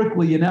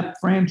historically inept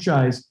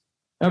franchise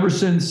ever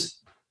since,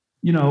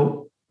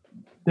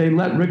 they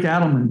let Rick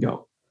Adelman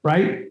go,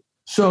 right?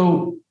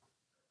 So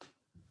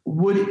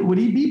would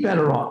he be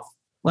better off?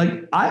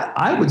 Like,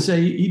 I would say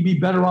he'd be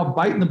better off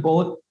biting the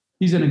bullet.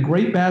 He's in a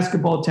great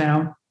basketball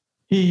town.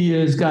 He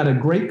has got a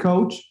great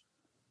coach,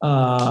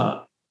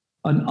 an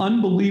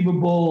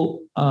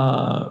unbelievable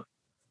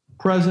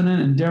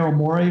president in Daryl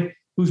Morey,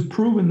 who's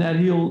proven that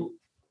he'll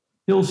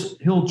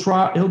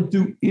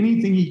do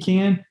anything he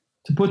can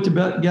to put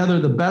together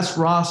the best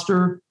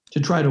roster to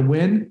try to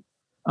win.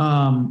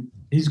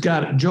 He's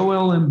got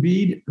Joel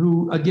Embiid,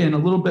 who, again, a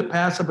little bit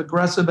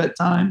passive-aggressive at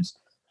times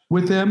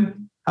with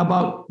him. How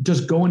about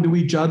just going to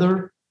each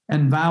other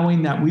and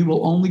vowing that we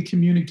will only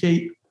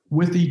communicate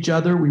with each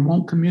other? We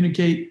won't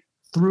communicate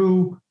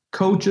through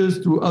coaches,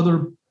 through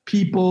other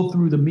people,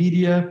 through the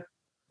media.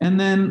 And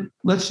then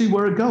let's see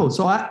where it goes.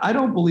 So I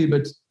don't believe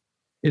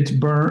it's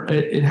burned.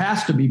 It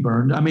has to be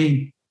burned. I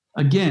mean,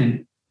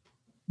 again,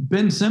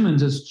 Ben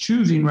Simmons is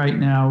choosing right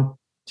now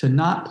to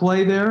not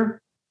play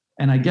there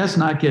and I guess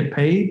not get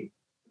paid.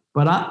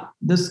 But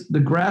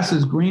the grass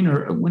is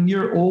greener. When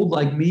you're old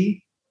like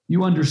me,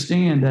 you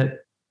understand that,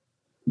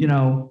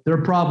 there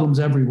are problems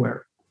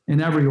everywhere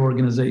in every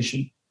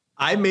organization.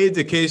 I made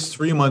the case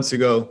 3 months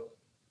ago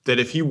that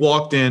if he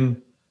walked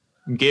in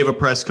and gave a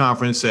press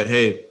conference, said,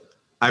 hey,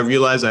 I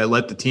realize I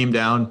let the team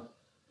down.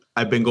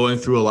 I've been going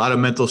through a lot of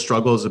mental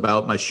struggles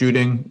about my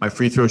shooting, my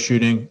free throw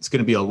shooting. It's going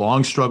to be a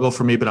long struggle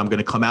for me, but I'm going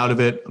to come out of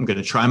it. I'm going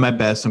to try my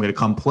best. I'm going to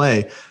come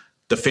play.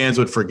 The fans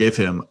would forgive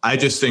him. I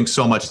just think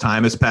so much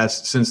time has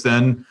passed since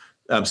then.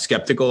 I'm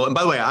skeptical. And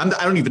by the way, I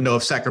don't even know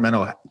if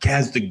Sacramento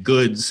has the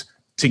goods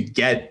to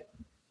get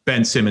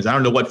Ben Simmons. I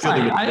don't know what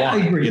Philly would want. I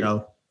agree.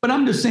 But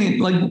I'm just saying,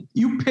 like,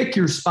 you pick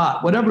your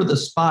spot, whatever the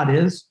spot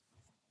is.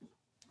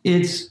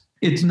 It's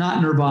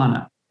not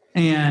nirvana.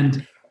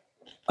 And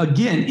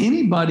again,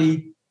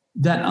 anybody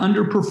that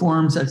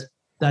underperforms,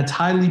 that's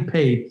highly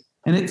paid,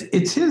 and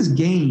it's his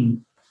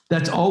game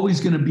that's always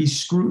going to be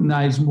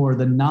scrutinized more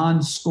than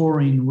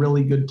non-scoring,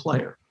 really good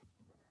player.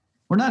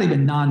 Or not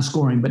even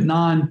non-scoring, but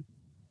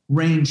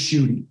non-range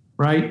shooting,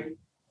 right?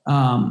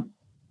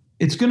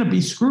 It's going to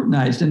be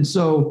scrutinized. And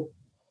so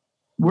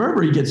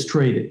wherever he gets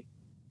traded,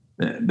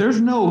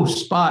 there's no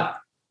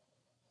spot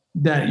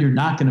that you're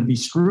not going to be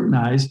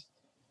scrutinized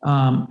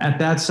at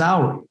that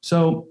salary.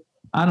 So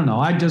I don't know.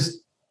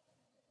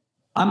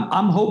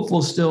 I'm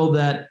hopeful still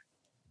that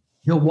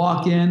he'll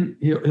walk in,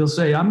 he'll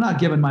say, I'm not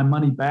giving my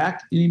money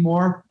back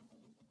anymore.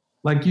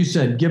 Like you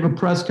said, give a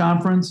press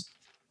conference.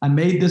 I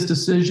made this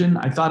decision.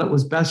 I thought it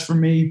was best for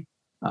me.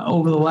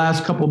 Over the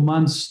last couple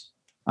months,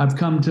 I've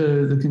come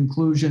to the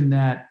conclusion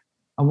that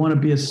I want to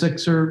be a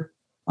Sixer.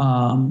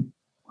 I'm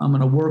going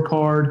to work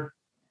hard.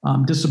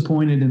 I'm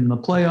disappointed in the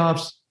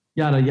playoffs,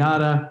 yada,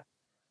 yada.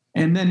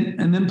 And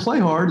then play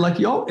hard.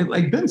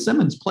 Like Ben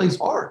Simmons plays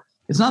hard.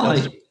 It's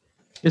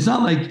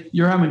not like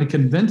you're having to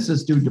convince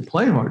this dude to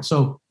play hard.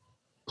 So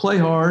play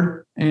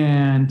hard,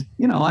 and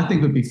I think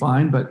it would be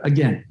fine. But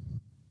again,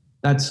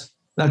 that's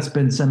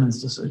Ben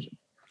Simmons' decision.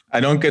 I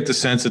don't get the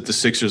sense that the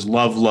Sixers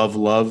love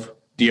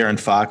De'Aaron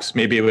Fox.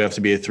 Maybe it would have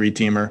to be a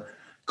 3-teamer.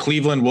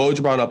 Cleveland,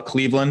 Woj brought up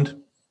Cleveland.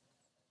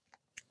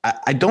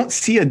 I don't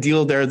see a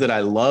deal there that I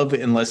love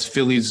unless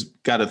Philly's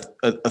got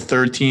a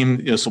third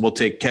team. So we'll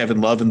take Kevin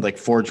Love and like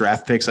 4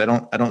 draft picks. I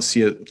don't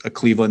see a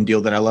Cleveland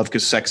deal that I love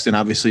because Sexton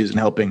obviously isn't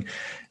helping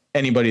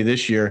anybody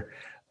this year.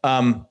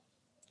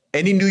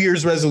 Any New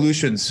Year's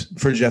resolutions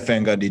for Jeff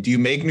Van Gundy? Do you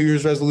make New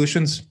Year's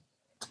resolutions?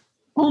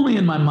 Only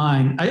in my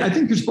mind. I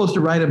think you're supposed to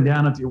write them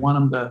down if you want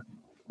them to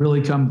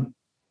really come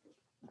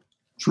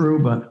true.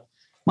 But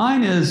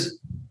mine is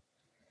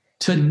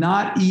to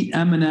not eat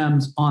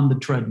M&Ms on the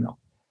treadmill.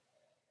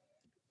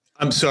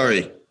 I'm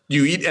sorry.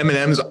 You eat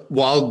M&Ms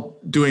while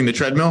doing the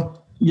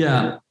treadmill?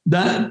 Yeah,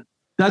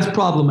 that's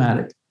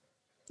problematic.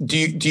 Do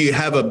you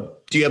have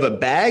a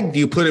bag? Do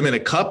you put them in a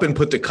cup and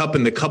put the cup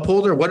in the cup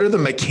holder? What are the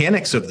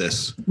mechanics of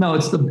this? No,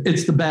 it's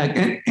the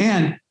bag.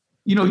 And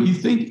you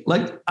think,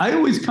 like, I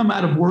always come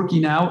out of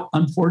working out,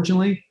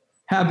 unfortunately,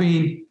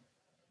 having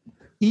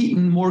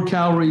eaten more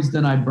calories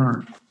than I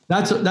burn.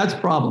 That's a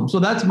problem. So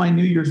that's my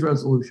New Year's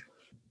resolution.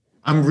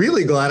 I'm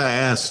really glad I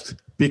asked,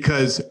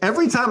 because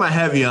every time I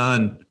have you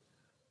on,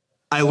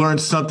 I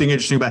learned something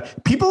interesting about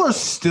it. People are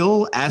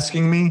still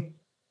asking me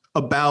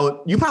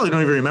about, you probably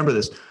don't even remember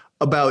this,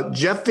 about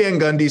Jeff Van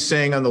Gundy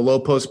saying on the Low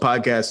Post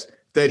podcast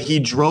that he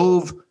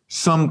drove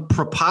some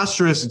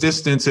preposterous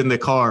distance in the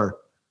car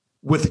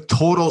with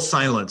total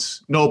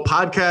silence. No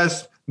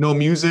podcast, no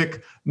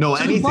music, no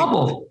anything.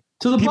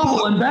 To the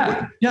bubble and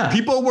back. Yeah.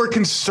 People were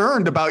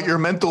concerned about your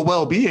mental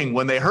well-being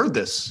when they heard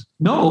this.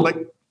 No,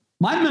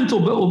 my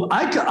mental,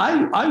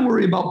 I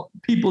worry about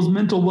people's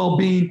mental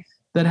well-being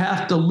that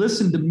have to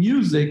listen to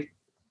music,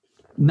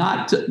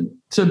 not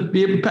to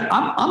be able to.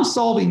 I'm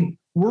solving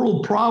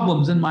world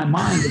problems in my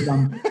mind as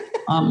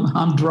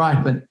I'm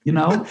driving.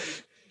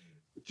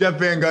 Jeff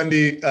Van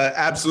Gundy,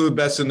 absolute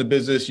best in the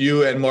business.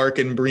 You and Mark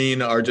and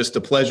Breen are just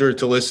a pleasure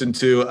to listen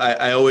to.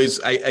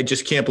 I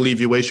just can't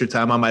believe you waste your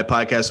time on my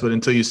podcast, but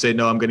until you say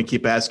no, I'm going to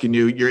keep asking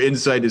you. Your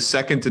insight is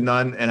second to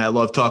none, and I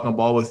love talking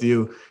ball with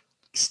you.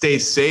 Stay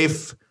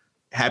safe.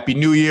 Happy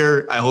New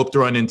Year. I hope to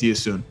run into you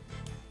soon.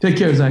 Take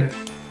care, Zach.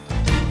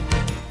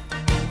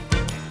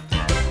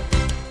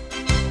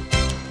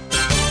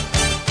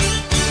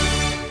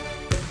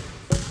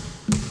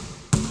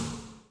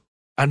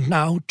 And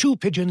now, 2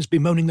 pigeons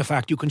bemoaning the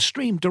fact you can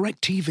stream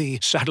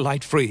DirecTV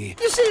satellite-free.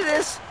 You see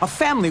this? A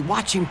family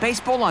watching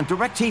baseball on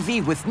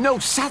DirecTV with no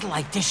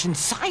satellite dish in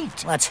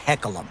sight. Let's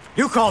heckle them.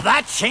 You call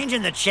that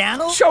changing the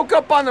channel? Choke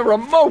up on the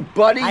remote,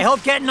 buddy. I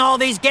hope getting all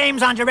these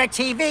games on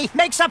DirecTV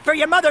makes up for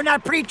your mother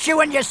not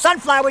pre-chewing your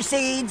sunflower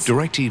seeds.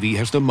 DirecTV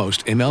has the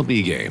most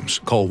MLB games.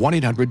 Call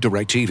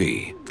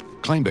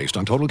 1-800-DirecTV. Claim based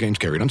on total games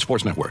carried on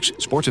sports networks.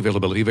 Sports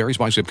availability varies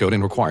by zip code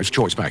and requires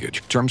choice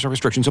package. Terms and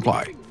restrictions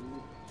apply.